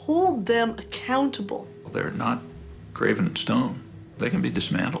can hold them accountable. They're not graven in stone. They can be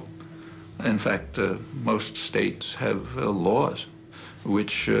dismantled. In fact, most states have laws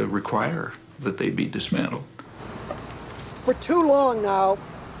which require that they be dismantled. For too long now,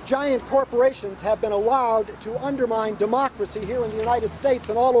 giant corporations have been allowed to undermine democracy here in the United States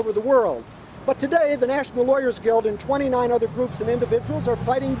and all over the world. But today, the National Lawyers Guild and 29 other groups and individuals are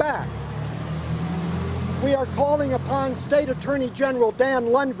fighting back. We are calling upon State Attorney General Dan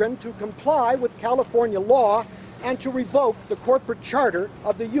Lundgren to comply with California law and to revoke the corporate charter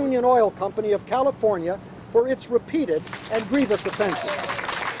of the Union Oil Company of California for its repeated and grievous offenses.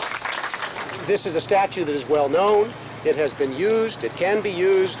 This is a statute that is well known. It has been used. It can be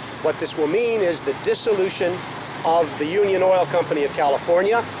used. What this will mean is the dissolution of the Union Oil Company of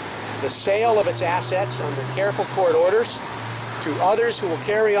California, the sale of its assets under careful court orders to others who will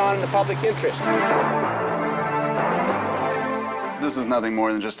carry on in the public interest. This is nothing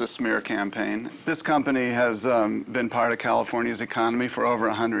more than just a smear campaign. This company has been part of California's economy for over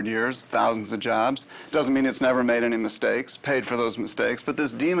 100 years, thousands of jobs. Doesn't mean it's never made any mistakes, paid for those mistakes, but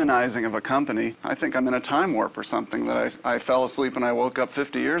this demonizing of a company, I think I'm in a time warp or something, that I fell asleep and I woke up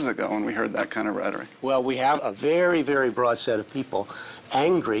 50 years ago when we heard that kind of rhetoric. Well, we have a very, very broad set of people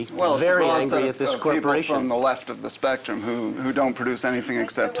angry, well, very it's a broad angry set at this of corporation. People from the left of the spectrum who don't produce anything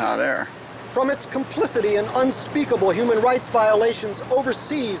except hot air. From its complicity in unspeakable human rights violations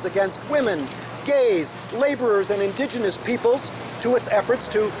overseas against women, gays, laborers, and indigenous peoples, to its efforts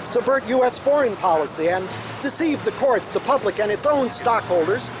to subvert U.S. foreign policy and deceive the courts, the public, and its own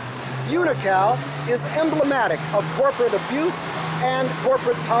stockholders, Unocal is emblematic of corporate abuse and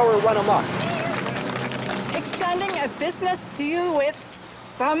corporate power run amok. Extending a business deal with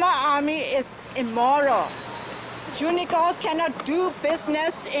Burma Army is immoral. Unocal cannot do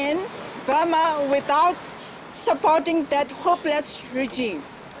business in Burma without supporting that hopeless regime.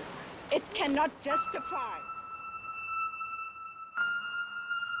 It cannot justify.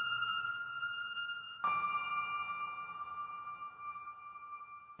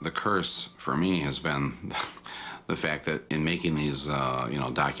 The curse for me has been the fact that in making these,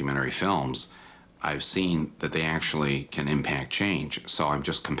 documentary films, I've seen that they actually can impact change. So I'm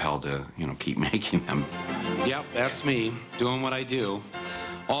just compelled to, keep making them. Yep, that's me, doing what I do.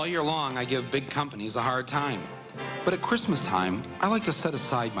 All year long, I give big companies a hard time. But at Christmas time, I like to set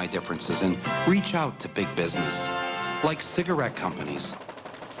aside my differences and reach out to big business, like cigarette companies.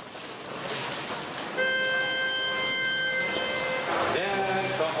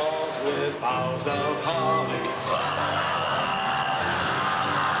 Deck the halls with boughs of holly.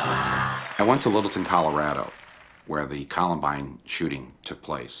 I went to Littleton, Colorado, where the Columbine shooting took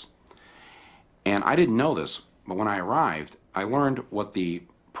place. And I didn't know this, but when I arrived, I learned what the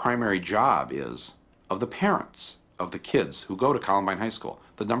primary job is of the parents of the kids who go to Columbine High School.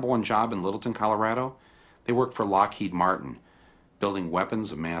 The #1 job in Littleton, Colorado, they work for Lockheed Martin, building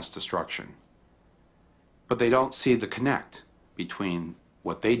weapons of mass destruction. But they don't see the connect between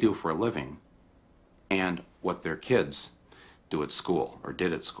what they do for a living and what their kids do at school or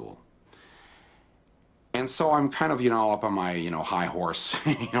did at school. And so I'm kind of, up on my, high horse,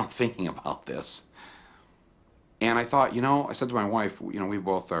 thinking about this. And I thought, I said to my wife, we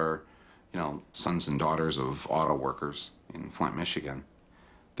both are, sons and daughters of auto workers in Flint, Michigan.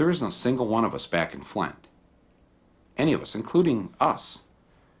 There isn't a single one of us back in Flint, any of us, including us,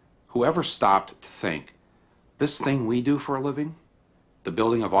 who ever stopped to think, this thing we do for a living, the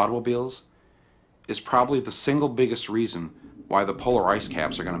building of automobiles, is probably the single biggest reason why the polar ice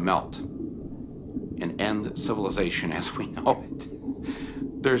caps are going to melt and end civilization as we know it.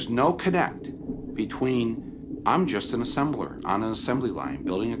 There's no connect between I'm just an assembler on an assembly line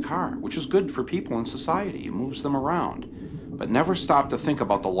building a car, which is good for people in society. It moves them around. But never stop to think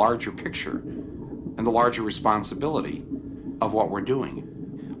about the larger picture and the larger responsibility of what we're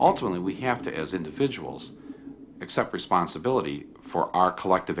doing. Ultimately, we have to, as individuals, accept responsibility for our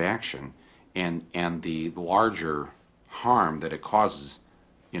collective action and the larger harm that it causes,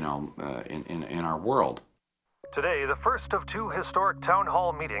 in our world. Today, the first of 2 historic town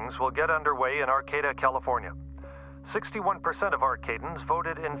hall meetings will get underway in Arcata, California. 61% of Arcadans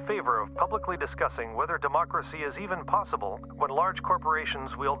voted in favor of publicly discussing whether democracy is even possible when large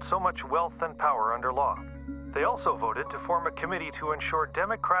corporations wield so much wealth and power under law. They also voted to form a committee to ensure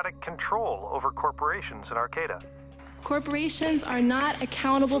democratic control over corporations in Arcata. Corporations are not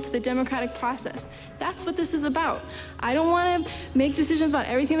accountable to the democratic process. That's what this is about. I don't want to make decisions about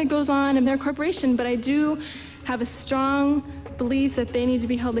everything that goes on in their corporation, but I do have a strong belief that they need to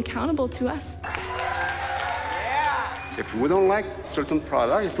be held accountable to us. If we don't like certain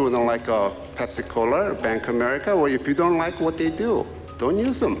product, if we don't like Pepsi Cola, Bank of America, or if you don't like what they do, don't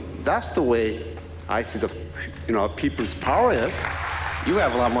use them. That's the way I see the, people's power is. You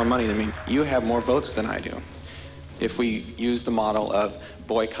have a lot more money than me. You have more votes than I do. If we use the model of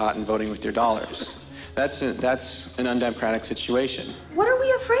boycott and voting with your dollars, that's an undemocratic situation. What are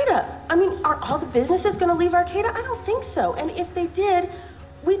we afraid of? I mean, are all the businesses going to leave Arcata? I don't think so. And if they did,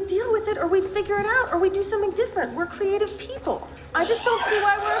 we'd deal with it, or we'd figure it out, or we'd do something different. We're creative people. I just don't see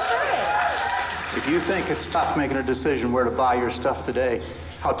why we're afraid. If you think it's tough making a decision where to buy your stuff today,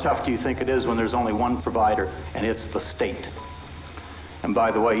 how tough do you think it is when there's only one provider, and it's the state? And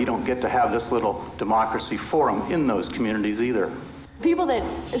by the way, you don't get to have this little democracy forum in those communities either. People that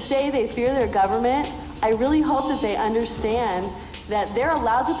say they fear their government, I really hope that they understand that they're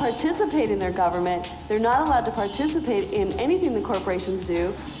allowed to participate in their government. They're not allowed to participate in anything the corporations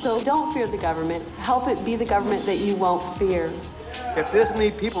do. So don't fear the government. Help it be the government that you won't fear. If this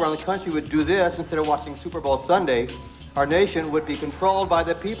many people around the country would do this instead of watching Super Bowl Sunday, our nation would be controlled by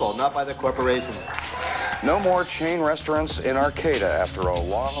the people, not by the corporations. No more chain restaurants in Arcata after a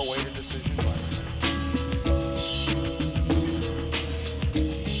long-awaited decision by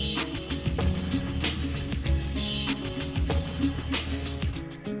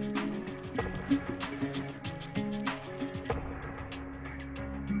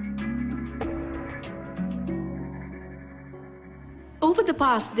Over the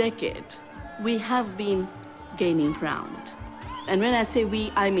past decade, we have been gaining ground. And when I say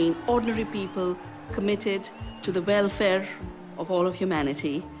we, I mean ordinary people committed to the welfare of all of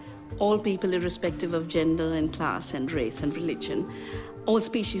humanity, all people irrespective of gender and class and race and religion, all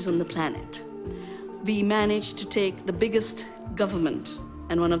species on the planet. We managed to take the biggest government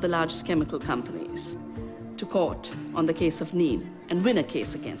and one of the largest chemical companies to court on the case of Neem and win a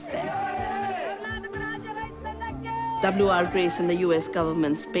case against them. W.R. Grace and the U.S.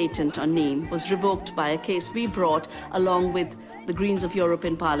 government's patent on Neem was revoked by a case we brought along with the Greens of Europe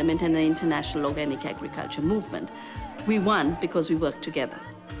in Parliament and the International Organic Agriculture Movement. We won because we worked together.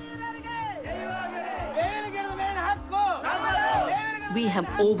 We have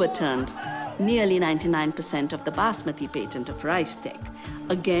overturned nearly 99% of the Basmati patent of rice tech.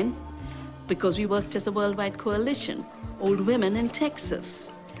 Again, because we worked as a worldwide coalition. Old women in Texas,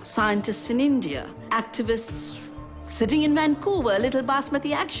 scientists in India, activists sitting in Vancouver, a little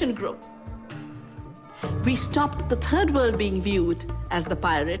Basmati action group. We stopped the third world being viewed as the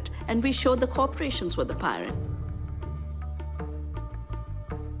pirate, and we showed the corporations were the pirate.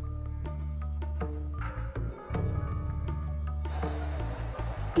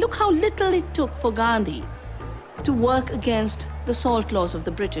 Look how little it took for Gandhi to work against the salt laws of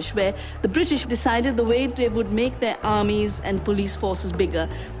the British, where the British decided the way they would make their armies and police forces bigger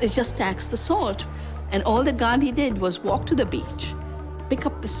is just tax the salt. And all that Gandhi did was walk to the beach, pick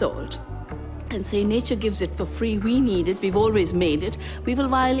up the salt, and say, nature gives it for free, we need it, we've always made it, we will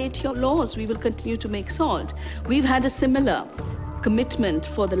violate your laws, we will continue to make salt. We've had a similar commitment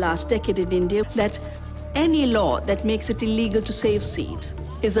for the last decade in India that any law that makes it illegal to save seed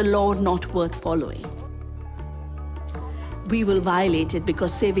is a law not worth following. We will violate it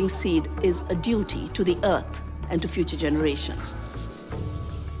because saving seed is a duty to the earth and to future generations.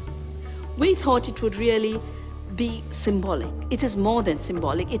 We thought it would really be symbolic. It is more than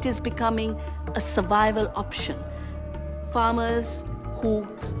symbolic. It is becoming a survival option. Farmers who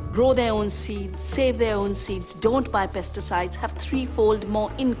grow their own seeds, save their own seeds, don't buy pesticides, have threefold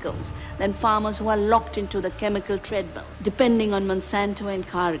more incomes than farmers who are locked into the chemical treadmill, depending on Monsanto and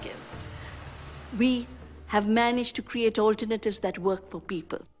Cargill. We have managed to create alternatives that work for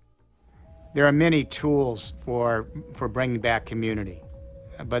people. There are many tools for bringing back community.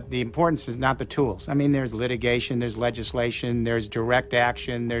 But the importance is not the tools. I mean, there's litigation, there's legislation, there's direct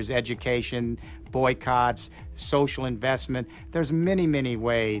action, there's education, boycotts, social investment. There's many, many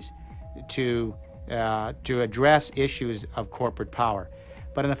ways to address issues of corporate power.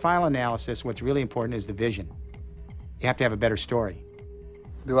 But in the final analysis, what's really important is the vision. You have to have a better story.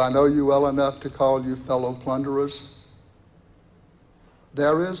 Do I know you well enough to call you fellow plunderers?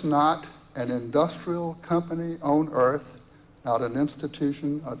 There is not an industrial company on earth, not an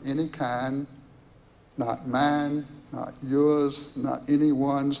institution of any kind, not mine, not yours, not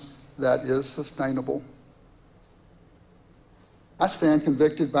anyone's, that is sustainable. I stand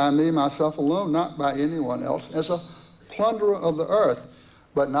convicted by me, myself alone, not by anyone else, as a plunderer of the earth,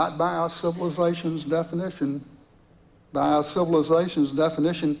 but not by our civilization's definition. By our civilization's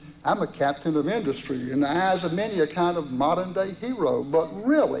definition, I'm a captain of industry, in the eyes of many a kind of modern-day hero, but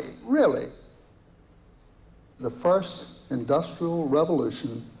really, The first industrial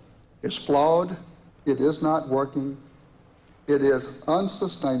revolution is flawed, it is not working, it is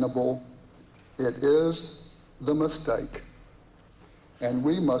unsustainable, it is the mistake. And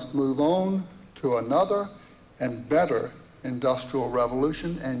we must move on to another and better industrial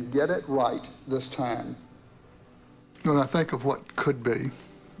revolution and get it right this time. When I think of what could be,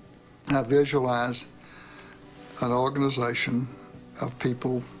 I visualize an organization of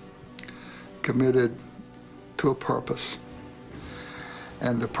people committed to a purpose.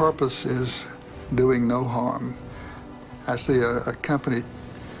 And the purpose is doing no harm. I see a company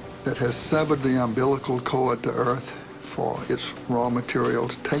that has severed the umbilical cord to earth for its raw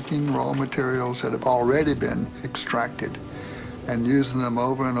materials, taking raw materials that have already been extracted and using them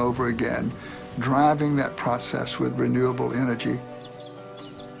over and over again, driving that process with renewable energy.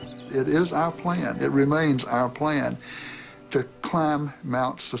 It is our plan, it remains our plan to climb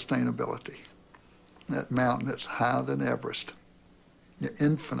Mount Sustainability, that mountain that's higher than Everest,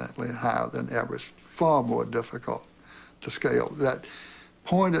 infinitely higher than Everest, far more difficult to scale. That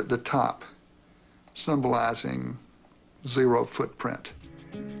point at the top symbolizing zero footprint.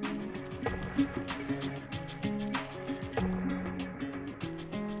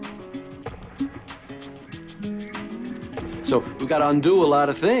 So we've got to undo a lot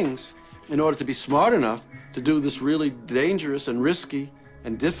of things in order to be smart enough to do this really dangerous and risky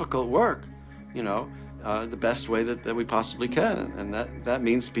and difficult work, you know, the best way that we possibly can. And that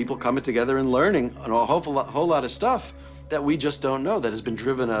means people coming together and learning a whole lot of stuff that we just don't know, that has been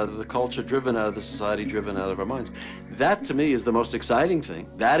driven out of the culture, driven out of the society, driven out of our minds. That, to me, is the most exciting thing.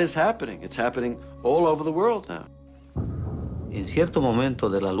 That is happening. It's happening all over the world now. En cierto momento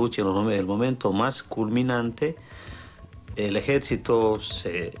de la lucha, el momento más culminante, el ejército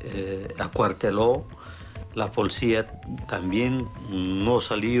se acuarteló, la policía también no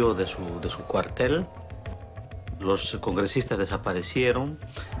salió de su cuartel, los congresistas desaparecieron,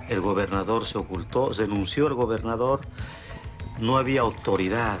 el gobernador se ocultó, se denunció al gobernador, no había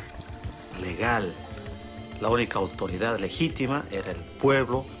autoridad legal, la única autoridad legítima era el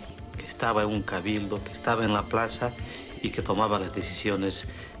pueblo que estaba en un cabildo, que estaba en la plaza y que tomaba las decisiones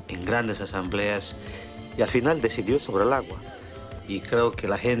en grandes asambleas y al final decidió sobre el agua. Y creo que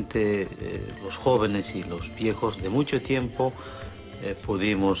la gente, los jóvenes y los viejos de mucho tiempo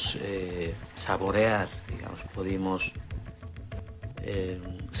pudimos saborear, digamos, pudimos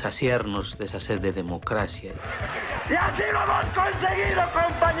saciarnos de esa sed de democracia. ¡Y así lo hemos conseguido,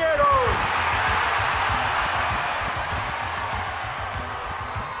 compañeros!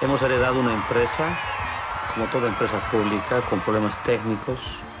 Hemos heredado una empresa, como toda empresa pública, con problemas técnicos,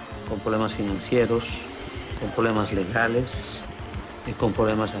 con problemas financieros, con problemas legales y con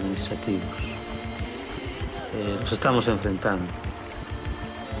problemas administrativos. Nos estamos enfrentando.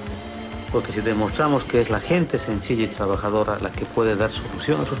 Porque si demostramos que es la gente sencilla y trabajadora la que puede dar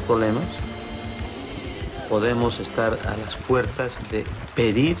solución a sus problemas, podemos estar a las puertas de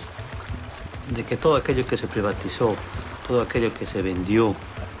pedir de que todo aquello que se privatizó, todo aquello que se vendió,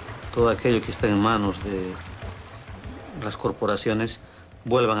 todo aquello que está en manos de las corporaciones,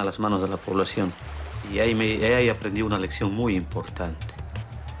 vuelvan a las manos de la población. Y ahí aprendí una lección muy importante,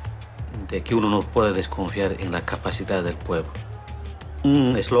 de que uno no puede desconfiar en la capacidad del pueblo.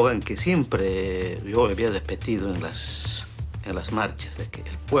 Un eslogan que siempre yo había repetido en las marchas, de que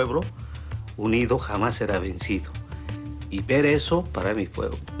el pueblo unido jamás será vencido. Y ver eso para mí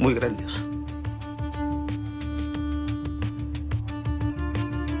fue muy grandioso.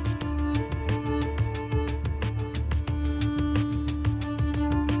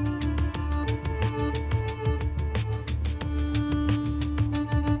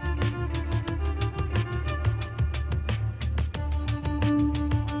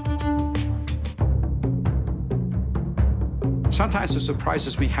 Sometimes it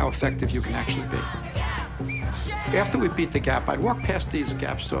surprises me how effective you can actually be. After we beat the Gap, I'd walk past these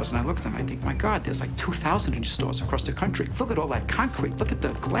Gap stores and I look at them, I think, my God, there's like 2,000 of these stores across the country. Look at all that concrete, look at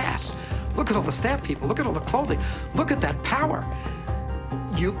the glass, look at all the staff people, look at all the clothing, look at that power.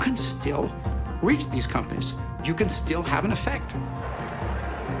 You can still reach these companies. You can still have an effect.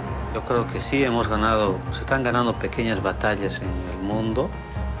 Yo creo que sí hemos ganado, se están ganando pequeñas batallas en el mundo,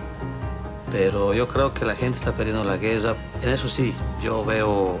 pero yo creo que la gente está perdiendo la guerra. En eso sí, yo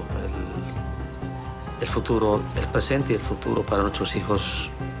veo el futuro, el presente y el futuro para nuestros hijos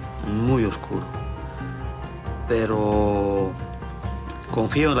muy oscuro. Pero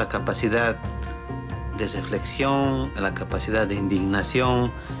confío en la capacidad de reflexión, en la capacidad de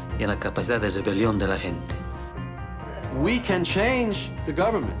indignación y en la capacidad de rebelión de la gente. We can change the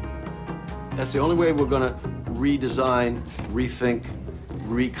government. That's the only way we're going to redesign, rethink,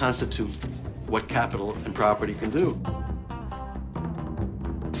 reconstitute what capital and property can do.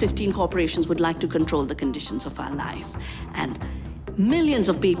 15 corporations would like to control the conditions of our life. And millions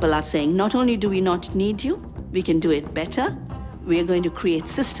of people are saying, not only do we not need you, we can do it better. We are going to create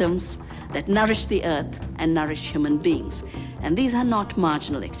systems that nourish the earth and nourish human beings. And these are not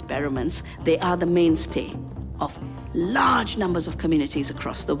marginal experiments. They are the mainstay of large numbers of communities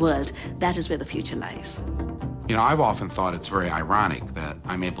across the world. That is where the future lies. You know, I've often thought it's very ironic that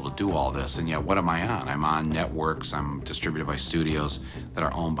I'm able to do all this, and yet what am I on? I'm on networks, I'm distributed by studios that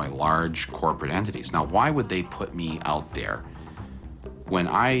are owned by large corporate entities. Now, why would they put me out there when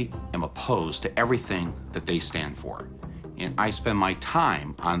I am opposed to everything that they stand for? And I spend my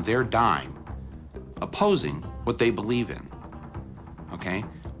time on their dime opposing what they believe in, okay?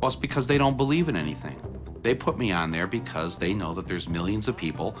 Well, it's because they don't believe in anything. They put me on there because they know that there's millions of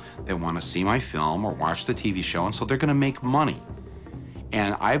people that want to see my film or watch the TV show, and so they're going to make money.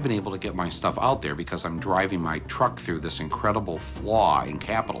 And I've been able to get my stuff out there because I'm driving my truck through this incredible flaw in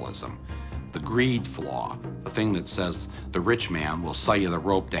capitalism, the greed flaw, the thing that says the rich man will sell you the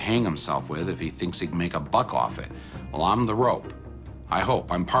rope to hang himself with if he thinks he can make a buck off it. Well, I'm the rope. I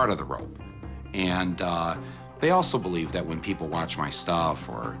hope. I'm part of the rope. And they also believe that when people watch my stuff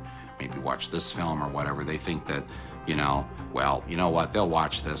or maybe watch this film or whatever, they think that, you know, well, you know what, they'll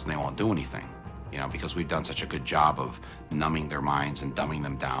watch this and they won't do anything, you know, because we've done such a good job of numbing their minds and dumbing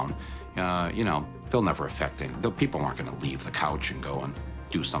them down. You know, they'll never affect it. The people aren't going to leave the couch and go and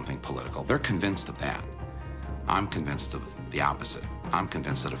do something political. They're convinced of that. I'm convinced of the opposite. I'm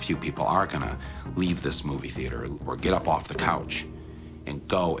convinced that a few people are going to leave this movie theater or get up off the couch and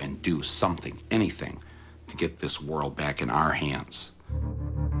go and do something, anything, to get this world back in our hands.